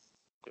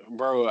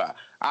 bro.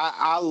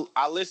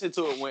 I listen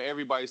to it when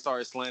everybody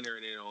starts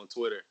slandering it on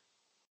Twitter.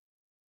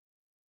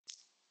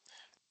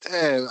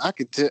 Damn, I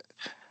could tell.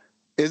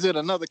 Is it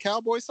another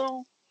cowboy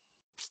song?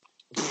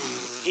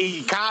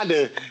 He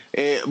kinda,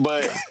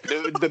 but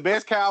the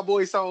best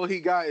cowboy song he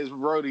got is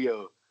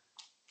Rodeo.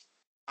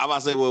 I'm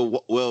about to say,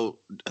 well,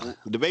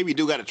 the baby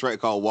do got a track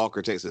called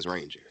Walker Texas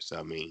Ranger. So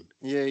I mean,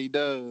 yeah, he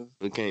does.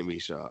 We can't be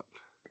shocked.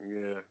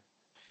 Yeah,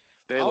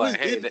 they like,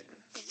 hey,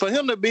 for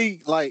him to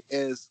be like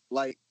as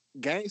like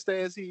gangsta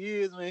as he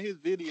is, man, his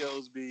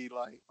videos be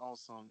like on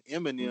some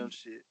Eminem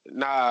shit.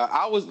 Nah,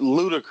 I was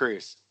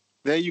Ludacris.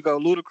 There you go,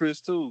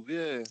 Ludacris too.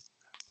 Yeah,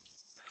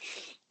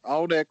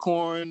 all that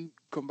corn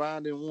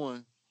combined in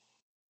one.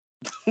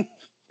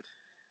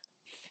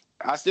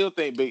 I still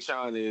think Big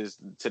Sean is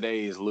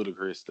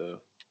Ludacris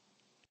though.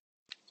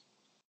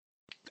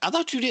 I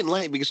thought you didn't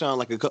like Big Sean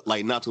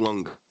like not too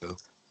long ago.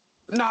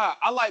 Nah,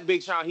 I like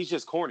Big Sean. He's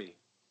just corny.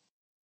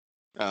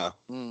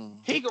 Mm.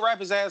 He can rap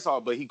his ass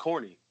off, but he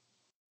corny.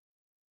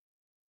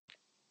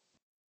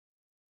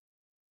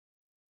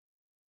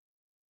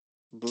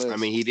 Bless. I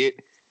mean, he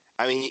did.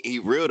 I mean, he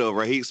real though,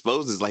 right? He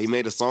exposes like he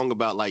made a song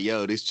about like,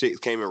 yo, this chick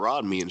came and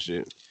robbed me and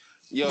shit.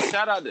 Yo,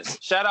 shout out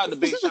to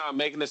Big Sean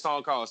making a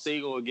song called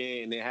 "Single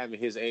Again" and then having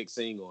his ex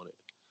sing on it.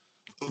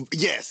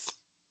 Yes,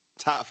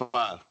 top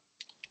 5.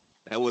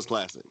 That was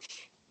classic.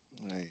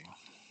 Hey.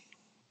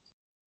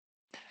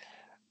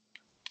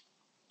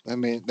 That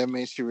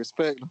means she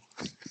respect him.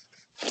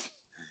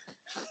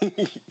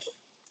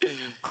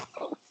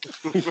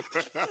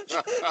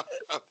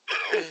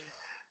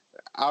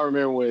 I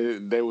remember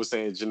when they were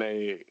saying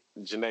Janae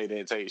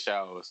didn't take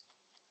showers.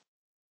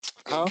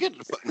 Huh? Get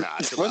the fuck, nah,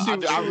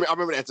 I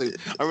remember that too.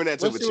 I remember that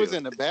too. When she was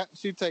in the bath,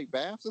 she take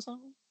baths or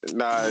something?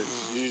 Nah,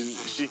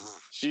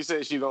 she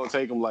said she don't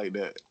take them like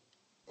that.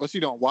 Well, she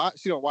don't wash.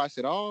 She don't wash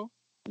at all.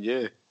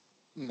 Yeah,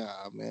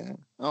 Nah, man,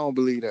 I don't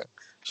believe that.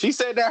 she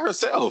said that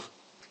herself.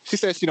 She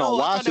said she don't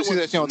wash. She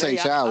said she don't take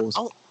showers.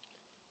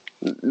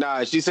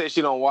 Nah, she said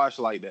she don't wash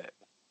like that.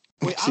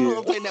 Wait, I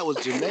don't think that was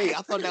Janae.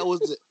 I thought that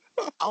was.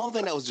 I don't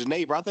think that was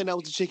Janae, bro. I think that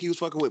was the chick he was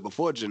fucking with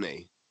before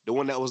Janae. The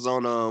one that was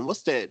on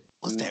what's that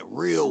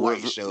real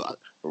white show?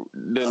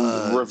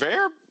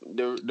 The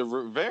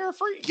Rivera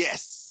Freak.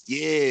 Yes,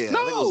 yeah. No,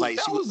 I think it was like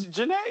that was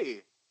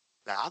Janae.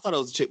 Nah, I thought it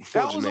was a chick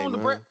before That was Janae,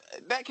 on man.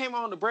 that came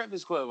on the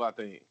Breakfast Club, I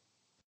think.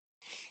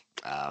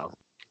 I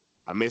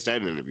missed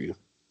that interview.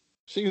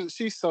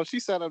 She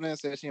sat up there and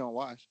said she don't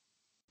wash.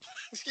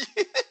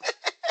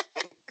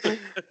 Can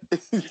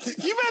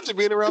you imagine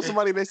being around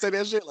somebody they say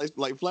that shit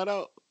like flat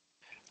out?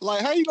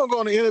 Like, how you gonna go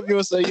on the interview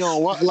and say you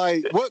don't wash?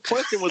 Like, what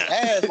question was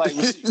asked? Like,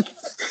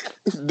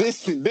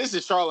 This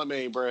is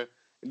Charlamagne, bro.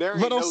 There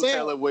ain't But I'm no saying-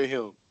 telling with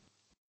him.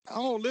 I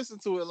don't listen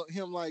to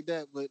him like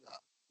that, but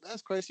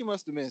that's crazy. She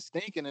must have been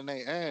stinking in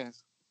their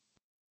ass.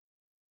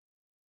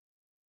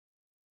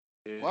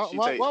 Yeah,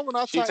 Why when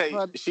I type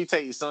her, she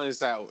take sun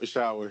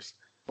showers.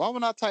 why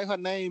when I type her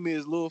name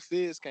is Lil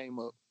Fizz came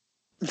up?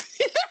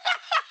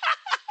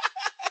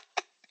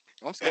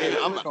 I'm scared.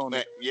 I'm on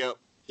it. Yep.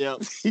 I'm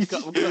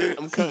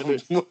cutting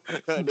it.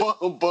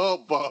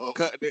 Bum.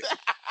 Cutting it.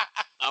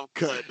 I'm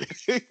cutting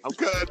it. I'm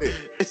cutting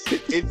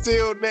it.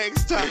 Until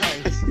next time.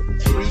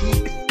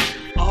 3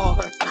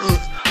 are.